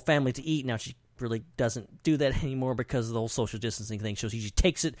bring her whole family to eat. Now she really doesn't do that anymore because of the whole social distancing thing. So she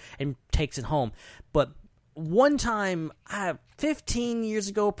takes it and takes it home. But one time, 15 years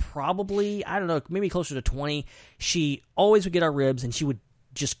ago, probably, I don't know, maybe closer to 20, she always would get our ribs and she would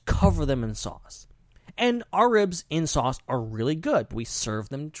just cover them in sauce. And our ribs in sauce are really good. We serve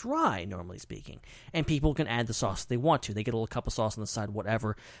them dry, normally speaking. And people can add the sauce if they want to. They get a little cup of sauce on the side,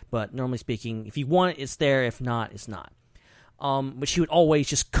 whatever. But normally speaking, if you want it, it's there. If not, it's not. But she would always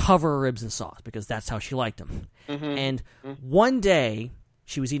just cover her ribs in sauce because that's how she liked them. Mm-hmm. And one day,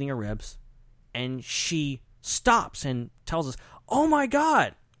 she was eating her ribs, and she stops and tells us, oh my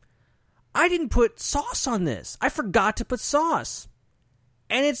God, I didn't put sauce on this. I forgot to put sauce.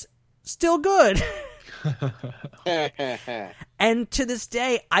 And it's still good. And to this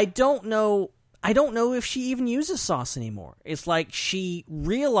day, I don't know if she even uses sauce anymore. It's like she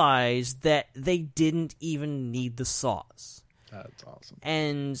realized that they didn't even need the sauce. That's awesome.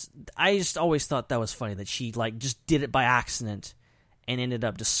 And I just always thought that was funny that she just did it by accident and ended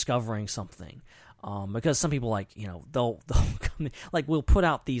up discovering something. Because some people they'll come in, we'll put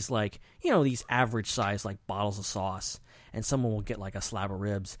out these these average size bottles of sauce, and someone will get a slab of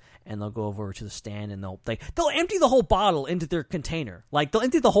ribs, and they'll go over to the stand and they'll empty the whole bottle into their container. They'll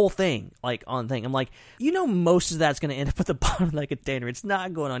empty the whole thing on thing. I'm like, most of that's going to end up at the bottom of that container. It's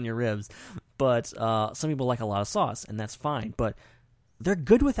not going on your ribs. But some people like a lot of sauce, and that's fine. But they're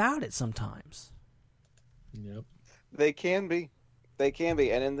good without it sometimes. Yep. They can be,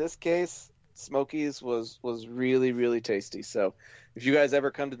 and in this case, Smokies was really, really tasty. So if you guys ever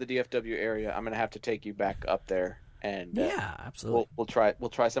come to the DFW area, I'm gonna have to take you back up there, and yeah, absolutely. We'll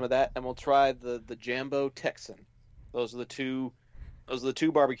try some of that, and we'll try the Jambo Texan. Those are the two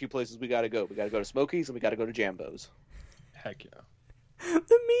barbecue places we got to go. We got to go to Smokies, and we got to go to Jambo's. Heck yeah!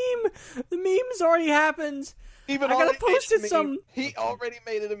 The meme's already happened. I gotta post it some. He already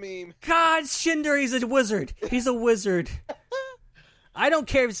made it a meme. God, Shinder, he's a wizard. He's a wizard. I don't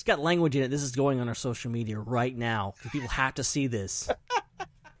care if it's got language in it. This is going on our social media right now. People have to see this.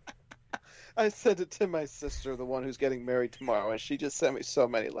 I sent it to my sister, the one who's getting married tomorrow, and she just sent me so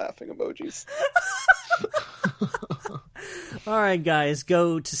many laughing emojis. All right, guys,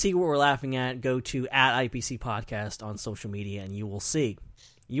 go to see what we're laughing at. Go to @IPC Podcast on social media, and you will see.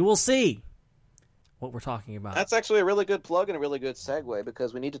 You will see what we're talking about. That's actually a really good plug and a really good segue,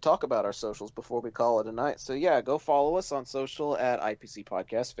 because we need to talk about our socials before we call it a night. So yeah, go follow us on social at IPC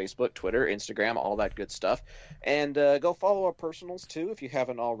Podcast, Facebook, Twitter, Instagram, all that good stuff. And go follow our personals too if you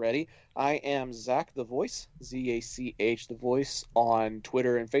haven't already. I am Zach the Voice, ZACH the Voice on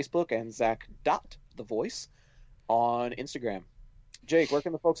Twitter and Facebook, and Zach.the Voice on Instagram. Jake, where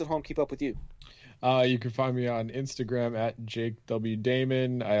can the folks at home keep up with you? You can find me on Instagram at Jake W.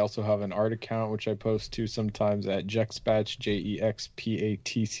 Damon. I also have an art account which I post to sometimes at Jexpatch,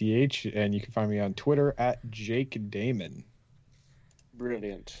 JEXPATCH, and you can find me on Twitter at Jake Damon.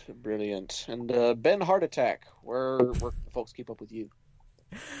 Brilliant. And Ben Heart Attack, where can the folks keep up with you?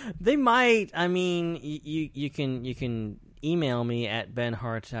 They might. I mean, you can email me at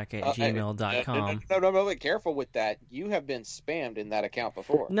benheartattack@gmail.com. No, be careful with that. You have been spammed in that account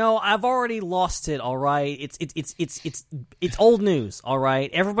before. No, I've already lost it, all right? It's old news, all right?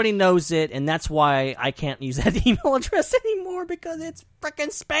 Everybody knows it, and that's why I can't use that email address anymore, because it's frickin'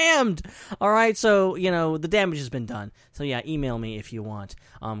 spammed. All right, so, the damage has been done. So, yeah, email me if you want,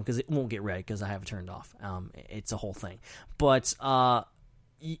 because it won't get read because I have it turned off. It's a whole thing. But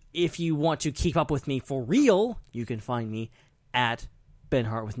if you want to keep up with me for real, you can find me at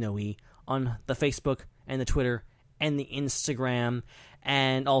benhart with no E on the Facebook and the Twitter and the Instagram,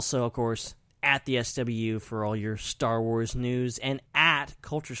 and also, of course, at the SW for all your Star Wars news, and at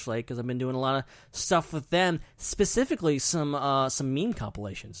Culture Slate, because I've been doing a lot of stuff with them, specifically some meme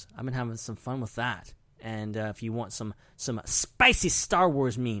compilations. I've been having some fun with that. And if you want some spicy Star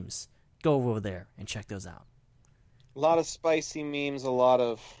Wars memes, go over there and check those out. A lot of spicy memes, a lot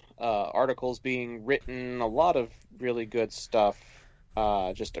of articles being written, a lot of really good stuff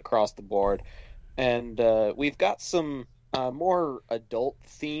just across the board. And we've got some more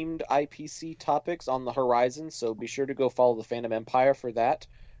adult-themed IPC topics on the horizon, so be sure to go follow the Fandom Empire for that,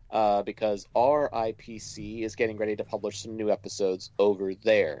 because our IPC is getting ready to publish some new episodes over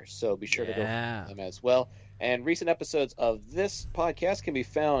there. So be sure to go follow them as well. And recent episodes of this podcast can be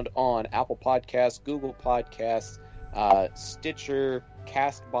found on Apple Podcasts, Google Podcasts, Stitcher,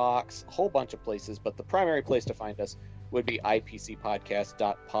 Castbox, a whole bunch of places, but the primary place to find us would be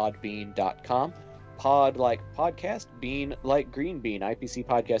ipcpodcast.podbean.com. Pod like podcast, bean like green bean,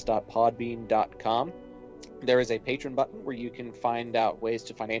 ipcpodcast.podbean.com. There is a Patreon button where you can find out ways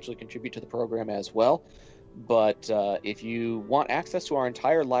to financially contribute to the program as well. But if you want access to our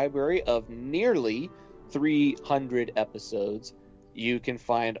entire library of nearly 300 episodes, you can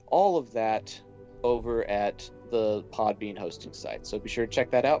find all of that over at the Podbean hosting site. So be sure to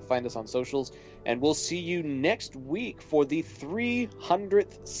check that out. Find us on socials, and we'll see you next week for the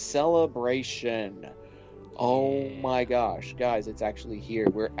 300th celebration. Oh my gosh, guys, it's actually here.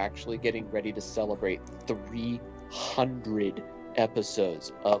 We're actually getting ready to celebrate 300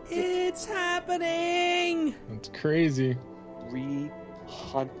 episodes of It's happening! It's crazy.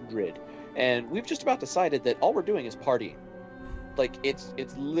 300. And we've just about decided that all we're doing is partying. Like, it's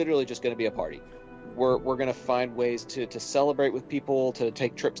literally just going to be a party. We're going to find ways to celebrate with people, to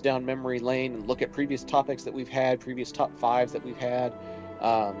take trips down memory lane and look at previous topics that we've had, previous top fives that we've had.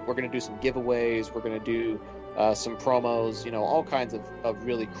 We're going to do some giveaways. We're going to do some promos, all kinds of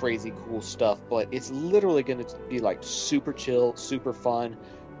really crazy cool stuff. But it's literally going to be like super chill, super fun,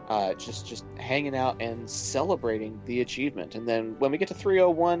 just hanging out and celebrating the achievement. And then when we get to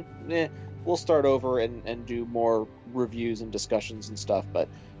 301, we'll start over and do more reviews and discussions and stuff. But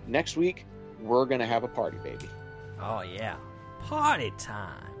next week, we're going to have a party, baby. Oh, yeah. Party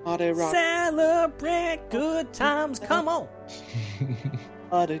time. Party rock. Celebrate good times. Come on.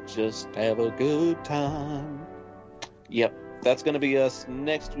 Party, just have a good time. Yep, that's going to be us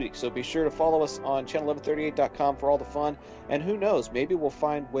next week. So be sure to follow us on channel1138.com for all the fun. And who knows, maybe we'll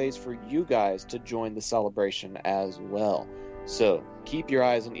find ways for you guys to join the celebration as well. So keep your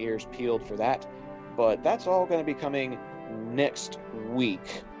eyes and ears peeled for that. But that's all going to be coming next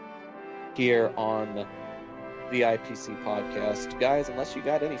week here on the IPC podcast. Guys, unless you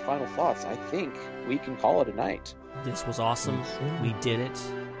got any final thoughts, I think we can call it a night. This was awesome. We did it.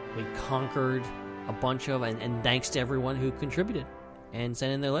 We conquered a bunch of, and thanks to everyone who contributed and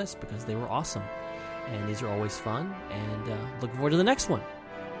sent in their list, because they were awesome. And these are always fun, and looking forward to the next one.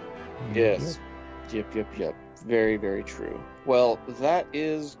 Yes. Yep. Very, very true. Well, that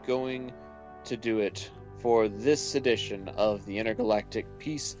is going to do it for this edition of the Intergalactic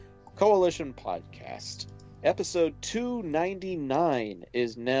Peace Coalition podcast. Episode 299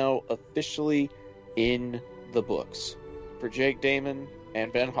 is now officially in the books. For Jake Damon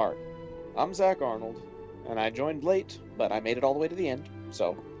and Ben Hart, I'm Zach Arnold, and I joined late, but I made it all the way to the end,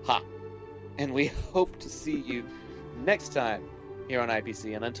 so ha! And we hope to see you next time here on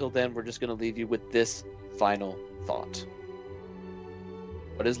IPC, and until then, we're just going to leave you with this final thought.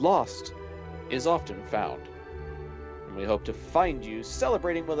 What is lost is often found. And we hope to find you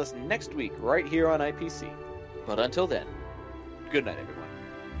celebrating with us next week right here on IPC. But until then, good night, everyone.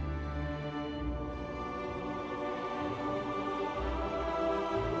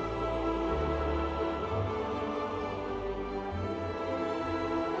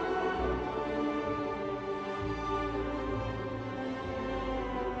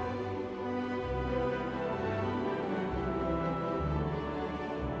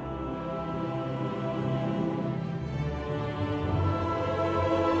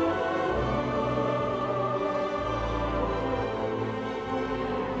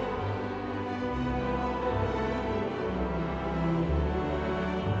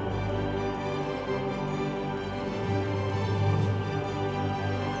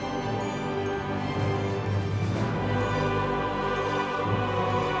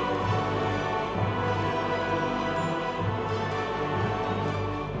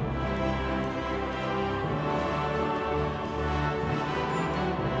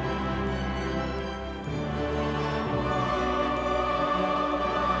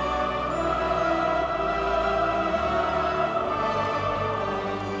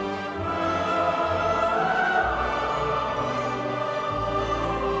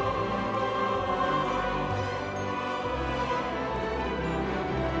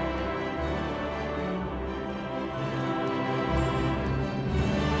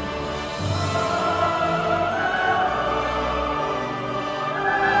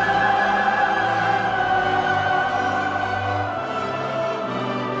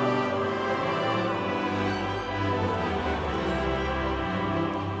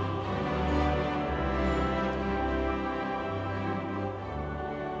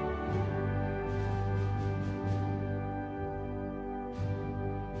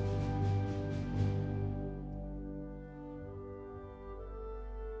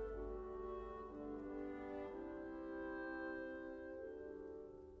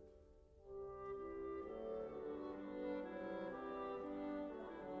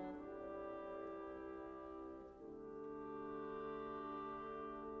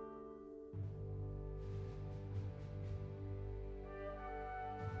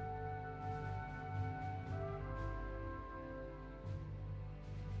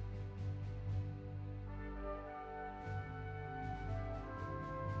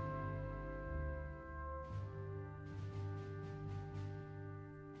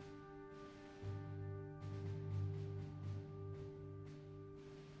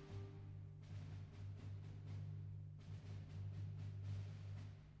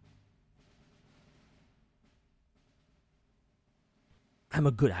 I'm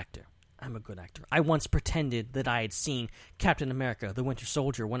a good actor. I once pretended that I had seen Captain America, the Winter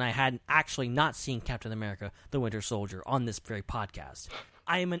Soldier, when I had actually not seen Captain America, the Winter Soldier, on this very podcast.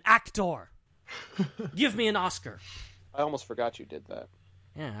 I am an actor. Give me an Oscar. I almost forgot you did that.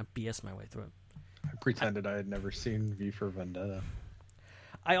 Yeah, I BS my way through it. I pretended I had never seen V for Vendetta.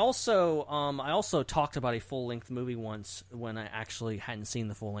 I also talked about a full-length movie once when I actually hadn't seen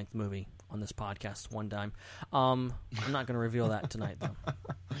the full-length movie on this podcast one time. I'm not going to reveal that tonight, though.